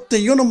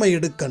அனுபவத்தையும் நம்ம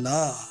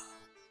எடுக்கலாம்.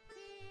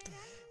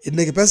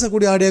 இன்றைக்கி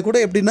பேசக்கூடிய ஆடியோ கூட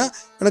எப்படின்னா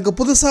எனக்கு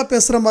புதுசாக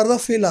பேசுகிற மாதிரி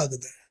தான் ஃபீல்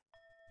ஆகுது.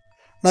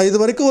 நான் இது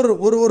வரைக்கும்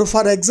ஒரு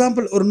ஃபார்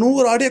எக்ஸாம்பிள் ஒரு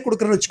 100 ஆடியோ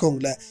கொடுக்குறேன்னு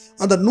வச்சுக்கோங்களேன்.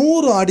 அந்த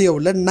 100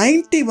 ஆடியோவில்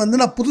 90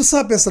 நான்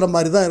புதுசாக பேசுகிற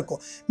மாதிரி தான்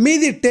இருக்கும்.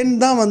 மீதி 10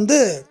 தான்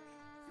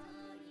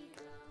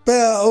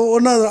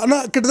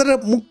ஆனால் கிட்டத்தட்ட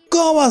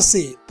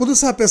முக்கால்வாசி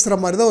புதுசாக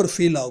பேசுகிற மாதிரி தான் ஒரு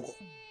ஃபீல் ஆகும்.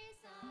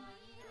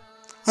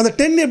 அந்த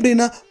 10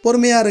 எப்படின்னா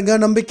பொறுமையாக இருங்க,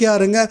 நம்பிக்கையாக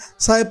இருங்க,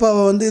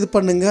 சாய்பாவை இது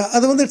பண்ணுங்க.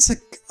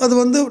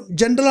 அது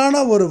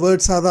ஜென்ரலான ஒரு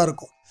வேர்ட்ஸாக தான்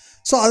இருக்கும்.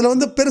 ஸோ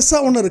அதில்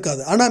பெருசாக ஒன்றும்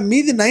இருக்காது. ஆனால்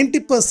மீதி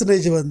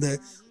 90%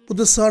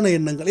 புதுசான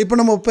எண்ணங்கள். இப்போ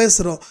நம்ம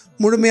பேசுகிறோம்,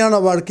 முழுமையான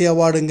வாழ்க்கையை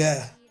வாடுங்க,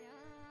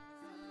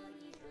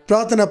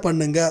 பிரார்த்தனை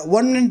பண்ணுங்க,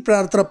 1 மினிட்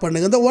பிரார்த்தனை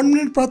பண்ணுங்க. இந்த 1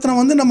 மினிட்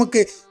பிரார்த்தனை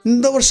நமக்கு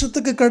இந்த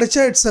வருஷத்துக்கு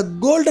கிடைச்சா இட்ஸ் அ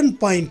கோல்டன்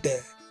பாயிண்ட்டு.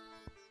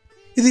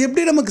 இது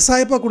எப்படி நமக்கு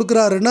சாய்ப்பா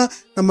கொடுக்குறாருன்னா,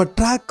 நம்ம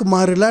ட்ராக்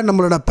மாறல,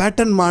 நம்மளோட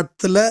பேட்டர்ன்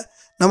மாற்றலை,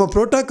 நம்ம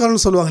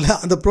ப்ரோட்டோக்கால்னு சொல்லுவாங்களே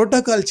அந்த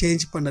ப்ரோட்டோக்கால்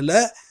சேஞ்ச்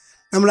பண்ணலை,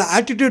 நம்மளோட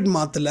ஆட்டிடியூட்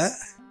மாற்றலை,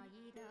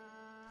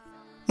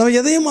 நம்ம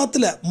எதையும்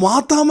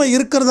மாற்றாமல்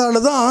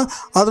இருக்கிறதால தான்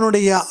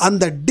அதனுடைய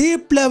அந்த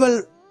டீப் லெவல்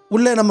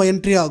உள்ளே நம்ம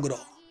என்ட்ரி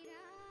ஆகுறோம்.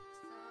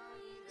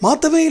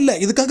 மாற்றவே இல்லை,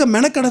 இதுக்காக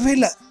மெனக்கடவே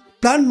இல்லை,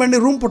 பிளான் பண்ணி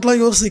ரூம் போட்டலாம்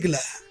யோசிக்கல,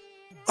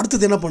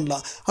 அடுத்தது என்ன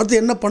பண்ணலாம், அடுத்து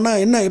என்ன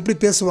பண்ணால் என்ன எப்படி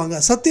பேசுவாங்க,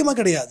 சத்தியமாக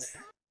கிடையாது.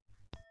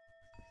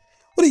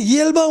 ஒரு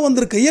இயல்பாக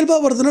வந்திருக்கு.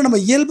 இயல்பாக வருதுன்னா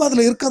நம்ம இயல்பாக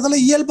அதில் இருக்கிறதால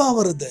இயல்பாக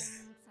வருது.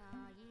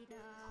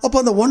 அப்போ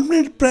அந்த 1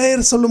 மினிட்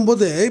ப்ரேயர்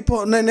சொல்லும்போது,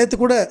 இப்போது நான்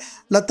நேற்று கூட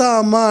லதா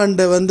அம்மா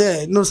அண்டு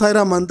இன்னொரு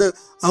சாய்ராம்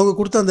அவங்க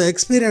கொடுத்த அந்த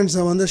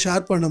எக்ஸ்பீரியன்ஸை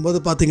ஷேர்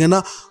பண்ணும்போது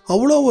பார்த்திங்கன்னா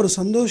அவ்வளோ ஒரு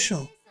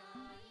சந்தோஷம்.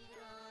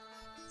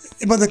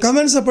 இப்போ அந்த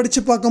கமெண்ட்ஸை படித்து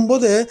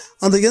பார்க்கும்போது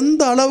அந்த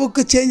எந்த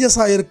அளவுக்கு சேஞ்சஸ்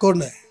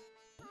ஆகிருக்கோன்னு,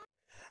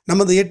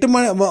 நம்ம அந்த 8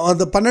 மணி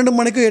அந்த 12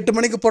 மணிக்கு 8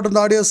 மணிக்கு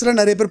போட்டிருந்த ஆடியோஸில்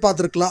நிறைய பேர்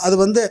பார்த்துருக்கலாம்.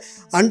 அது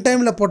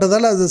அன்டைமில்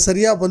போட்டதால் அது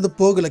சரியாக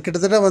போகலை.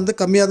 கிட்டத்தட்ட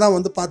கம்மியாக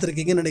தான்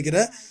பார்த்துருக்கீங்கன்னு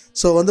நினைக்கிறேன்.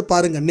 ஸோ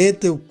பாருங்கள்,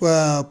 நேற்று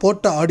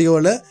போட்ட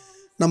ஆடியோவில்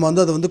நம்ம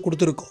அதை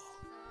கொடுத்துருக்கோம்.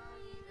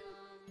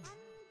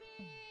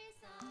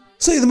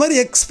 ஸோ இது மாதிரி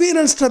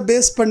எக்ஸ்பீரியன்ஸை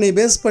பேஸ்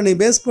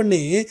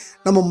பண்ணி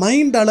நம்ம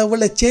மைண்ட்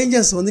அளவில்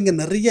சேஞ்சஸ் இங்கே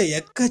நிறைய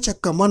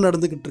எக்கச்சக்கமாக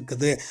நடந்துக்கிட்டு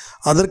இருக்குது.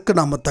 அதற்கு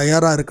நம்ம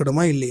தயாராக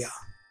இருக்கணுமா இல்லையா?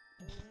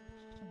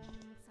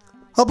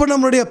 அப்போ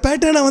நம்மளுடைய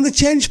பேட்டர்னை வந்து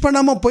சேஞ்ச்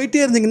பண்ணாமல்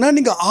போயிட்டே இருந்தீங்கன்னா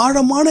நீங்கள்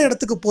ஆழமான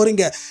இடத்துக்கு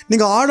போகிறீங்க.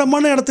 நீங்கள்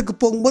ஆழமான இடத்துக்கு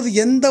போகும்போது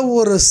எந்த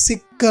ஒரு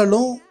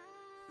சிக்கலும்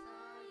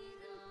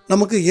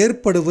நமக்கு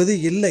ஏற்படுவது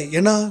இல்லை.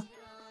 ஏன்னா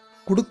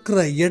கொடுக்குற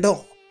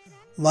இடம்,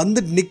 வந்து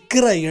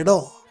நிற்கிற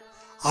இடம்,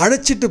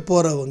 அழைச்சிட்டு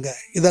போகிறவங்க,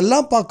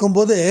 இதெல்லாம்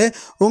பார்க்கும்போது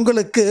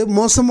உங்களுக்கு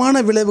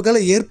மோசமான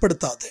விளைவுகளை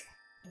ஏற்படுத்தாது.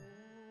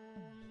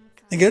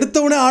 நீங்கள் எடுத்த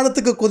உடனே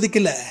ஆழத்துக்கு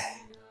குதிக்கலை.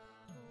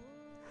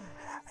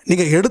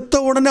 நீங்கள் எடுத்த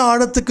உடனே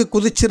ஆழத்துக்கு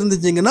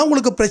குதிச்சிருந்துச்சிங்கன்னா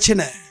உங்களுக்கு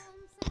பிரச்சனை.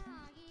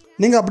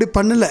 நீங்கள் அப்படி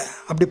பண்ணலை.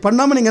 அப்படி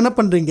பண்ணாமல் நீங்கள் என்ன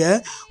பண்ணுறீங்க,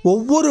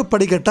 ஒவ்வொரு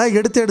படிக்கட்டாக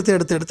எடுத்து எடுத்து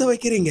எடுத்து எடுத்து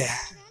வைக்கிறீங்க.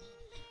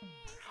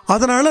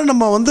 அதனால்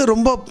நம்ம வந்து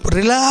ரொம்ப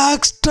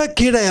ரிலாக்ஸ்டாக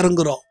கீழே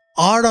இறங்குறோம்,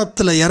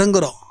 ஆழத்தில்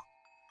இறங்குறோம்.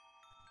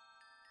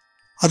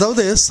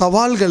 அதாவது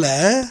சவால்களை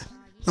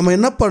நம்ம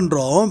என்ன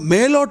பண்ணுறோம்,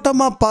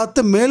 மேலோட்டமாக பார்த்து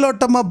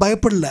மேலோட்டமாக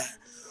பயப்படல,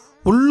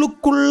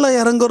 உள்ளுக்குள்ளே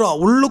இறங்குறோம்.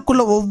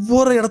 உள்ளுக்குள்ளே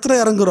ஒவ்வொரு இடத்துல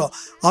இறங்குறோம்.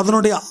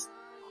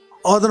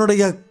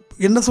 அதனுடைய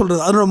என்ன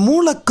சொல்கிறது, அதனோட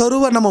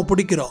மூலக்கருவை நம்ம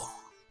பிடிக்கிறோம்.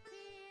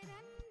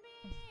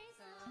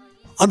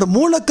 அந்த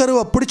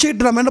மூலக்கருவை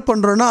பிடிச்சிக்கிட்டு நம்ம என்ன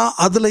பண்ணுறோன்னா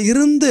அதில்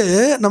இருந்து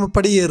நம்ம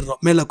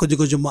படியேறுறோம் மேலே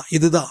கொஞ்சம் கொஞ்சமாக.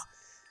 இதுதான்.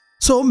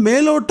 ஸோ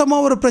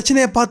மேலோட்டமாக ஒரு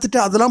பிரச்சனையை பார்த்துட்டு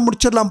அதெல்லாம்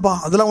முடிச்சிடலாம்ப்பா,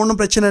 அதெல்லாம்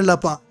ஒன்றும் பிரச்சனை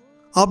இல்லைப்பா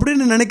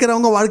அப்படின்னு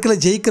நினைக்கிறவங்க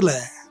வாழ்க்கையில் ஜெயிக்கலை.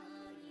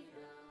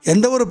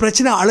 எந்த ஒரு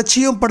பிரச்சனை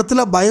அலட்சியம்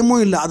படத்தில்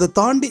பயமும் இல்லை. அதை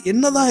தாண்டி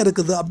என்ன தான்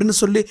இருக்குது அப்படின்னு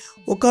சொல்லி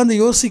உட்காந்து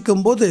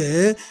யோசிக்கும்போது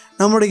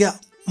நம்மளுடைய,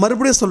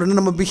 மறுபடியும் சொல்கிறேன்,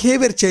 நம்ம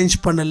பிஹேவியர் சேஞ்ச்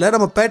பண்ணலை,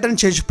 நம்ம பேட்டர்ன்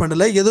சேஞ்ச்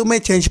பண்ணலை, எதுவுமே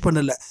சேஞ்ச்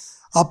பண்ணலை.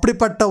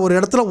 அப்படிப்பட்ட ஒரு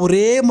இடத்துல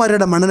ஒரே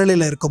மாதிரியான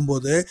மனநிலையில்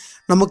இருக்கும்போது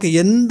நமக்கு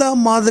எந்த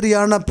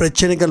மாதிரியான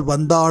பிரச்சனைகள்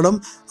வந்தாலும்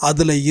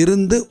அதில்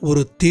இருந்து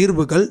ஒரு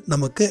தீர்வுகள்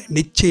நமக்கு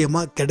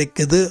நிச்சயமாக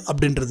கிடைக்குது.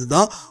 அப்படின்றது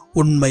தான்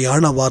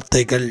உண்மையான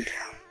வார்த்தைகள்.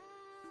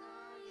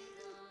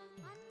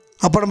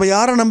 அப்போ நம்ம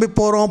யாரை நம்பி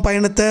போகிறோம்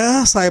பயணத்தை?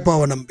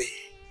 சாய்பாபாவை நம்பி.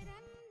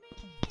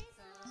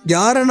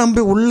 யாரை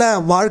நம்பி உள்ள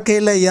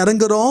வாழ்க்கையில்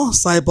இறங்குறோம்?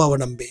 சாய்பாபாவை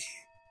நம்பி.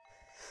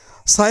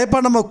 சாய்பா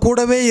நம்ம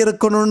கூடவே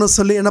இருக்கணும்னு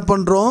சொல்லி என்ன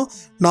பண்ணுறோம்,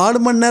 4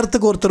 மணி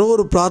நேரத்துக்கு ஒருத்தர்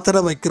ஒரு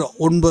பிரார்த்தனை வைக்கிறோம்.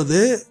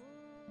 9,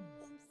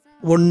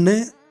 1,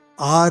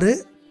 6,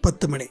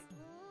 10 மணி.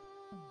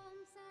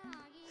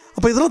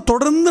 அப்போ இதெல்லாம்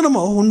தொடர்ந்து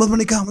நம்ம 9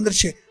 மணிக்கா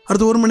வந்துருச்சு,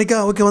 அடுத்து 1 மணிக்கா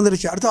ஓகே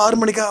வந்துருச்சு, அடுத்து 6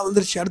 மணிக்கா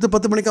வந்துருச்சு, அடுத்து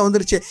 10 மணிக்கா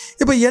வந்துருச்சு.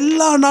 இப்போ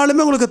எல்லா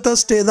நாளுமே உங்களுக்கு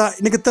தேர்ஸ்டே தான்.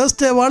 இன்றைக்கி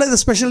தேர்ஸ்டேவால் இது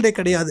ஸ்பெஷல் டே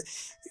கிடையாது.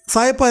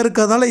 சாய்பா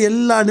இருக்கிறதுனால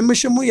எல்லா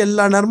நிமிஷமும்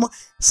எல்லா நேரமும்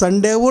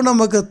சண்டேவும்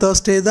நமக்கு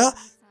தேர்ஸ்டே தான்,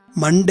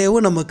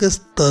 மண்டேவும் நமக்கு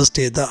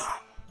தேர்ஸ்டே தான்.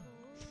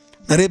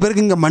 நிறைய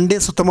பேருக்கு இங்கே மண்டே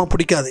சுத்தமாக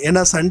பிடிக்காது.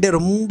 ஏன்னா சண்டே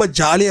ரொம்ப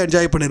ஜாலியாக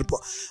என்ஜாய்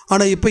பண்ணியிருப்போம்.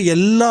 ஆனால் இப்போ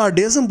எல்லா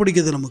டேஸும்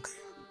பிடிக்குது நமக்கு.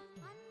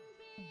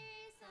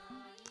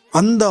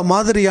 அந்த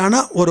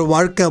மாதிரியான ஒரு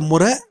வாழ்க்கை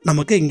முறை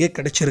நமக்கு இங்கே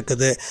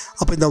கிடைச்சிருக்குது.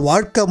 அப்போ இந்த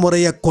வாழ்க்கை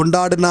முறையை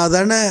கொண்டாடினா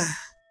தானே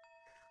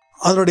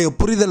அதனுடைய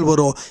புரிதல்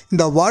வரும்.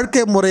 இந்த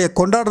வாழ்க்கை முறையை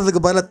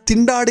கொண்டாடுறதுக்கு பதிலாக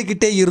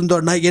திண்டாடிக்கிட்டே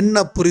இருந்தோன்னா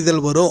என்ன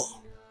புரிதல் வரும்?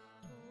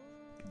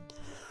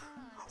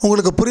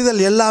 உங்களுக்கு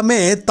புரிதல் எல்லாமே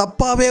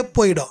தப்பாகவே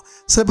போயிடும்.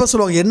 சில பேர்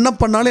சொல்லுவாங்க, என்ன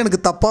பண்ணாலும் எனக்கு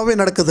தப்பாகவே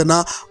நடக்குதுன்னா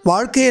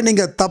வாழ்க்கையை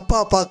நீங்கள்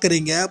தப்பாக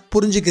பார்க்குறீங்க,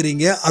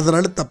 புரிஞ்சுக்கிறீங்க,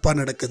 அதனால தப்பாக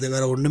நடக்குது.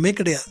 வேறு ஒன்றுமே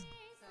கிடையாது.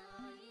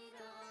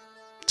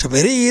 It's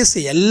very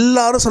easy.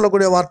 எல்லாரும்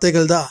சொல்லக்கூடிய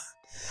வார்த்தைகள் தான்.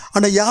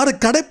 ஆனால்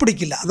யாரும்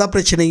கடைப்பிடிக்கல, அதான்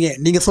பிரச்சனையே.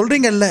 நீங்கள்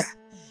சொல்கிறீங்கல்ல,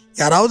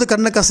 யாராவது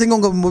கண்ணை கசங்க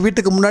உங்கள்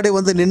வீட்டுக்கு முன்னாடி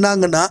வந்து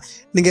நின்னாங்கன்னா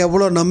நீங்கள்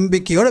எவ்வளோ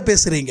நம்பிக்கையோடு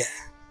பேசுகிறீங்க.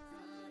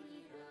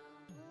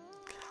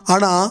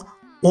 ஆனால்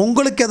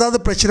உங்களுக்கு ஏதாவது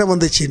பிரச்சனை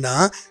வந்துச்சுன்னா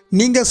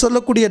நீங்கள்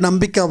சொல்லக்கூடிய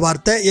நம்பிக்கை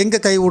வார்த்தை எங்கே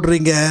கை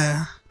விடுறீங்க?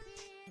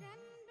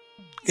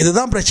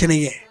 இதுதான்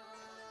பிரச்சனையே.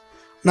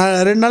 நான்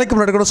 2 நாளைக்கு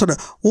முன்னாடி கூட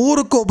சொன்னேன்,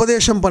 ஊருக்கு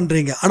உபதேசம்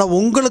பண்ணுறீங்க, ஆனால்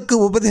உங்களுக்கு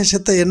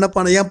உபதேசத்தை ஏன்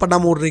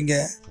பண்ணாமல் விட்றீங்க?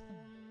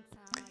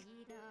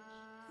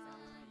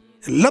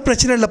 எல்லாம்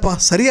பிரச்சனை இல்லைப்பா,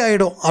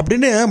 சரியாயிடும்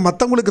அப்படின்னு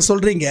மற்றவங்களுக்கு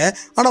சொல்கிறீங்க.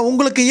 ஆனால்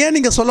உங்களுக்கு ஏன்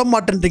நீங்கள் சொல்ல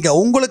மாட்டேன்றீங்க?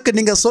 உங்களுக்கு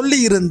நீங்கள் சொல்லி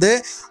இருந்து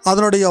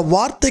அதனுடைய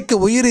வார்த்தைக்கு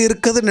உயிர்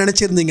இருக்குதுன்னு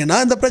நினச்சிருந்தீங்கன்னா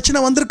இந்த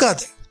பிரச்சனை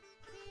வந்திருக்காது.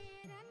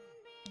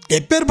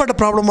 எப்பேற்பட்ட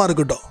ப்ராப்ளமாக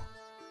இருக்கட்டும்.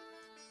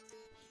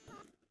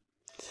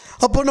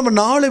 அப்போ நம்ம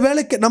 4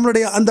 வேளைக்கு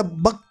நம்மளுடைய அந்த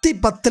பக்தி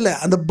பத்தலை,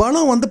 அந்த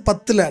பலம் வந்து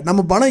பத்தலை.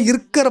 நம்ம பலம்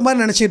இருக்கிற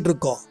மாதிரி நினச்சிட்டு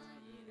இருக்கோம்.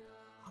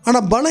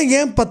 ஆனால் பலம்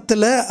ஏன்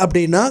பத்தலை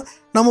அப்படின்னா,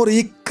 நம்ம ஒரு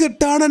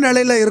இக்கட்டான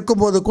நிலையில்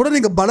இருக்கும்போது கூட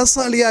நீங்கள்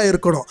பலசாலியாக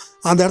இருக்கணும்.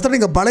 அந்த இடத்துல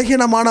நீங்கள்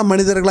பலகீனமான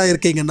மனிதர்களாக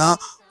இருக்கீங்கன்னா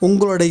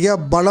உங்களுடைய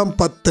பலம்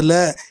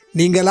பத்தலை.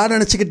 நீங்களாம்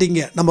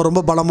நினச்சிக்கிட்டீங்க நம்ம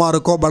ரொம்ப பலமாக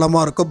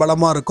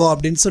இருக்கோம்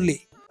அப்படின்னு சொல்லி.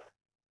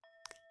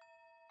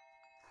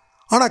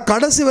 ஆனால்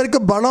கடைசி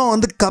வரைக்கும் பலம்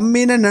வந்து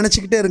கம்மின்னு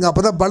நினச்சிக்கிட்டே இருங்க.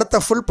 அப்போ தான் பலத்தை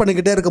ஃபுல்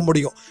பண்ணிக்கிட்டே இருக்க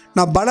முடியும்.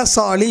 நான்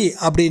பலசாலி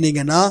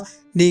அப்படின்னீங்கன்னா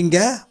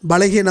நீங்கள்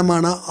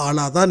பலகீனமான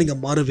ஆளாக தான்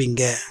நீங்கள்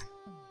மாறுவீங்க.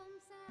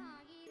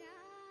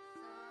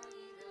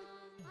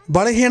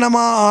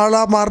 பலகீனமாக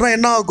ஆளாக மாறினா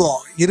என்ன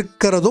ஆகும்?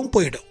 இருக்கிறதும்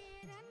போயிடும்.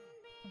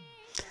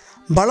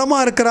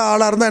 பலமாக இருக்கிற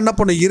ஆளாக இருந்தால் என்ன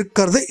பண்ணும்?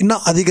 இருக்கிறது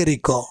இன்னும்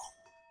அதிகரிக்கும்.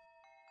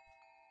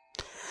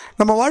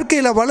 நம்ம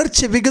வாழ்க்கையில்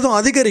வளர்ச்சி விகிதம்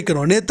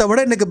அதிகரிக்கணும். நேற்றை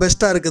விட இன்றைக்கி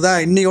பெஸ்ட்டாக இருக்குதா,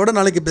 இன்னையோட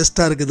நாளைக்கு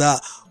பெஸ்ட்டாக இருக்குதா,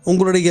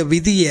 உங்களுடைய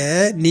விதியை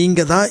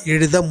நீங்கள் தான்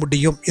எழுத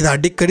முடியும். இதை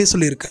அடிக்கடி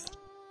சொல்லியிருக்கேன்.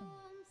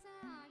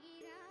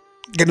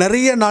 இங்கே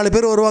நிறைய 4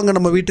 பேர் வருவாங்க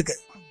நம்ம வீட்டுக்கு.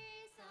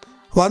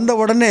 வந்த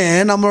உடனே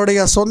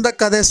நம்மளுடைய சொந்த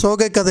கதை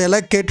சோகை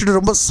கதையெல்லாம் கேட்டுட்டு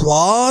ரொம்ப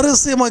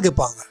சுவாரஸ்யமாக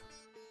கேட்பாங்க.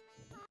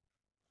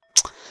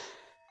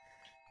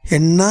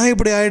 என்ன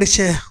இப்படி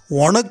ஆயிடுச்சே,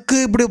 உனக்கு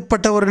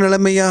இப்படிப்பட்ட ஒரு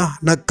நிலைமையா,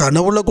 நான்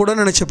கனவுல கூட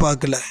நினச்சி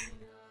பார்க்கல.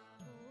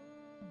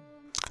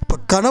 இப்போ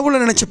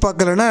கனவுல நினச்சி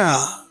பார்க்கலன்னா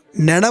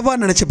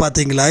நினைவாக நினச்சி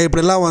பார்த்தீங்களா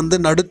இப்படிலாம் வந்து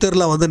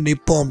நடுத்தரில் வந்து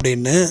நிற்போம்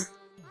அப்படின்னு?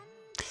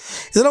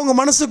 இதெல்லாம்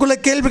உங்கள் மனசுக்குள்ளே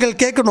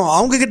கேள்விகள் கேட்கணும்.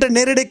 அவங்கக்கிட்ட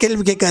நேரடியாக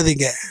கேள்வி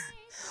கேட்காதீங்க.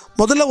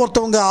 முதல்ல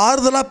ஒருத்தவங்க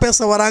ஆறுதலாக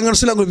பேச வராங்கன்னு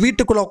சொல்லி அவங்க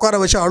வீட்டுக்குள்ளே உட்கார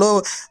வச்சு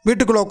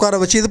வீட்டுக்குள்ளே உட்கார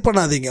வச்சு இது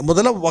பண்ணாதீங்க.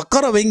 முதல்ல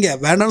உட்கார வைங்க,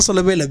 வேணான்னு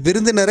சொல்லவே இல்லை.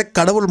 விருந்தினரை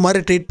கடவுள்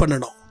மாதிரி ட்ரீட்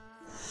பண்ணணும்.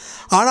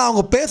 ஆனால்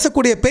அவங்க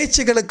பேசக்கூடிய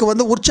பேச்சுகளுக்கு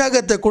வந்து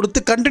உற்சாகத்தை கொடுத்து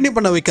கண்டினியூ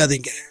பண்ண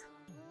வைக்காதீங்க.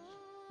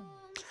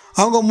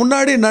 அவங்க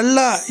முன்னாடி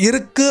நல்லா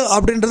இருக்குது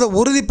அப்படின்றத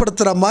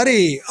உறுதிப்படுத்துகிற மாதிரி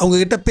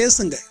அவங்கக்கிட்ட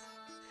பேசுங்க.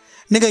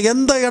 நீங்கள்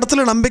எந்த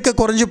இடத்துல நம்பிக்கை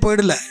குறைஞ்சி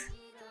போயிடல.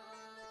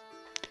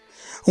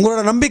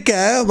 உங்களோட நம்பிக்கை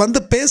வந்து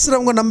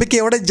பேசுகிறவங்க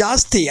நம்பிக்கையை விட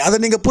ஜாஸ்தி. அதை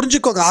நீங்கள்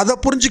புரிஞ்சுக்கோங்க. அதை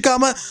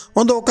புரிஞ்சிக்காமல்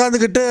வந்து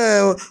உட்காந்துக்கிட்டு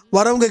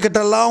வரவங்க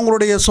கிட்டெல்லாம்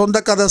உங்களுடைய சொந்த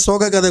கதை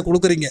சோக கதை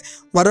கொடுக்குறீங்க.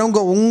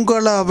 வரவங்க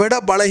உங்களை விட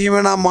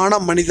பலகீனமான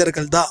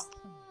மனிதர்கள் தான்.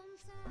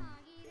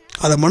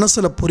 அதை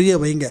மனசில் புரிய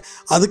வைங்க.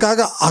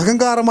 அதுக்காக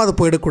அகங்காரமாக அது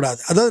போயிடக்கூடாது.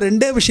 அதாவது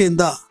ரெண்டே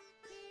விஷயந்தான்,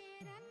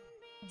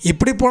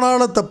 இப்படி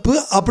போனாலும் தப்பு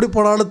அப்படி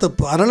போனாலும்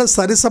தப்பு. அதனால்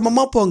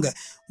சரிசமமாக போங்க.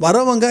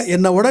 வரவங்க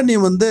என்னை விட நீ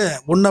வந்து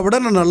உன்னை விட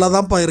நான் நல்லா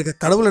தான்ப்பா இருக்க,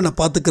 கடவுள் என்னை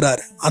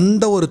பார்த்துக்கிறாரு,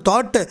 அந்த ஒரு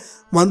தாட்டு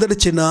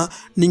வந்துடுச்சுன்னா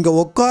நீங்கள்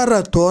உட்கார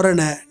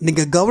தோரணை,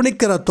 நீங்கள்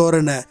கவனிக்கிற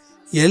தோரணை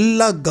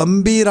எல்லாம்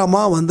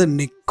கம்பீரமாக வந்து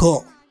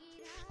நிற்கும்.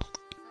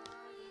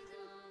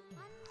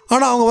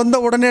 ஆனால் அவங்க வந்த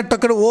உடனே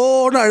டக்குனு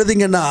ஓன்னு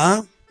அழுதிங்கன்னா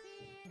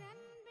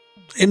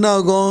என்ன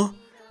ஆகும்?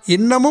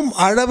 இன்னமும்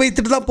அழ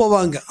வைத்துட்டு தான்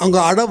போவாங்க. அவங்க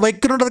அழ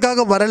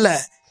வைக்கணுன்றதுக்காக வரலை.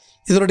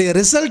 இதனுடைய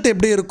ரிசல்ட்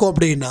எப்படி இருக்கும்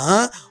அப்படின்னா,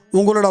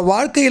 உங்களோட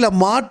வாழ்க்கையில்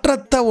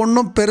மாற்றத்தை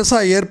ஒன்றும்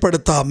பெருசாக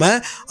ஏற்படுத்தாமல்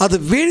அது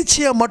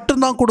வீழ்ச்சியை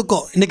மட்டும்தான்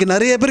கொடுக்கும். இன்றைக்கி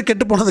நிறைய பேர்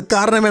கெட்டு போனதுக்கு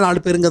காரணமே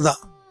 4 பேருங்க தான்.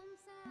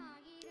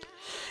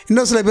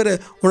 இன்னும் சில பேர்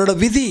உன்னோட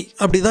விதி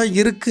அப்படி தான்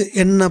இருக்குது,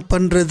 என்ன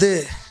பண்ணுறது,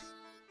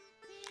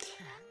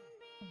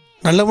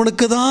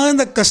 நல்லவனுக்கு தான்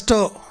இந்த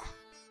கஷ்டம்,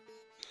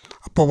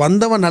 அப்போ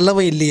வந்தவன்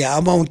நல்லவன் இல்லையா,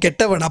 அவன்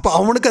கெட்டவன், அப்போ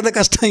அவனுக்கு அந்த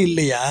கஷ்டம்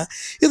இல்லையா?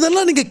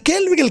 இதெல்லாம் நீங்கள்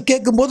கேள்விகள்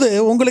கேட்கும்போது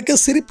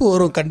உங்களுக்கே சிரிப்பு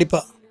வரும்.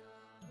 கண்டிப்பாக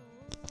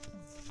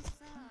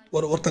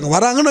ஒருத்தங்க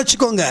வராங்கன்னு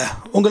வச்சுக்கோங்க,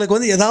 உங்களுக்கு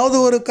வந்து ஏதாவது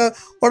ஒரு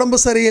உடம்பு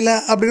சரியில்லை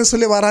அப்படின்னு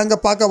சொல்லி வராங்க,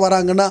 பார்க்க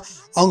வராங்கன்னா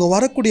அவங்க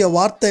வரக்கூடிய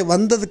வார்த்தை,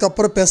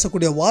 வந்ததுக்கப்புறம்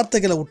பேசக்கூடிய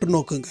வார்த்தைகளை உற்று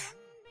நோக்குங்க.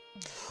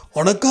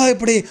 உனக்கா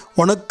இப்படி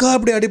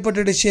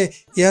அடிபட்டுடுச்சு,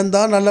 ஏன்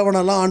தான்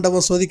நல்லவனெல்லாம்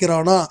ஆண்டவன்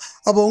சோதிக்கிறானோ,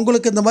 அப்போ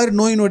உங்களுக்கு இந்த மாதிரி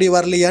நோய் நொடி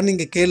வரலையான்னு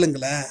நீங்கள்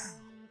கேளுங்களேன்.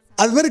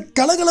 அது மாதிரி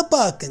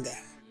கலகலப்பாக ஆக்குங்க.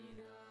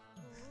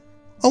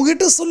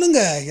 அவங்ககிட்ட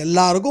சொல்லுங்கள்,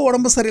 எல்லாருக்கும்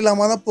உடம்பு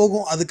சரியில்லாமல் தான்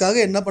போகும்,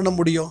 அதுக்காக என்ன பண்ண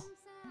முடியும்?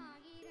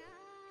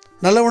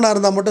 நல்லவனாக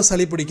இருந்தால் மட்டும்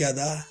சளி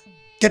பிடிக்காதா?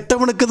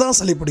 கெட்டவனுக்கு தான்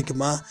சளி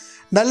பிடிக்குமா?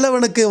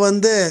 நல்லவனுக்கு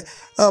வந்து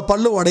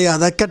பல்லு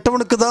உடையாதா?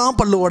 கெட்டவனுக்கு தான்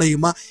பல்லு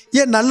உடையுமா?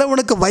 ஏன்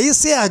நல்லவனுக்கு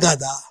வயசே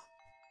ஆகாதா?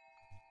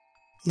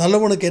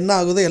 நல்லவனுக்கு என்ன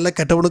ஆகுதோ எல்லாம்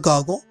கெட்டவனுக்கு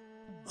ஆகும்.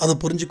 அதை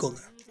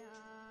புரிஞ்சுக்கோங்க.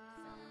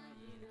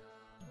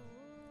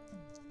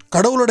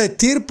 கடவுளுடைய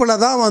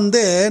தீர்ப்பில் தான்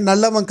வந்து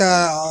நல்லவன்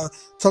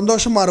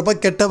சந்தோஷமாக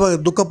இருப்பான்,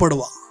 கெட்டவன்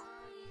துக்கப்படுவான்.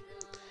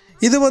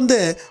 இது வந்து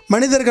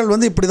மனிதர்கள்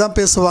வந்து இப்படி தான்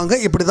பேசுவாங்க,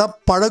 இப்படி தான்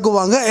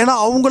பழகுவாங்க. ஏன்னா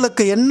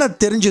அவங்களுக்கு என்ன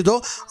தெரிஞ்சுதோ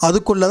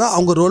அதுக்குள்ளே தான்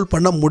அவங்க ரோல்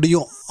பண்ண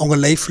முடியும் அவங்க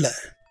லைஃப்பில்.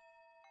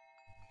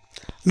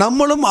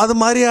 நம்மளும் அது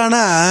மாதிரியான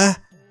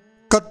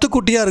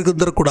கத்துக்குட்டியாக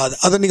இருந்துடக்கூடாது.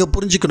 அதை நீங்கள்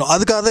புரிஞ்சுக்கணும்.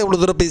 அதுக்காக தான் இவ்வளோ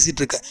தூரம்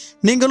பேசிகிட்டு இருக்கேன்.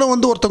 நீங்களும்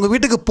வந்து ஒருத்தவங்க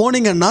வீட்டுக்கு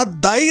போனீங்கன்னா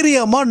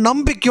தைரியமாக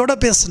நம்பிக்கையோடு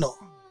பேசணும்.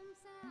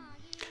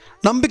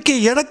 நம்பிக்கை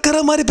இழக்கிற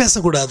மாதிரி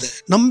பேசக்கூடாது,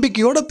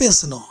 நம்பிக்கையோடு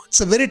பேசணும்.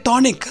 It's a very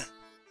tonic.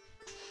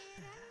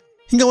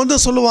 இங்கே வந்து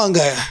சொல்லுவாங்க,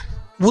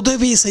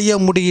 உதவி செய்ய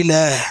முடியல,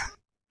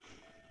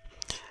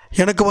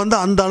 எனக்கு வந்து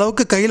அந்த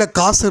அளவுக்கு கையில்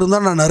காசு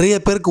இருந்தால் நான் நிறைய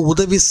பேருக்கு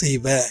உதவி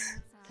செய்வேன்.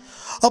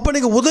 அப்போ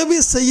நீங்கள் உதவி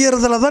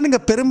செய்கிறதுல தான்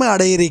நீங்கள் பெருமை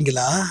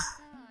அடைகிறீங்களா?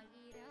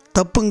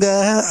 தப்புங்க,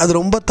 அது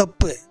ரொம்ப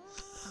தப்பு.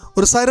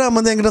 ஒரு சாராம்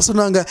வந்து என்கிட்ட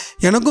சொன்னாங்க,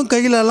 எனக்கும்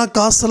கையிலலாம்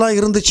காசெல்லாம்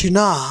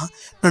இருந்துச்சுன்னா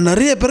நான்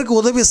நிறைய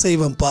பேருக்கு உதவி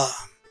செய்வேன்ப்பா.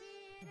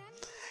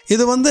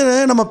 இது வந்து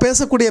நம்ம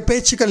பேசக்கூடிய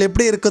பேச்சுக்கள்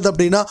எப்படி இருக்குது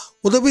அப்படின்னா,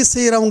 உதவி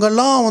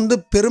செய்கிறவங்கெல்லாம் வந்து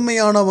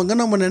பெருமையானவங்க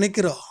நம்ம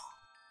நினைக்கிறோம்.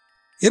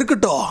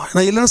 இருக்கட்டும்,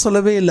 நான் இல்லைன்னு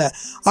சொல்லவே இல்லை.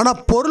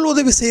 ஆனால் பொருள்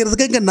உதவி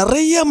செய்கிறதுக்கு இங்கே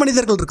நிறைய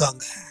மனிதர்கள்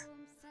இருக்காங்க.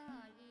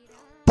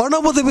 பண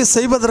உதவி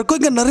செய்வதற்கும்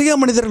இங்கே நிறைய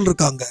மனிதர்கள்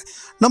இருக்காங்க.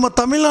 நம்ம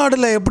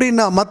தமிழ்நாட்டில்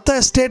எப்படின்னா, மற்ற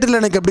ஸ்டேட்டில்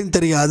எனக்கு எப்படின்னு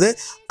தெரியாது,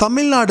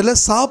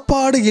 தமிழ்நாட்டில்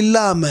சாப்பாடு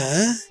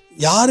இல்லாமல்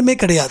யாருமே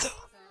கிடையாது.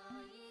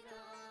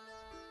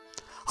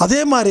 அதே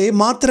மாதிரி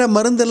மாத்திரை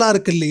மருந்தெல்லாம்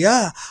இருக்குது இல்லையா,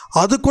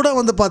 அது கூட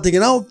வந்து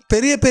பார்த்திங்கன்னா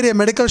பெரிய பெரிய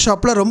மெடிக்கல்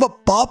ஷாப்பில், ரொம்ப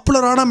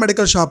பாப்புலரான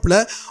மெடிக்கல் ஷாப்பில்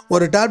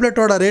ஒரு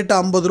டேப்லெட்டோட ரேட்டு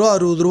 50 ரூபா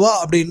 60 ரூபா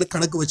அப்படின்னு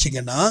கணக்கு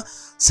வச்சிங்கன்னா,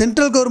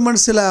 சென்ட்ரல்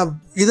கவர்மெண்ட் சில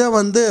இதை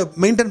வந்து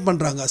மெயின்டைன்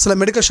பண்ணுறாங்க, சில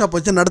மெடிக்கல் ஷாப்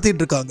வச்சு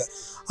நடத்திட்டு இருக்காங்க.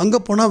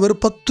 அங்கே போனால்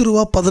வெறும் 10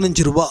 ரூபா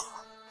 15 ரூபா.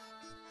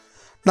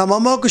 நம்ம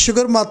அம்மாவுக்கு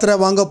சுகர் மாத்திரை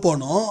வாங்க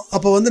போனோம்.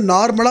 அப்போ வந்து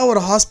நார்மலாக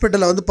ஒரு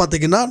ஹாஸ்பிட்டலில் வந்து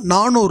பார்த்திங்கன்னா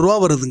 400 ரூபா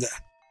வருதுங்க.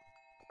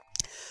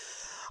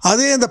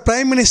 அதே இந்த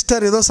பிரைம்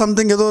மினிஸ்டர் ஏதோ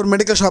சம்திங் ஏதோ ஒரு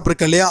மெடிக்கல் ஷாப்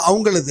இருக்கு இல்லையா,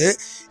 அவங்களது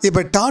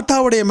இப்போ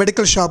டாட்டாவுடைய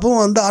மெடிக்கல்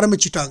ஷாப்பும் வந்து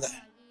ஆரம்பிச்சிட்டாங்க.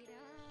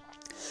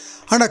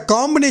 ஆனால்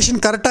காம்பினேஷன்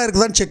கரெக்டாக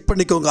இருக்குதான்னு செக்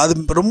பண்ணிக்கோங்க,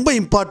 அது ரொம்ப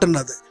இம்பார்ட்டன்ட்.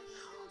 அது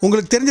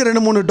உங்களுக்கு தெரிஞ்ச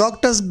 2-3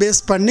 டாக்டர்ஸ்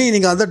பேஸ் பண்ணி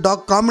நீங்கள் அந்த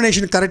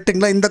காம்பினேஷன்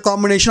கரெக்டுங்களா, இந்த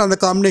காம்பினேஷன் அந்த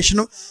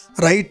காம்பினேஷனும்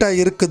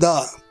ரைட்டாக இருக்குதா,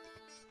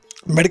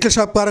 மெடிக்கல்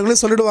ஷாப்காரங்களே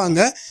சொல்லிடுவாங்க.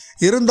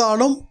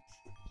 இருந்தாலும்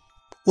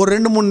ஒரு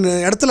 2-3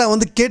 இடத்துல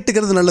வந்து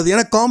கேட்டுக்கிறது நல்லது.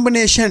 ஏன்னா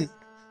காம்பினேஷன்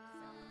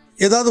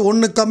ஏதாவது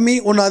ஒன்று கம்மி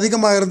ஒன்று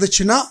அதிகமாக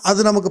இருந்துச்சுன்னா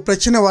அது நமக்கு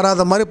பிரச்சனை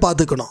வராத மாதிரி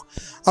பார்த்துக்கணும்.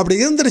 அப்படி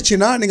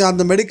இருந்துருச்சுன்னா நீங்கள்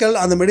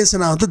அந்த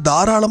மெடிசனை வந்து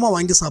தாராளமாக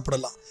வாங்கி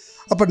சாப்பிடலாம்.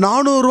 அப்போ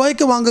 400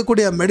 ரூபாய்க்கு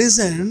வாங்கக்கூடிய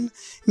மெடிசன்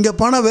இங்கே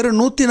போனால் வெறும்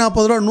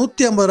 140 ரூபா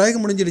 150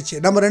 ரூபாய்க்கு முடிஞ்சிடுச்சு.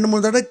 நம்ம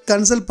 2-3 தடவை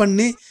கன்சல்ட்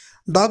பண்ணி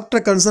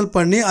டாக்டரை கன்சல்ட்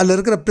பண்ணி அதில்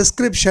இருக்கிற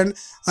ப்ரிஸ்கிரிப்ஷன்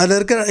அதில்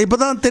இருக்கிற இப்போ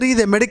தான்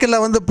தெரியுது.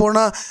 மெடிக்கலில் வந்து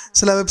போனால்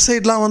சில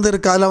வெப்சைட்லாம் வந்து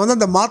இருக்குது, அதில் வந்து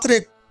அந்த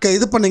மாத்திரையை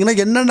இது பண்ணிங்கன்னா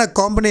என்னென்ன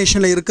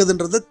காம்பினேஷனில்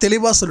இருக்குதுன்றது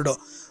தெளிவாக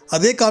சொல்லிடும்.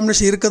 அதே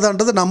காம்பினேஷன்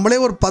இருக்குதான்றது நம்மளே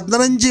ஒரு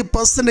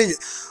 15%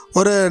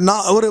 ஒரு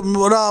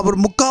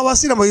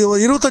 3/4 நம்ம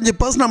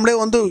 25% நம்மளே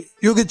வந்து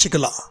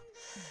யூகிச்சிக்கலாம்.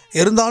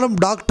 இருந்தாலும்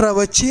டாக்டரை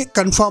வச்சு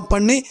கன்ஃபார்ம்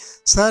பண்ணி,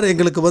 சார்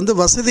எங்களுக்கு வந்து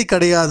வசதி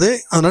கிடையாது,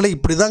 அதனால்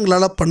இப்படி தான்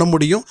எங்களால் பண்ண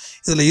முடியும்,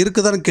 இதில்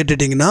இருக்குதான்னு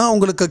கேட்டுட்டிங்கன்னா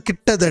உங்களுக்கு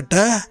கிட்டத்தட்ட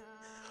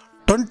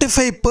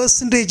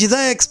 25%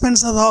 தான்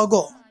எக்ஸ்பென்சிவ்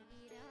ஆகும்.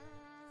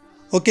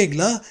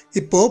 ஓகேங்களா?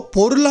 இப்போது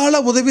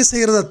பொருளால் உதவி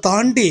செய்கிறத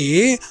தாண்டி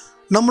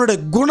நம்மளுடைய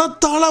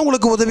குணத்தால்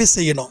அவங்களுக்கு உதவி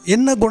செய்யணும்.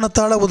 என்ன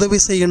குணத்தால் உதவி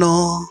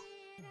செய்யணும்?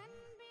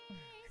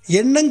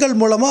 எண்ணங்கள்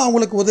மூலமாக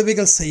அவங்களுக்கு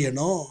உதவிகள்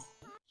செய்யணும்.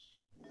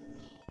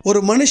 ஒரு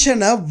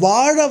மனுஷனை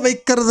வாழ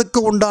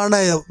வைக்கிறதுக்கு உண்டான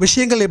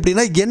விஷயங்கள்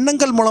எப்படின்னா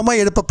எண்ணங்கள்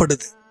மூலமாக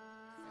எழுப்பப்படுது.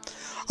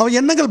 அவன்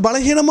எண்ணங்கள்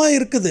பலகீனமாக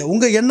இருக்குது,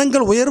 உங்கள்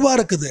எண்ணங்கள் உயர்வாக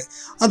இருக்குது.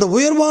 அந்த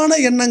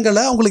உயர்வான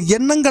எண்ணங்களை அவங்களுக்கு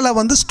எண்ணங்களை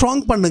வந்து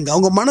ஸ்ட்ராங் பண்ணுங்க.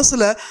 அவங்க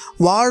மனசில்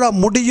வாழ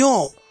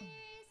முடியும்,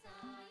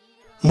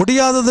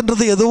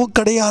 முடியாததுன்றது எதுவும்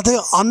கிடையாது,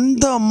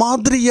 அந்த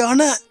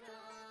மாதிரியான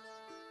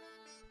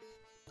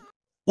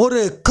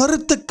ஒரு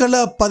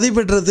கருத்துக்களை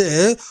பதிவிடுறது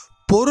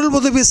பொருள்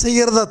உதவி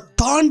செய்கிறத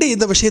தாண்டி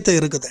இந்த விஷயத்தை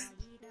இருக்குது.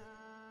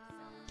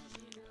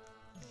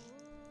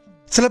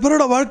 சில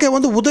பேரோட வாழ்க்கை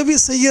வந்து உதவி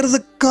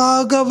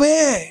செய்யறதுக்காகவே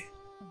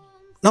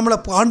நம்மளை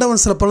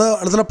ஆண்டவன் சில பல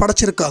இடத்துல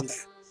படைச்சிருக்காங்க.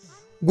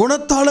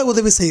 குணத்தால்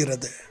உதவி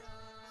செய்கிறது.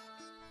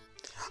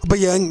 அப்போ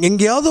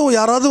எங்கேயாவது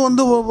யாராவது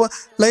வந்து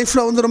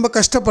லைஃப்பில் வந்து ரொம்ப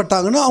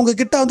கஷ்டப்பட்டாங்கன்னா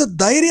அவங்கக்கிட்ட வந்து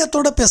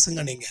தைரியத்தோடு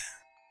பேசுங்க. நீங்கள்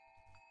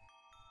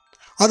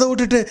அதை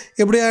விட்டுட்டு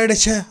எப்படி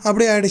ஆயிடுச்சு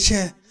அப்படி ஆயிடுச்சு,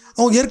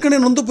 அவங்க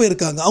ஏற்கனவே நொந்து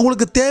போயிருக்காங்க.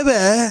 அவங்களுக்கு தேவை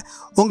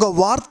உங்கள்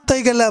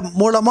வார்த்தைகளை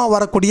மூலமாக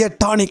வரக்கூடிய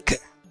டானிக்கு.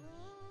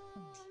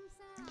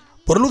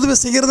 பொருள் உதவி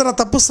செய்கிறத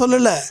நான் தப்பு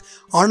சொல்லலை,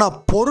 ஆனால்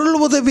பொருள்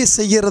உதவி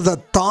செய்கிறத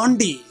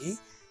தாண்டி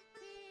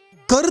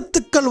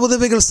கருத்துக்கள்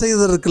உதவிகள்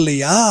செய்கிறது இருக்கு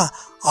இல்லையா,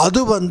 அது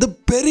வந்து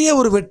பெரிய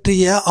ஒரு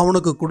வெற்றியை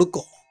அவனுக்கு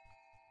கொடுக்கும்.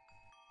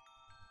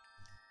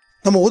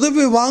 நம்ம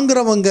உதவி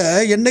வாங்குறவங்க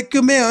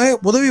என்றைக்குமே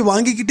உதவி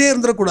வாங்கிக்கிட்டே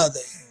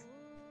இருந்துடக்கூடாது.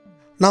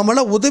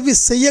 நாமெல்லாம் உதவி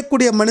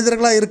செய்யக்கூடிய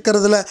மனிதர்களாக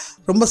இருக்கிறதுல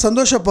ரொம்ப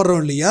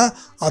சந்தோஷப்படுறோம் இல்லையா,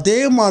 அதே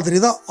மாதிரி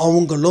தான்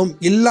அவங்களும்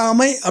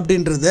இல்லாமை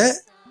அப்படின்றத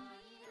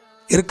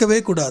இருக்கவே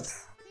கூடாது.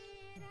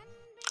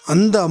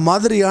 அந்த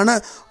மாதிரியான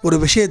ஒரு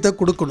விஷயத்தை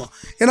கொடுக்கணும்.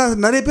 ஏன்னா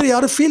நிறைய பேர்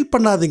யாரும் ஃபீல்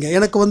பண்ணாதீங்க,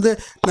 எனக்கு வந்து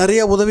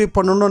நிறைய உதவி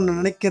பண்ணணும்னு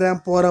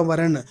நினைக்கிறேன் போகிறேன்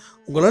வரேன்னு.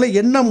 உங்களால்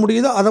என்ன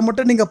முடியுதோ அதை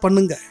மட்டும் நீங்கள்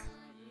பண்ணுங்கள்.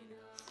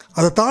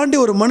 அதை தாண்டி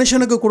ஒரு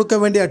மனுஷனுக்கு கொடுக்க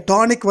வேண்டிய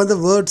டானிக் வந்து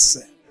வேர்ட்ஸ்.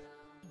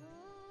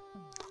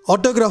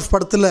 ஆட்டோகிராஃப்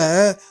படத்தில்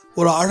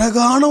ஒரு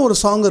அழகான ஒரு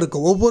சாங்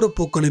இருக்குது, ஒவ்வொரு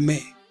பூக்களுமே.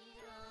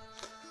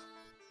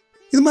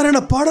 இது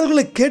மாதிரியான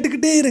பாடல்களை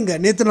கேட்டுக்கிட்டே இருங்க.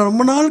 நேற்று நான்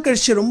ரொம்ப நாள்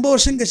கழிச்சு, ரொம்ப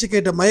வருஷம் கழிச்சு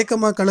கேட்டேன்,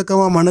 மயக்கமா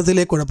கலக்கமா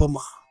மனதிலே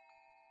குழப்பமா.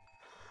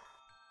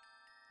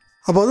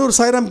 அப்போ வந்து ஒரு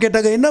சாய்ராம்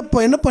கேட்டாங்க,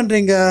 என்ன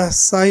பண்ணுறீங்க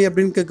சாய்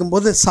அப்படின்னு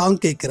கேட்கும்போது, சாங்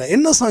கேட்குறேன்.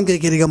 என்ன சாங்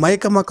கேட்குறீங்க?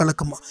 மயக்கமா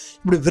கலக்கமா.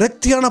 இப்படி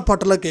விரக்தியான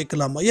பாட்டெல்லாம்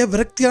கேட்கலாமா? ஏன்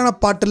விரக்தியான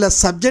பாட்டில்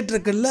சப்ஜெக்ட்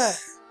இருக்குல்ல.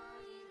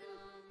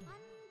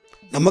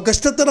 நம்ம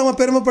கஷ்டத்தை நம்ம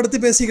பெருமைப்படுத்தி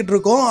பேசிக்கிட்டு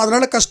இருக்கோம்,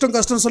 அதனால்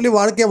கஷ்டம் சொல்லி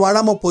வாழ்க்கையை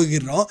வாழாமல்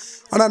போயிடுறோம்.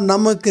 ஆனால்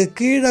நமக்கு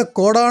கீழே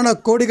கோடான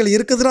கோடிகள்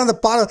இருக்குதுன்னு அந்த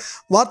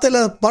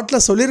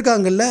பாட்டில்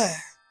சொல்லியிருக்காங்கல்ல.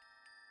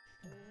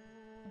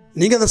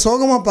 நீங்கள் அதை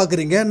சோகமாக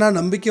பார்க்குறீங்க, நான்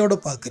நம்பிக்கையோடு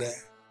பார்க்குறேன்.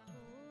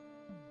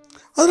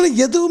 அதில்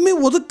எதுவுமே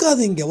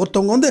ஒதுக்காதீங்க.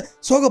 ஒருத்தவங்க வந்து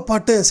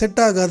சோகப்பாட்டு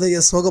செட் ஆகாது,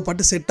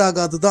 சோகப்பாட்டு செட்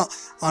ஆகாது தான்.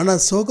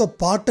 ஆனால்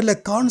சோகப்பாட்டில்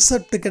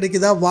கான்செப்ட்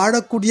கிடைக்குதா?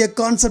 வாழக்கூடிய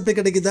கான்செப்ட்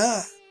கிடைக்குதா?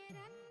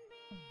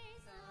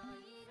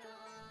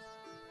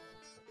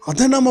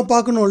 அதை நம்ம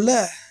பார்க்கணும்ல.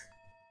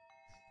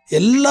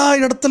 எல்லா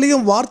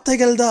இடத்துலையும்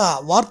வார்த்தைகள் தான்,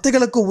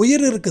 வார்த்தைகளுக்கு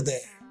உயிர் இருக்குது.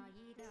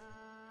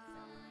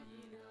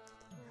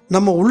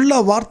 நம்ம உள்ள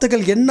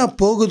வார்த்தைகள் என்ன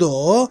போகுதோ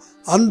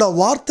அந்த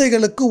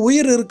வார்த்தைகளுக்கு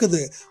உயிர்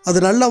இருக்குது. அது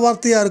நல்ல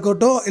வார்த்தையாக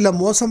இருக்கட்டும், இல்லை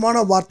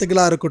மோசமான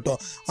வார்த்தைகளாக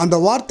இருக்கட்டும், அந்த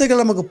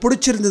வார்த்தைகள் நமக்கு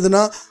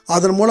பிடிச்சிருந்ததுன்னா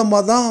அதன்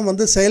மூலமாக தான்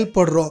வந்து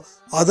செயல்படுறோம்,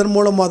 அதன்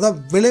மூலமாக தான்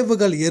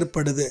விளைவுகள்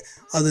ஏற்படுது.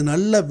 அது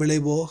நல்ல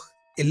விளைவோ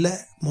இல்லை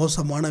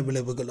மோசமான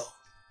விளைவுகளோ,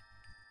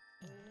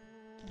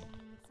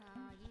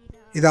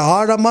 இதை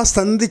ஆழமாக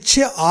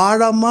சந்தித்து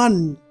ஆழமாக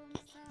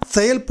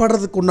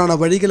செயல்படுறதுக்கு உண்டான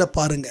வழிகளை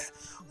பாருங்கள்.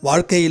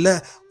 வாழ்க்கையில்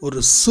ஒரு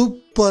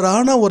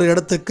சூப்பரான ஒரு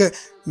இடத்துக்கு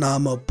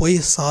நாம் போய்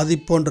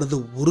சாதிப்போன்றது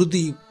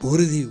உறுதி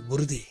உறுதி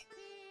உறுதி.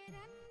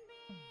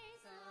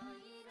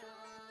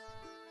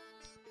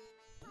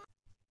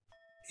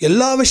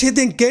 எல்லா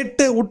விஷயத்தையும்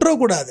கேட்டு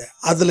விட்டுறக்கூடாது.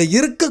 அதில்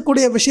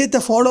இருக்கக்கூடிய விஷயத்தை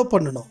ஃபாலோ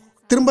பண்ணணும்.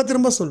 திரும்ப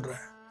திரும்ப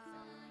சொல்கிறேன்,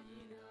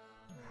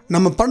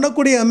 நம்ம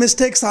பண்ணக்கூடிய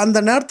மிஸ்டேக்ஸ் அந்த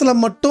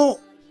நேரத்தில் மட்டும்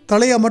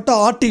தலையை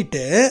மட்டும்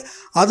ஆட்டிட்டு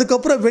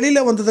அதுக்கப்புறம்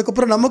வெளியில்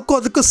வந்ததுக்கப்புறம் நமக்கும்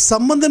அதுக்கு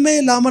சம்மந்தமே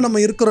இல்லாமல் நம்ம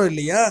இருக்கிறோம்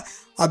இல்லையா,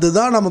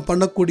 அதுதான் நம்ம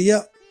பண்ணக்கூடிய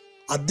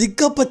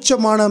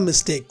அதிகபட்சமான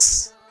மிஸ்டேக்ஸ்.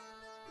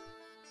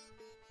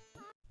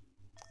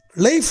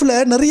 லைஃப்பில்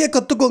நிறைய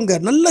கற்றுக்கோங்க.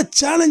 நல்ல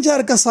சேலஞ்சாக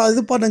இருக்க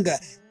இது பண்ணுங்க.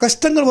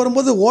 கஷ்டங்கள்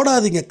வரும்போது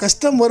ஓடாதீங்க.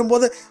 கஷ்டம்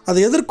வரும்போது அதை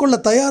எதிர்கொள்ள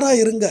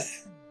தயாராக இருங்க.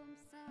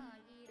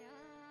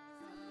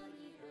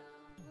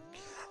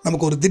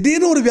 நமக்கு ஒரு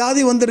திடீர்னு ஒரு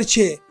வியாதி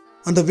வந்துடுச்சு,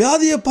 அந்த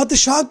வியாதியை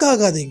பார்த்து ஷாக்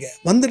ஆகாதீங்க.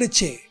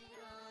 வந்துடுச்சு,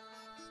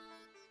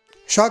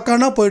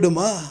 ஷாக்கானா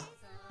போயிடுமா?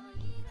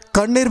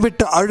 கண்ணீர்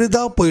விட்டு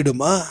அழுதா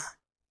போயிடுமா?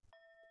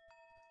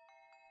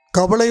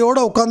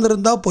 கவலையோடு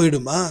உட்காந்துருந்தா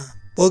போயிடுமா?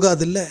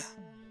 போகாதில்ல,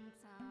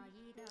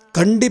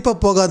 கண்டிப்பாக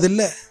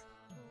போகாதில்ல.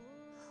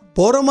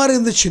 போகிற மாதிரி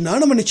இருந்துச்சுன்னா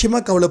நம்ம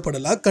நிச்சயமாக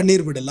கவலைப்படலாம்,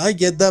 கண்ணீர் விடலாம்,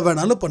 எதை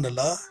வேணாலும்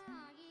பண்ணலாம்.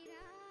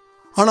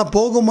 ஆனால்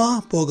போகுமா?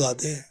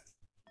 போகாது.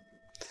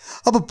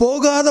 அப்போ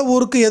போகாத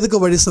ஊருக்கு எதுக்கு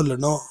வழி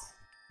சொல்லணும்?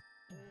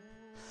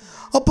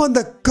 அப்போ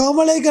அந்த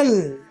கவலைகள்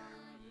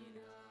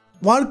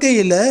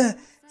வாழ்க்கையில்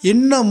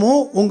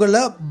இன்னமும்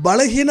உங்களை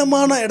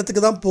பலகீனமான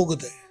இடத்துக்கு தான்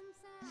போகுது.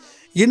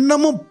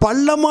 இன்னமும்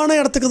பள்ளமான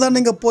இடத்துக்கு தான்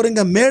நீங்கள்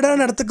போகிறீங்க,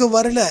 மேடான இடத்துக்கு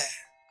வரல.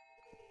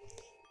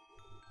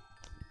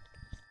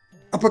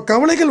 அப்போ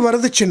கவலைகள்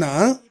வருதுச்சுன்னா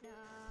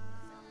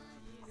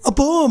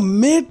அப்போது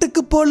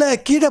மேட்டுக்கு போல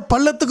கீழே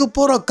பள்ளத்துக்கு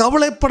போகிறோம்.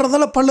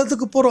 கவலைப்படுறதால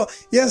பள்ளத்துக்கு போகிறோம்.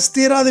 எஸ்,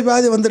 தீராத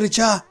வியாதி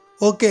வந்துடுச்சா?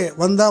 ஓகே,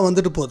 வந்தால்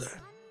வந்துட்டு போகுது.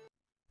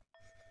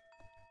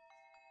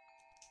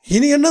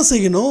 இனி என்ன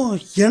செய்யணும்?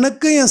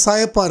 எனக்கு என்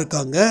சாயப்பா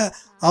இருக்காங்க,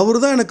 அவர்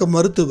தான் எனக்கு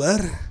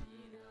மருத்துவர்.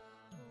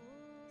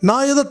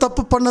 நான் ஏதோ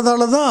தப்பு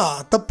பண்ணதால தான்,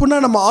 தப்புனா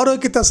நம்ம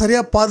ஆரோக்கியத்தை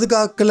சரியாக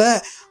பாதுகாக்கலை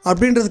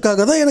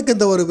அப்படின்றதுக்காக தான் எனக்கு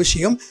இந்த ஒரு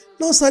விஷயம்.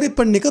 நான் சரி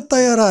பண்ணிக்க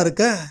தயாராக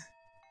இருக்கேன்.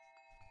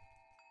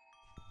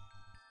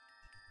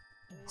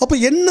 அப்போ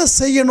என்ன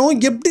செய்யணும்,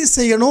 எப்படி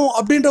செய்யணும்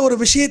அப்படின்ற ஒரு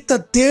விஷயத்தை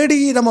தேடி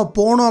நம்ம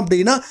போனோம்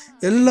அப்படின்னா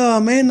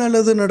எல்லாமே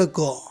நல்லது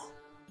நடக்கும்.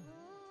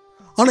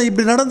 ஆனால்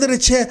இப்படி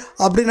நடந்துருச்சே,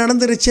 அப்படி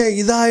நடந்துருச்சே,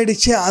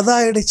 இதாகிடுச்சே,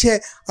 அதாகிடுச்சே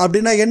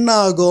அப்படின்னா என்ன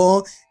ஆகும்?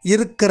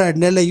 இருக்கிற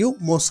நிலையும்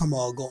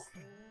மோசமாகும்.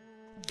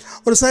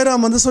 ஒரு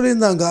சைராம் வந்து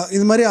சொல்லியிருந்தாங்க,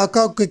 இது மாதிரி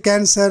அக்காவுக்கு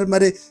கேன்சர்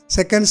மாதிரி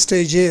செகண்ட்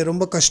ஸ்டேஜ்,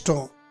 ரொம்ப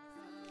கஷ்டம்.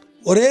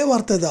 ஒரே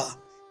வார்த்தை தான்,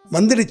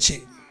 வந்துடுச்சு,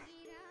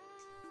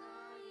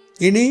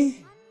 இனி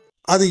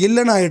அது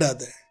இல்லைன்னு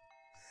ஆகிடாது.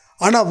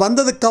 ஆனால்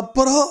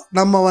வந்ததுக்கப்புறம்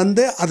நம்ம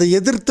அதை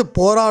எதிர்த்து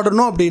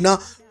போராடணும் அப்படின்னா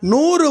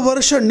 100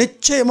 வருஷம்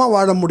நிச்சயமாக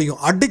வாழ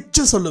முடியும்.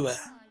 அடித்து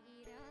சொல்லுவேன்,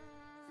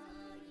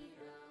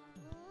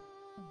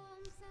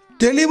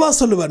 தெளிவாக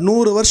சொல்லுவேன்,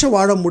 100 வருஷம்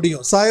வாழ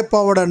முடியும்.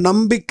 சாயப்பாவோட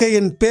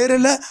நம்பிக்கையின்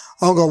பேரில்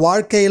அவங்க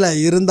வாழ்க்கையில்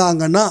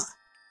இருந்தாங்கன்னா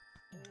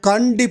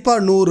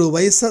கண்டிப்பாக 100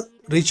 வயசை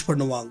ரீச்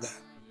பண்ணுவாங்க.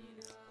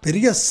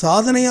 பெரிய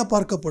சாதனையாக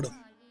பார்க்கப்படும்.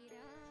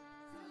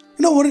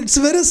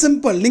 It's very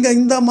simple. நீங்கள்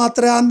இந்த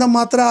மாத்திரை அந்த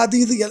மாத்திரை அது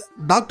இது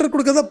டாக்டர்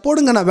கொடுக்கறத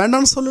போடுங்க, நான்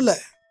வேண்டாம்னு சொல்லலை.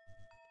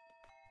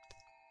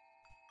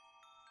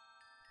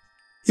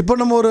 இப்போ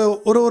நம்ம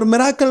ஒரு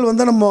மிராக்கள்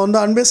நம்ம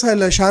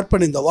அன்பேசாயில் ஷேர்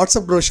பண்ணியிருந்தோம்,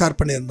 வாட்ஸ்அப் குரூப் ஷேர்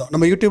பண்ணியிருந்தோம்.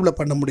 நம்ம யூடியூப்பில்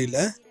பண்ண முடியல.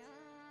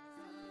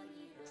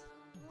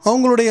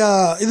 அவங்களுடைய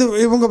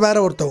இவங்க வேற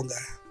ஒருத்தவங்க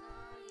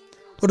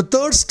ஒரு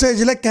 3rd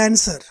ஸ்டேஜில்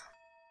கேன்சர்,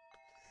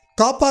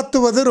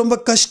 காப்பாற்றுவது ரொம்ப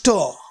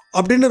கஷ்டம்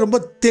அப்படின்னு ரொம்ப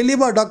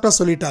தெளிவாக டாக்டர்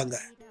சொல்லிட்டாங்க.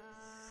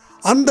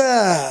 அந்த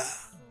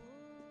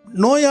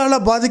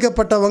நோயால்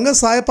பாதிக்கப்பட்டவங்க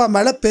சாயப்பா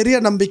மேலே பெரிய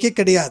நம்பிக்கை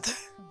கிடையாது.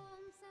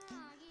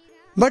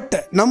 பட்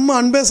நம்ம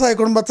அன்பேசாய்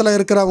குடும்பத்தில்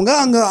இருக்கிறவங்க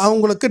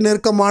அவங்களுக்கு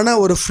நெருக்கமான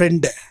ஒரு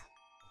ஃப்ரெண்டு.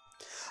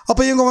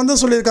 அப்போ இவங்க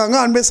சொல்லியிருக்காங்க,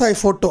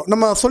 அன்பேசாய் ஃபோட்டோ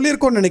நம்ம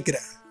சொல்லியிருக்கோன்னு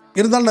நினைக்கிறேன்,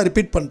 இருந்தாலும் நான்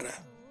ரிப்பீட் பண்ணுறேன்.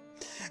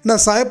 ஏன்னா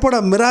சாயப்போட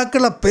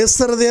மிராக்களை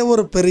பேசுகிறதே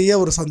ஒரு பெரிய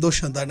ஒரு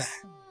சந்தோஷம் தானே.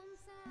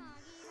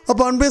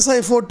 அப்போ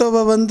அன்பேசாய்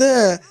ஃபோட்டோவை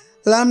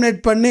லேமினேட்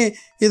பண்ணி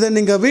இதை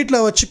நீங்கள்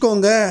வீட்டில்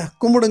வச்சுக்கோங்க,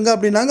 கும்பிடுங்க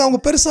அப்படின்னாங்க. அவங்க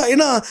பெருசாக,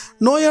 ஏன்னா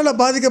நோயால்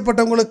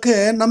பாதிக்கப்பட்டவங்களுக்கு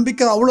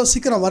நம்பிக்கை அவ்வளோ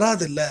சீக்கிரம்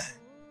வராதில்ல.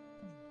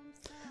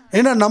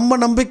 ஏன்னா நம்ம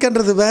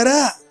நம்பிக்கைன்றது வேற,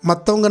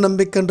 மற்றவங்க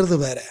நம்பிக்கைன்றது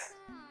வேற.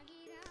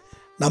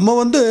 நம்ம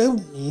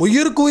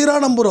உயிருக்கு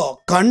உயிராக நம்புகிறோம்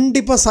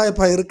கண்டிப்பாக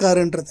சாயப்பா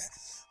இருக்காருன்றது.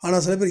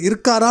 ஆனால் சில பேர்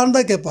இருக்காரான்னு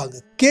தான் கேட்பாங்க,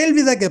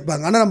 கேள்வி தான்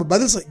கேட்பாங்க. ஆனால் நம்ம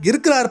பதில்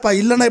இருக்கிறாருப்பா,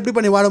 இல்லைன்னா எப்படி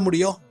பண்ணி வாழ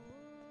முடியும்?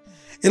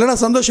 இல்லைனா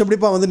சந்தோஷம்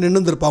எப்படிப்பா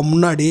நின்றுருப்பான்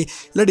முன்னாடி?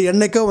 இல்லாட்டி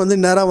என்னைக்கோ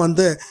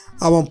நேராக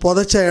அவன்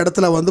புதைச்ச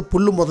இடத்துல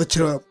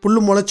புல்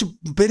முளைச்சி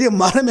பெரிய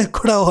மரமே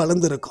கூட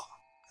வளர்ந்துருக்கும்.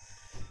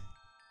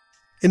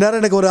 இந்நேரம்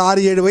எனக்கு ஒரு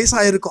 6-7 வயசு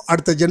ஆகிருக்கும்.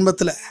 அடுத்த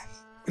ஜென்மத்தில்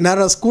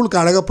நேரம் ஸ்கூலுக்கு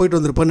அழகாக போயிட்டு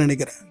வந்திருப்பேன்னு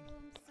நினைக்கிறேன்.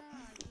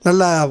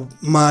 நல்லா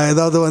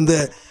ஏதாவது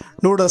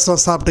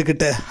நூடுல்ஸ்லாம்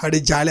சாப்பிட்டுக்கிட்டு அப்படி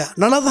ஜாலியாக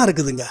நல்லா தான்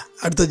இருக்குதுங்க.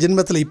 அடுத்த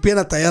ஜென்மத்தில் இப்போயே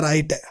நான்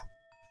தயாராகிட்டேன்.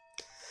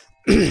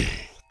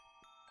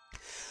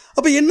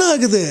 அப்போ என்ன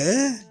ஆகுது?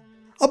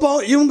 அப்போ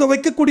இவங்க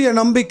வைக்கக்கூடிய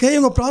நம்பிக்கை,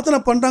 இவங்க பிரார்த்தனை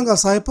பண்ணுறாங்க,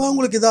 சாயப்பா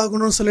உங்களுக்கு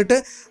இதாகணும்னு சொல்லிட்டு.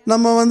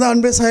 நம்ம வந்து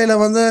அன்பே சாயில்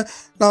வந்து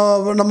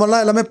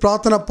நம்மலாம் எல்லாமே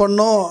பிரார்த்தனை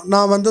பண்ணோம்,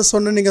 நான் வந்து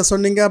சொன்னேன், நீங்கள்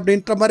சொன்னீங்க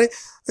அப்படின்ற மாதிரி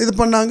இது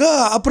பண்ணாங்க.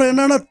 அப்புறம்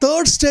என்னென்னா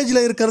தேர்ட்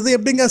ஸ்டேஜில் இருக்கிறது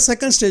எப்படிங்க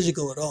செகண்ட்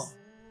ஸ்டேஜுக்கு வரும்?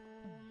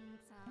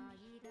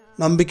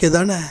 நம்பிக்கை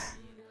தானே.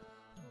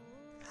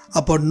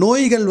 அப்போ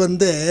நோய்கள்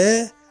வந்து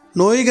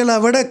நோய்களை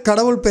விட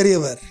கடவுள்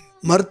பெரியவர்,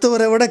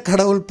 மருத்துவரை விட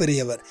கடவுள்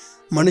பெரியவர்,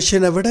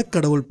 மனுஷனை விட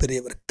கடவுள்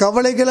பெரியவர்,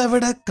 கவலைகளை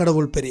விட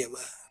கடவுள்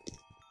பெரியவர்.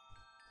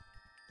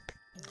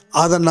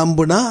 அதை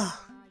நம்புனா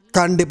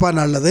கண்டிப்பாக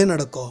நல்லதே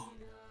நடக்கும்.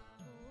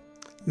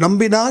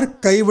 நம்பினார்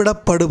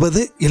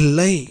கைவிடப்படுவது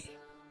இல்லை.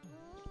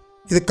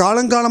 இது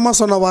காலங்காலமாக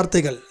சொன்ன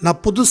வார்த்தைகள்,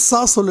 நான்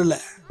புதுசாக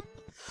சொல்லலை.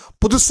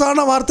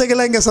 புதுசான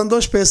வார்த்தைகளை இங்கே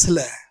சந்தோஷ்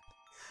பேசலை.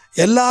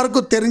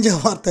 எல்லாருக்கும் தெரிஞ்ச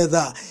வார்த்தை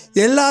தான்,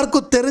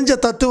 எல்லாருக்கும் தெரிஞ்ச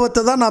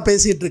தத்துவத்தை தான் நான்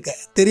பேசிகிட்டு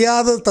இருக்கேன்.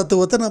 தெரியாத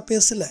தத்துவத்தை நான்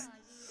பேசலை.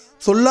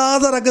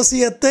 சொல்லாத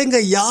ரகசியத்தை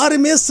இங்கே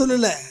யாருமே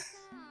சொல்லலை.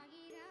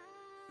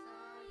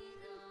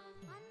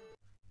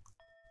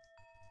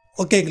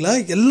 ஓகேங்களா?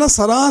 எல்லாம்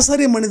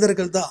சராசரி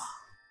மனிதர்கள் தான்.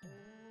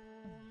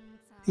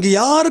 இங்கே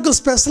யாருக்கும்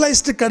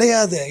ஸ்பெஷலைஸ்டு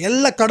கிடையாது.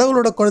 எல்லாம்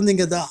கடவுளோட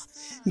குழந்தைங்க தான்.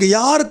 இங்கே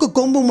யாருக்கும்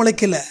கொம்பு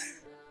முளைக்கல.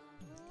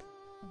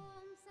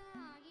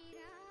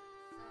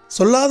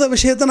 சொல்லாத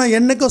விஷயத்தை நான்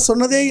என்னைக்கும்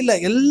சொன்னதே இல்லை.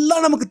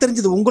 எல்லாம் நமக்கு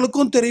தெரிஞ்சது.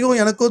 உங்களுக்கும் தெரியும்,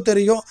 எனக்கும்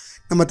தெரியும்,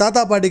 நம்ம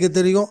தாத்தா பாட்டிக்கு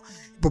தெரியும்,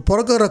 இப்போ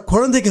பிறக்கிற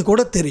குழந்தைக்கு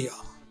கூட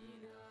தெரியும்.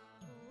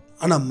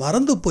 ஆனால்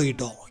மறந்து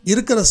போயிட்டோம்.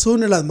 இருக்கிற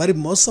சூழ்நிலை அது மாதிரி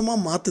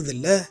மோசமாக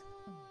மாற்றுதில்ல.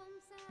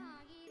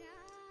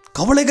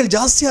 கவலைகள்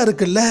ஜாஸ்தியாக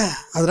இருக்குல்ல,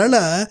 அதனால்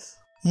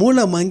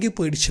மூளை மங்கி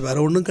போயிடுச்சு.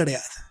 வேறு ஒன்றும்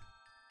கிடையாது.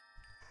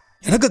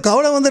 எனக்கு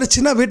கவலை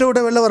வந்துடுச்சுன்னா வீட்டை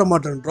விட்டு வெளில வர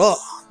மாட்டேன்றோம்.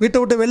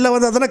 வீட்டை விட்டு வெளில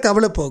வந்தால் தானே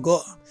கவலை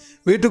போகும்.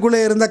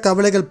 வீட்டுக்குள்ளே இருந்தால்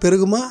கவலைகள்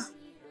பெருகுமா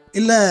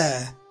இல்லை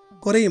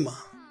குறையுமா?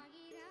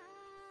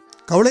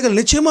 கவலைகள்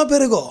நிச்சயமாக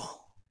பெருகும்.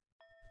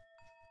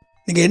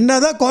 நீங்கள் என்ன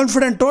தான்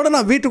கான்ஃபிடென்ட்டோடு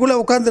நான் வீட்டுக்குள்ளே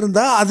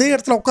உட்காந்துருந்தா அதே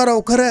இடத்துல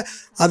உட்கார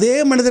அதே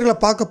மனிதர்களை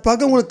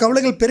பார்க்க உங்களுக்கு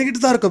கவலைகள் பெருகிட்டு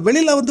தான் இருக்கும்.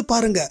 வெளியில் வந்து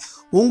பாருங்கள்,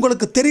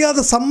 உங்களுக்கு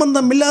தெரியாத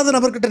சம்பந்தம் இல்லாத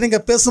நபர்கிட்ட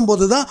நீங்கள்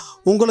பேசும்போது தான்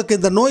உங்களுக்கு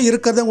இந்த நோய்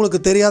இருக்கிறத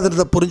உங்களுக்கு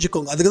தெரியாததை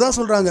புரிஞ்சுக்கோங்க. அதுக்கு தான்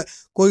சொல்கிறாங்க,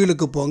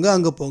 கோயிலுக்கு போங்க,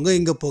 அங்கே போங்க,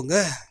 இங்கே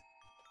போங்க.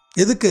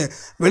 எதுக்கு?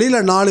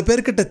 வெளியில் 4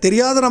 பேர்கிட்ட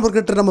தெரியாத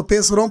நபர்கிட்ட நம்ம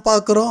பேசுகிறோம்,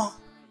 பார்க்குறோம்.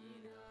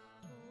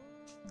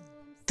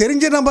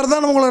 தெரிஞ்ச நம்பர்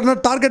தான் நம்மளை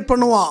டார்கெட்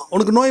பண்ணுவான்.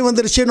 உனக்கு நோய்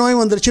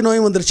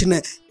வந்துருச்சுன்னு.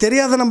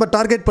 தெரியாத நம்ம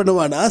டார்கெட்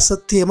பண்ணுவானா?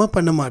 சத்தியமாக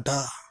பண்ண மாட்டா.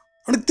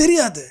 உனக்கு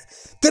தெரியாது,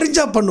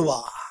 தெரிஞ்சா பண்ணுவா.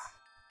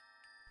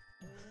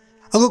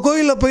 அவங்க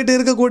கோயிலில் போயிட்டு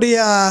இருக்கக்கூடிய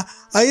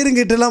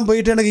ஐயருங்கிட்டலாம்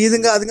போயிட்டு எனக்கு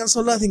இதுங்க அதுங்கன்னு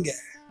சொல்லாதீங்க.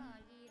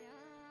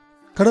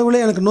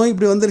 கடவுளே எனக்கு நோய்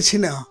இப்படி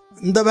வந்துருச்சுன்னா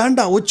இந்த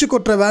வேண்டாம், உச்சி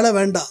கொட்டுற வேலை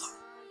வேண்டாம்.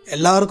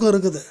 எல்லாருக்கும்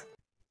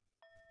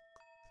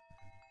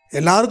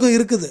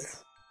இருக்குது.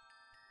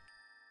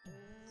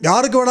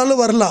 யாருக்கு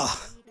வேணாலும் வரலாம்,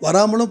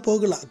 வராமலும்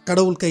போகலாம்,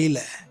 கடவுள்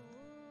கையில்.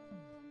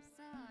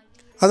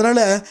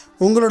 அதனால்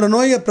உங்களோட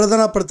நோயை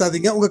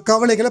பிரதானப்படுத்தாதீங்க, உங்கள்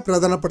கவலைகளை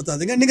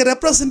பிரதானப்படுத்தாதீங்க. நீங்கள்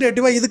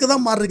ரெப்ரசன்டேட்டிவாக இதுக்கு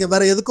தான் மாறுறீங்க,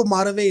 வேறு எதுக்கும்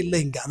மாறவே இல்லை.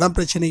 இங்கே அதான்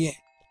பிரச்சனையே.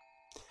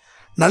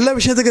 நல்ல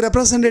விஷயத்துக்கு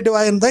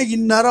ரெப்ரசன்டேட்டிவாக இருந்தால்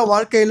இந்நேரம்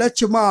வாழ்க்கையில்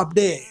சும்மா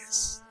அப்படியே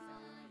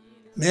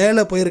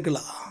மேலே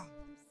போயிருக்கலாம்.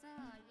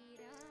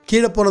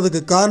 கீழே போனதுக்கு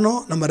காரணம்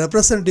நம்ம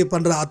ரெப்ரசன்டேட்டிவ்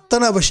பண்ணுற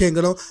அத்தனை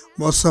விஷயங்களும்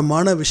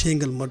மோசமான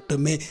விஷயங்கள்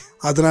மட்டுமே.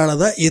 அதனால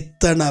தான்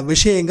இத்தனை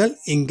விஷயங்கள்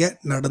இங்கே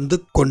நடந்து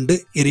கொண்டு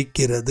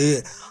இருக்கிறது.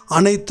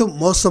 அனைத்தும்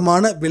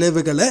மோசமான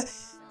விளைவுகளை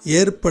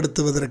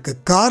ஏற்படுத்துவதற்கு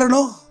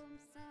காரணம்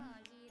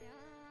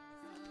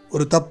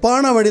ஒரு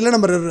தப்பான வழியில்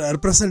நம்ம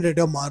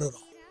ரெப்ரசன்டேட்டிவாக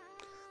மாறுறோம்.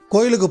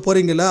 கோயிலுக்கு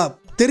போகிறீங்களா?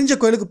 தெரிஞ்ச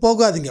கோயிலுக்கு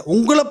போகாதீங்க.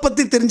 உங்களை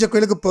பற்றி தெரிஞ்ச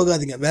கோயிலுக்கு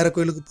போகாதீங்க, வேறு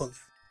கோயிலுக்கு போங்க.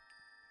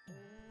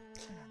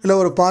 இல்லை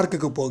ஒரு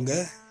பார்க்குக்கு போங்க,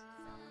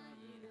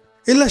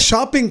 இல்லை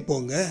ஷாப்பிங்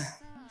போங்க.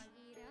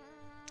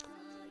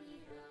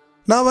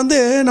 நான் வந்து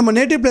நம்ம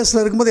நேட்டிவ்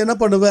பிளேஸில் இருக்கும்போது என்ன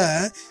பண்ணுவேன்,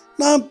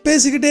 நான்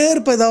பேசிக்கிட்டே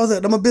இருப்பேன். ஏதாவது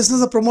நம்ம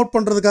பிஸ்னஸை ப்ரொமோட்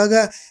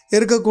பண்ணுறதுக்காக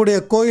இருக்கக்கூடிய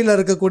கோயிலில்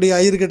இருக்கக்கூடிய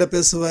ஐயர்கிட்ட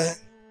பேசுவேன்,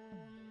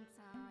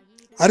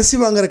 அரிசி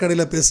வாங்குகிற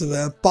கடையில்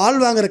பேசுவேன், பால்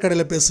வாங்குகிற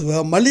கடையில்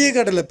பேசுவேன், மளிகை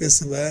கடையில்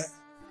பேசுவேன்.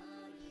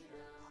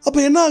 அப்போ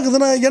என்ன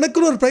ஆகுதுன்னா,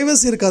 எனக்குன்னு ஒரு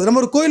ப்ரைவசி இருக்காது.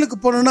 நம்ம ஒரு கோயிலுக்கு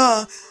போனோன்னா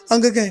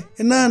அங்கே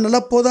என்ன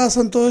நல்லா போதா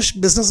சந்தோஷ்,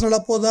 பிஸ்னஸ் நல்லா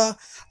போதா,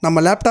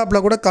 நம்ம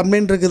லேப்டாப்பில் கூட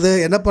கம்ப்ளைண்ட் இருக்குது,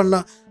 என்ன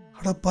பண்ணலாம்?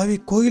 அட பாவி,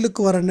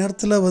 கோயிலுக்கு வர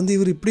நேரத்தில் வந்து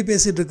இவர் இப்படி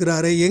பேசிகிட்டு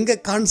இருக்கிறாரு, எங்கே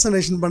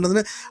கான்சன்ட்ரேஷன்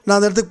பண்ணுறதுன்னு நான்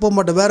அந்த இடத்துக்கு போக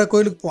மாட்டேன், வேறு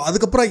கோயிலுக்கு போவோம்.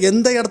 அதுக்கப்புறம்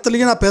எந்த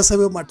இடத்துலையும் நான்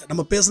பேசவே மாட்டேன்.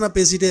 நம்ம பேசினா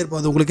பேசிகிட்டே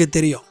இருப்போம், அது உங்களுக்கே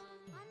தெரியும்.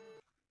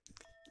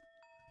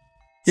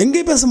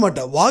 எங்கேயும் பேச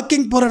மாட்டேன்.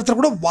 வாக்கிங் போகிற இடத்துல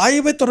கூட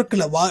வாயவே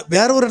திறக்கல.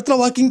 வேறு ஒரு இடத்துல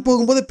வாக்கிங்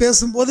போகும்போது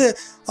பேசும்போது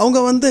அவங்க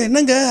வந்து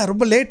என்னங்க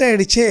ரொம்ப லேட்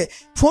ஆகிடுச்சு,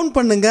 ஃபோன்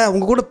பண்ணுங்க,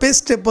 அவங்க கூட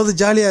பேசிட்டு எப்போது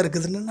ஜாலியாக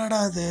இருக்குது. என்னடா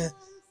அது,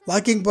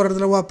 வாக்கிங் போகிற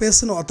இடத்துல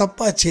பேசணும்,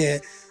 தப்பாச்சு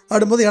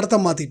அப்படின்போது இடத்த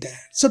மாற்றிட்டேன்.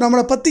 ஸோ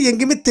நம்மளை பற்றி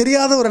எங்கேயுமே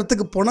தெரியாத ஒரு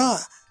இடத்துக்கு போனால்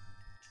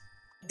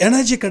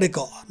எனர்ஜி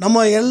கிடைக்கும்.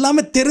 நம்ம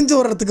எல்லாமே தெரிஞ்ச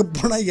ஒரு இடத்துக்கு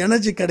போனால்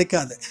எனர்ஜி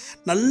கிடைக்காது.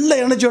 நல்ல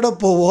எனர்ஜியோடு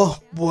போவோம்,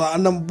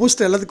 அந்த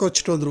பூஸ்டர் எல்லாத்துக்கும்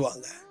வச்சுட்டு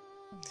வந்துடுவாங்க.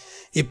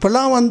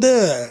 இப்போல்லாம் வந்து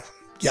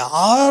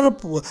யார்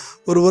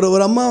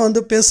ஒரு அம்மா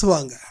வந்து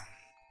பேசுவாங்க,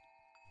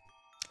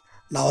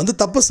 நான் வந்து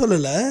தப்பு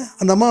சொல்லலை.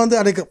 அந்த அம்மா வந்து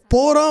அன்றைக்கி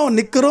போகிறோம்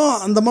நிற்கிறோம்,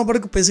 அந்த அம்மா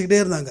படுக்க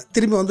பேசிக்கிட்டே இருந்தாங்க.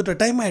 திரும்பி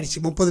வந்துட்டு டைம்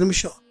ஆகிடுச்சு 30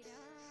 நிமிஷம்.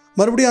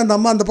 மறுபடியும் அந்த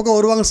அம்மா அந்த பக்கம்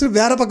வருவாங்க சொல்லி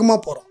வேறு பக்கமாக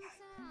போகிறோம்.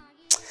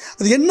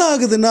 அது என்ன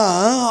ஆகுதுன்னா,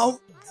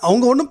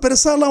 அவங்க ஒன்றும்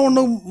பெருசாலாம்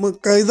ஒன்றும்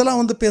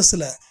இதெல்லாம் வந்து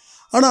பேசலை.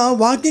 ஆனால்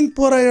வாக்கிங்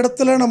போகிற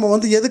இடத்துல நம்ம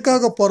வந்து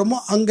எதுக்காக போகிறோமோ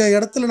அங்கே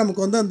இடத்துல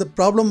நமக்கு வந்து அந்த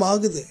ப்ராப்ளம்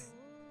ஆகுது.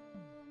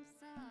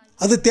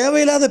 அது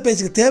தேவையில்லாத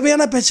பேச்சுகள்,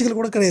 தேவையான பேச்சுகள்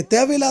கூட கிடையாது,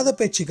 தேவையில்லாத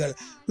பேச்சுகள்.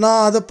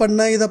 நான் அதை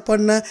பண்ணேன், இதை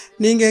பண்ணேன்,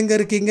 நீங்கள் எங்கே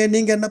இருக்கீங்க,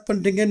 நீங்கள் என்ன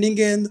பண்ணுறீங்க,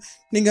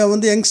 நீங்கள்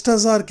வந்து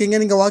யங்ஸ்டர்ஸாக இருக்கீங்க,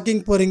 நீங்கள்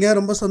வாக்கிங் போகிறீங்க,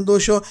 ரொம்ப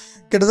சந்தோஷம்.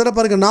 கிட்டத்தட்ட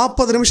பாருங்கள்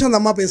 40 நிமிஷம்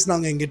அந்த அம்மா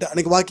பேசுனாங்க எங்கிட்ட.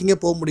 அன்றைக்கி வாக்கிங்கே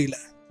போக முடியல.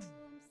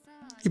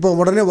 இப்போ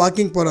உடனே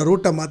வாக்கிங் போகிற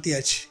ரூட்டை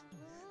மாற்றியாச்சு.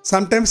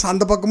 சம்டைம்ஸ்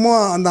அந்த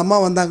பக்கமும் அந்த அம்மா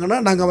வந்தாங்கன்னா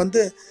நாங்கள்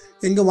வந்து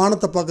எங்கே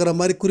வானத்தை பார்க்குற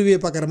மாதிரி, குருவியை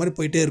பார்க்குற மாதிரி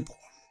போயிட்டே இருப்போம்.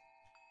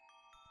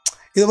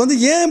 இதை வந்து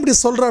ஏன் இப்படி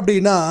சொல்கிறேன்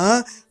அப்படின்னா,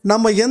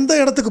 நம்ம எந்த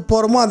இடத்துக்கு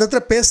போகிறோமோ அந்த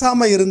இடத்துல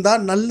பேசாமல்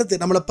இருந்தால் நல்லது.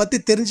 நம்மளை பற்றி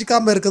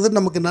தெரிஞ்சிக்காமல் இருக்கிறது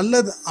நமக்கு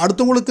நல்லது,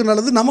 அடுத்தவங்களுக்கு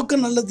நல்லது, நமக்கு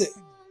நல்லது.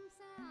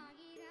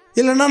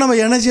 இல்லைன்னா நம்ம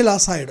எனர்ஜி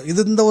லாஸ் ஆகிடும்.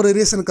 இது இந்த ஒரு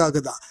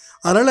ரீசனுக்காக தான்.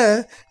 அதனால்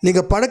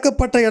நீங்கள்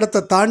பழக்கப்பட்ட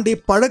இடத்த தாண்டி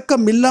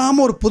பழக்கம்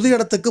இல்லாமல் ஒரு புது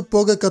இடத்துக்கு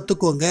போக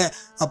கற்றுக்கோங்க.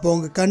 அப்போ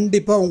அவங்க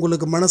கண்டிப்பாக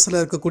உங்களுக்கு மனசில்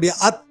இருக்கக்கூடிய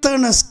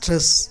அத்தனை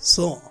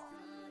ஸ்ட்ரெஸ்ஸும்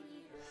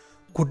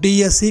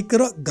குட்டிய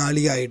சீக்கிரம்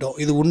காலியாகிடும்.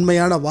 இது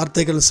உண்மையான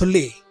வார்த்தைகள்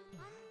சொல்லி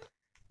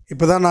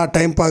இப்போ தான் நான்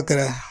டைம்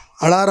பார்க்குறேன்.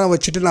 அலாரம்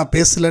வச்சுட்டு நான்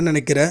பேசலைன்னு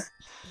நினைக்கிறேன்.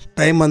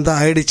 டைம் வந்து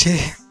ஆயிடுச்சு,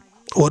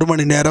 1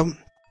 மணி நேரம்.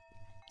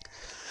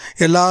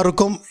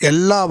 எல்லாருக்கும்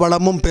எல்லா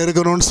வளமும்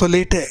பெருகணும்னு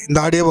சொல்லிட்டு இந்த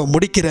ஆடியோவை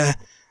முடிக்கிறேன்.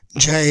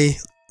 ஜெய்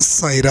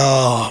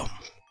சாய்ராம்.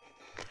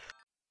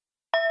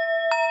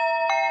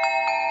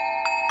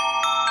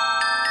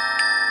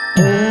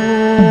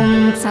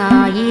 ஓம்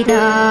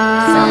சாயிராம்.